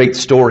great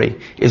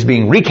story is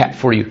being recapped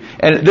for you.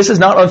 And this is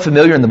not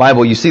unfamiliar in the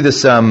Bible. You see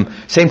this same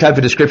type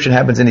of description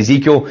happens in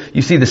Ezekiel.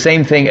 You see the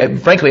same thing.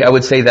 Frankly, I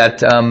would say that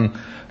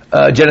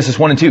Genesis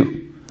 1 and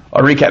 2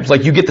 are recaps.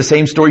 Like you get the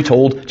same story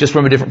told just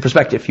from a different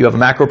perspective. You have a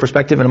macro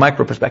perspective and a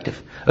micro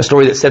perspective. A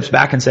story that steps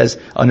back and says,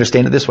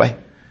 understand it this way.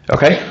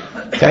 Okay?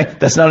 Okay?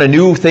 That's not a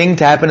new thing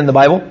to happen in the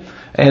Bible.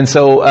 And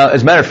so,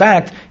 as a matter of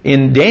fact,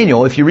 in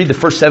Daniel, if you read the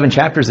first 7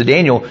 chapters of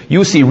Daniel,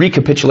 you'll see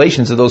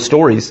recapitulations of those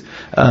stories.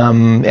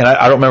 And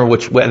I don't remember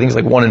which, I think it's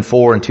like 1 and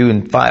 4 and 2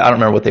 and 5. I don't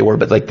remember what they were,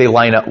 but like they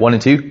line up 1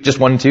 and 2? Just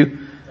 1 and 2?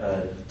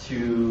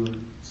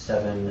 2,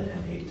 7,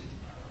 and 8.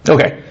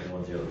 Okay.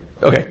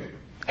 Okay.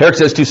 Herrick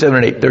says 2, 7,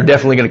 and 8. They're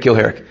definitely going to kill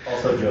Herrick.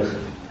 Also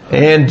Joseph.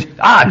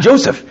 And,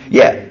 Joseph.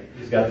 Yeah.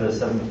 He's got the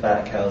 7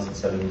 fat cows and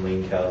 7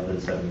 lean cows and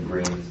 7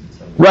 grains.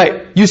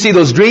 Right. You see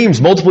those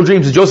dreams, multiple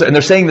dreams of Joseph, and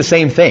they're saying the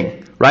same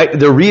thing, right?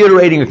 They're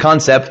reiterating a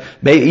concept,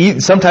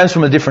 sometimes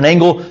from a different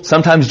angle,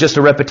 sometimes just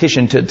a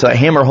repetition to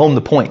hammer home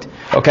the point,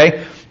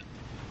 okay?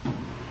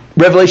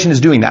 Revelation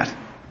is doing that,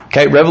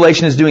 okay?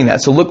 Revelation is doing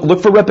that. So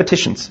look for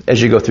repetitions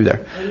as you go through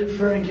there. Are you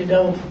referring to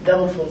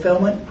double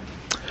fulfillment?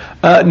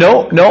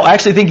 No, I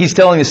actually think he's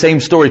telling the same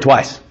story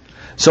twice.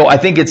 So I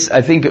think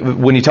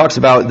when he talks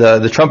about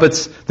the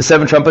trumpets, the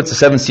 7 trumpets, the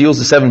 7 seals,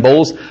 the 7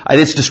 bowls,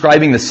 it's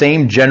describing the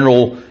same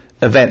general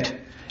event.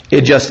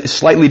 It just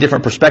slightly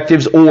different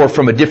perspectives or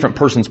from a different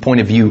person's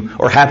point of view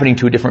or happening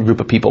to a different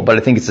group of people, but I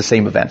think it's the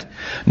same event.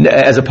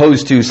 As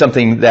opposed to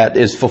something that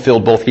is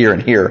fulfilled both here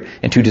and here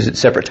in 2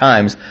 separate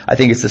times, I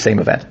think it's the same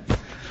event.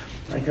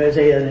 Like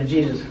Isaiah and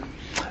Jesus.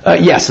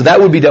 So that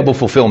would be double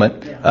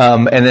fulfillment.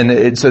 And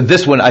then, so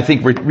this one, I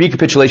think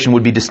recapitulation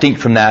would be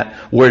distinct from that,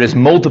 where it is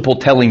multiple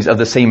tellings of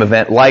the same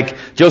event. Like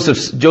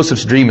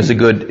Joseph's dream is a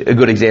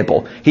good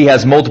example. He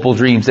has multiple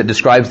dreams that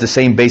describes the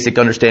same basic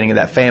understanding of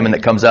that famine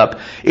that comes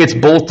up. It's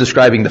both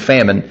describing the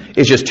famine.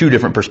 It's just 2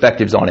 different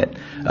perspectives on it.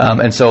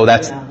 And so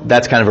that's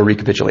kind of a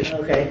recapitulation.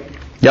 Okay.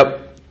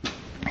 Yep.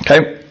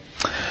 Okay.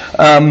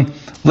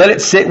 Let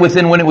it sit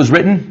within when it was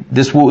written.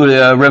 This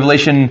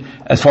Revelation,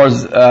 as far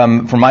as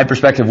from my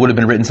perspective, would have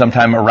been written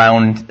sometime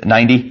around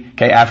 90,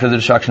 okay, after the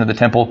destruction of the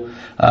temple,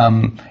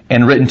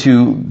 and written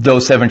to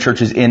those 7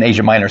 churches in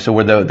Asia Minor. So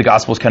where the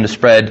gospel is kind of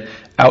spread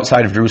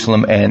outside of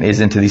Jerusalem and is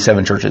into these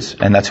 7 churches,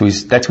 and that's who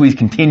he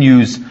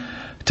continues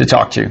to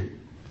talk to.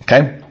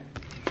 Okay,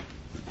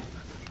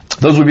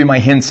 those would be my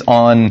hints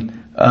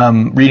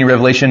on reading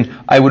Revelation.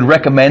 I would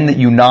recommend that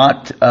you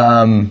not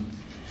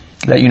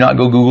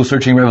go Google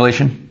searching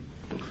Revelation.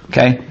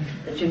 Okay?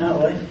 That you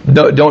not what?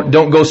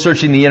 Don't go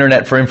searching the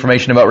internet for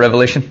information about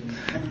Revelation.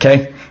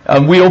 Okay?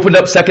 We opened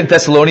up 2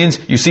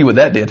 Thessalonians. You see what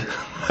that did.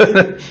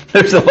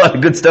 There's a lot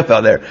of good stuff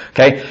out there.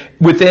 Okay?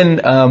 Within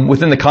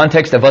the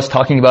context of us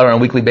talking about it on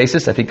a weekly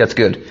basis, I think that's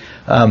good.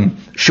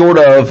 Short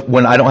of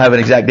when I don't have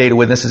an exact date of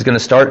when this is going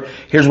to start,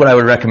 here's what I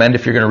would recommend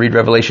if you're going to read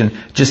Revelation.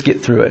 Just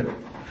get through it.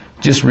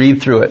 Just read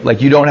through it.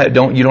 Like you don't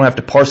have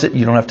to parse it.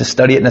 You don't have to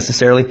study it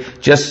necessarily.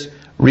 Just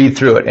read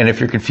through it. And if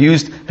you're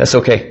confused, that's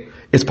okay.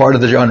 It's part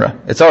of the genre.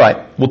 It's all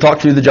right. We'll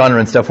talk through the genre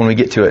and stuff when we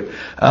get to it.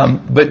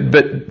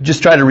 But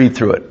just try to read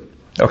through it.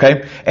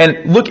 Okay?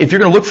 And look, if you're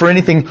going to look for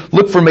anything,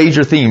 look for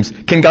major themes.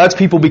 Can God's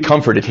people be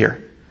comforted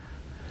here?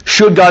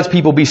 Should God's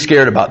people be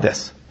scared about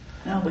this?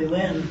 No, we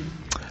win.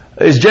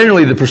 Is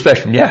generally the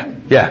perspective.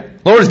 Yeah.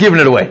 Lord has given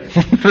it away.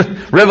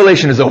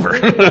 Revelation is over.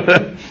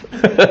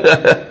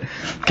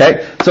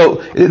 Okay?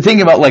 So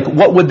thinking about like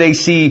what would they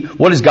see,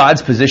 what is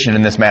God's position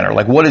in this matter?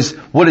 Like what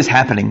is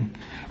happening?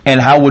 And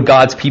how would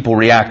God's people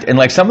react? And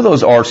like some of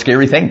those are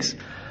scary things.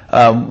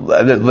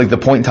 Like the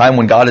point in time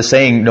when God is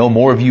saying, no,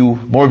 more of you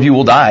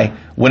will die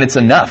when it's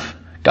enough.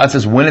 God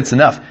says when it's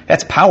enough.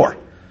 That's power.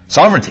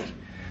 Sovereignty.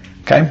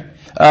 Okay?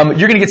 You're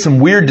going to get some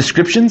weird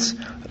descriptions,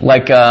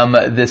 like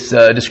this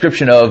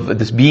description of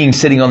this being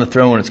sitting on the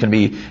throne. It's going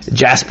to be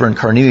jasper and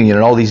carnelian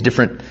and all these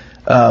different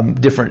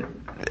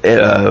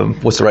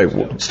what's the right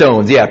word?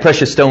 Stones. Yeah,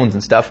 precious stones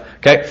and stuff.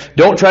 Okay?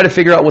 Don't try to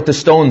figure out what the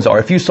stones are.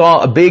 If you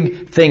saw a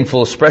big thing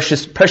full of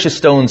precious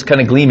stones kind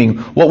of gleaming,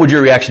 what would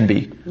your reaction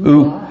be?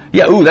 Ooh.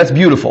 Yeah, ooh, that's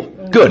beautiful.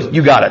 Good,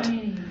 you got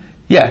it.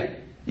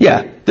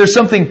 Yeah. There's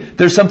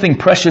something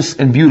precious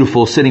and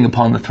beautiful sitting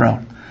upon the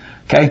throne.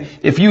 Okay?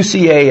 If you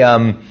see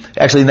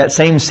actually in that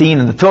same scene,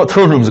 in the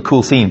throne room is a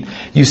cool scene.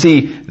 You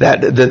see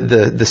that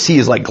the sea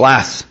is like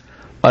glass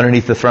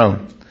underneath the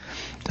throne.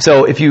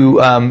 So if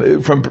you,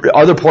 from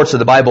other parts of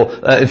the Bible,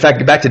 in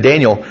fact, back to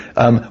Daniel,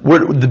 where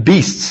the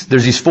beasts,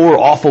 there's these 4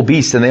 awful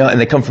beasts and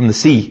they come from the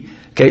sea.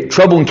 Okay,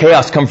 trouble and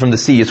chaos come from the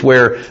sea. It's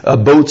where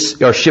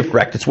boats are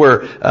shipwrecked. It's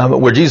where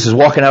Jesus is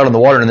walking out on the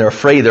water and they're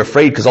afraid. They're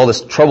afraid because all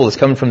this trouble is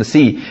coming from the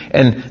sea.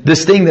 And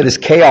this thing that is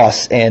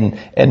chaos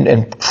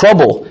and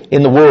trouble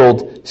in the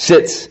world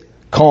sits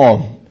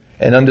calm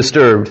and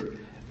undisturbed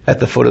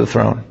at the foot of the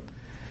throne.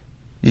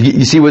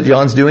 You see what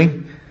John's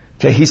doing?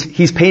 Okay,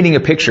 he's painting a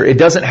picture. It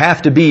doesn't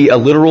have to be a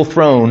literal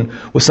throne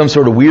with some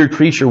sort of weird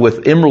creature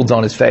with emeralds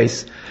on his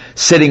face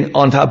sitting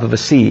on top of a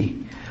sea.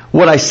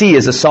 What I see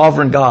is a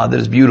sovereign God that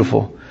is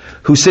beautiful,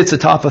 who sits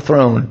atop a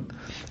throne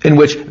in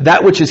which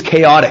that which is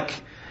chaotic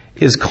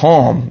is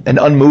calm and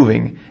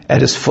unmoving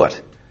at his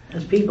foot.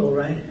 As people,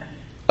 right?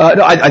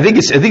 No, I think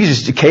it's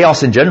just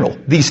chaos in general.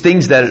 These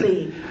things that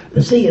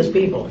the sea is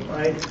people,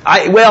 right?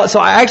 I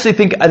actually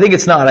think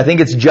it's not. I think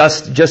it's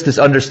just this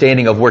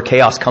understanding of where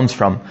chaos comes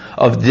from,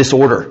 of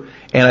disorder,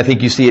 and I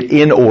think you see it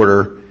in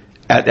order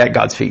at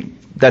God's feet.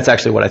 That's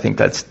actually what I think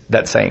that's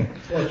saying.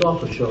 Well, it's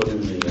also showed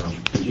in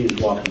the Jesus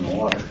walking the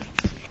water.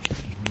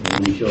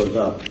 When he shows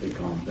up, it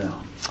calms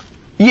down.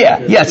 Yeah,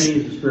 the yes.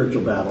 The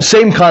spiritual battle.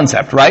 Same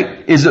concept,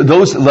 right? Is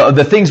those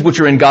the things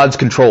which are in God's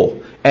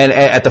control, and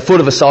at the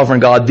foot of a sovereign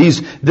God,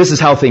 this is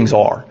how things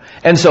are.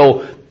 And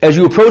so, as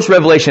you approach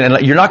Revelation,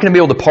 and you're not going to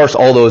be able to parse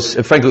all those.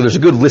 Frankly, there's a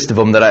good list of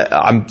them that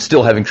I'm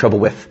still having trouble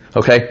with.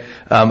 Okay,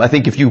 I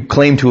think if you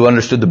claim to have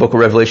understood the book of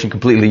Revelation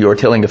completely, you are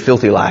telling a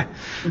filthy lie.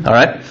 All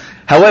right.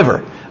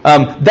 However,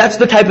 that's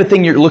the type of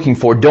thing you're looking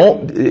for.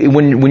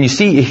 When you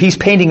see he's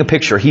painting a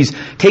picture, he's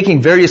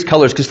taking various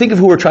colors. Because think of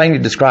who we're trying to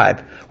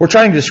describe. We're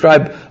trying to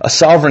describe a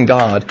sovereign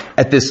God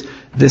at this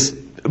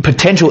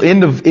potential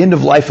end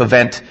of life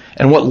event,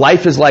 and what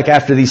life is like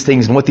after these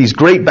things, and what these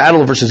great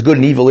battle versus good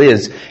and evil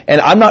is.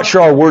 And I'm not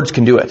sure our words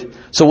can do it.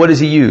 So what does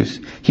he use?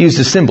 He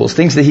uses symbols,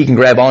 things that he can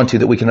grab onto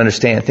that we can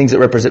understand, things that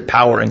represent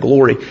power and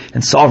glory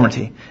and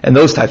sovereignty and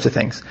those types of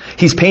things.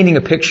 He's painting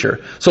a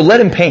picture. So let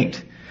him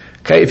paint.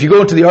 Okay, if you go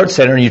into the art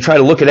center and you try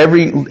to look at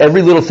every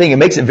little thing, it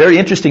makes it very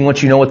interesting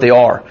once you know what they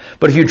are.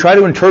 But if you try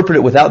to interpret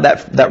it without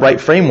that right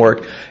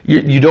framework,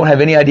 you don't have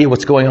any idea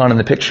what's going on in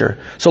the picture.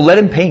 So let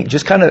him paint.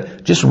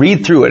 Just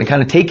read through it and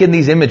kind of take in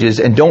these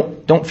images, and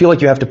don't feel like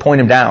you have to point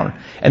them down.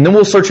 And then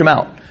we'll search them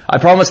out. I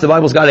promise the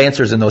Bible's got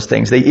answers in those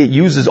things. It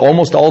uses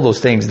almost all those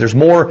things. There's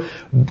more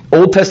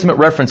Old Testament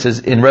references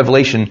in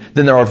Revelation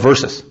than there are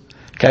verses.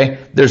 Okay,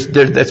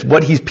 that's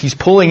what he's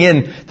pulling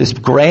in, this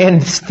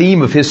grand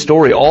theme of his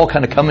story, all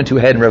kind of coming to a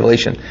head in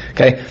Revelation.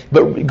 Okay,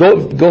 but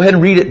go ahead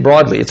and read it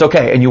broadly. It's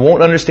okay, and you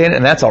won't understand it,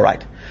 and that's all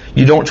right.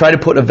 You don't try to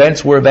put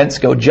events where events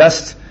go.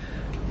 Just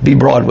be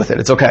broad with it.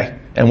 It's okay,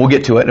 and we'll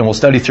get to it, and we'll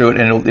study through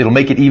it, and it'll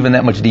make it even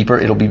that much deeper.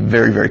 It'll be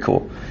very, very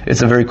cool.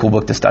 It's a very cool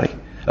book to study,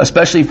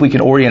 especially if we can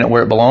orient it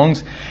where it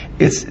belongs.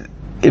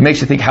 It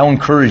makes you think how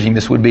encouraging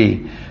this would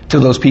be to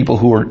those people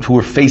who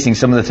are facing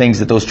some of the things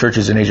that those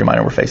churches in Asia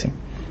Minor were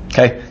facing.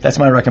 Okay, that's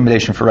my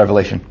recommendation for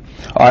Revelation.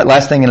 All right,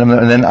 last thing, and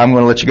then I'm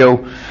going to let you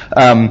go.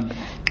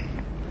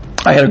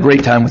 I had a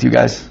great time with you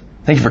guys.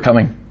 Thank you for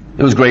coming.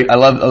 It was great. I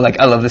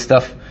love this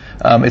stuff.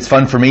 It's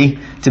fun for me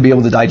to be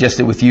able to digest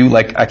it with you.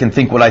 Like, I can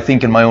think what I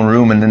think in my own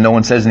room, and then no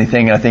one says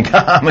anything, and I think,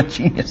 I'm a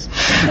genius,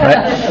 right?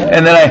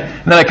 And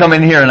then I come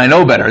in here and I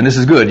know better, and this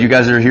is good. You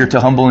guys are here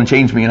to humble and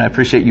change me, and I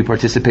appreciate you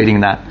participating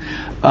in that.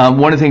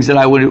 One of the things that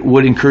I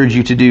would encourage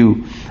you to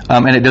do,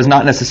 and it does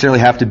not necessarily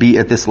have to be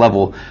at this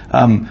level,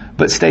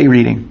 but stay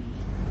reading.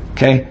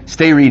 Okay,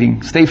 stay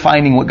reading, stay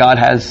finding what God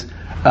has.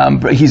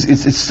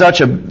 It's such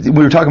a. We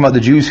were talking about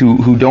the Jews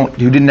who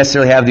didn't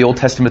necessarily have the Old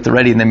Testament at the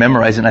ready, and they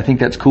memorize it. And I think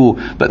that's cool.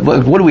 But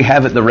what do we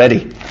have at the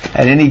ready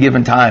at any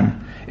given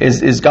time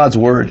is God's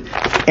Word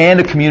and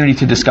a community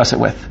to discuss it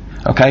with.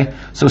 Okay?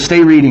 So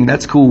stay reading.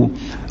 That's cool.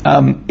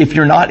 If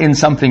you're not in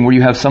something where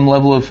you have some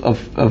level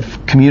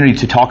of community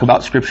to talk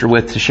about Scripture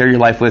with, to share your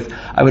life with,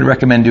 I would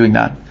recommend doing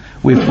that.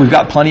 We've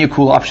got plenty of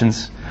cool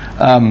options.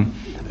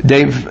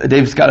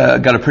 Dave's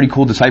got a pretty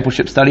cool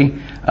discipleship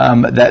study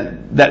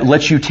that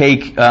lets you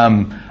take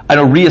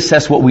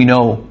reassess what we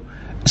know,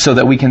 so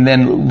that we can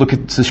then look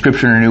at the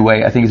Scripture in a new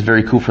way. I think it's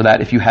very cool for that.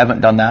 If you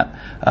haven't done that,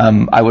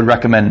 I would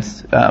recommend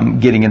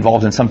getting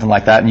involved in something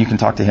like that, and you can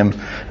talk to him,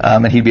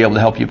 and he'd be able to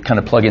help you kind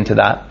of plug into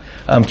that.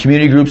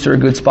 Community groups are a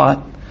good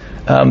spot.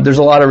 There's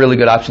a lot of really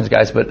good options,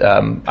 guys, but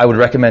I would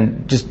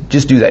recommend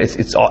just do that.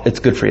 It's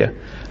good for you.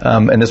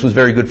 And this was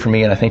very good for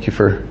me, and I thank you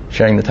for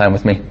sharing the time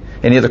with me.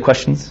 Any other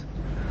questions?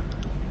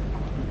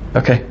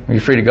 Okay, are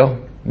you free to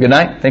go? Good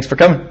night. Thanks for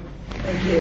coming. Thank you.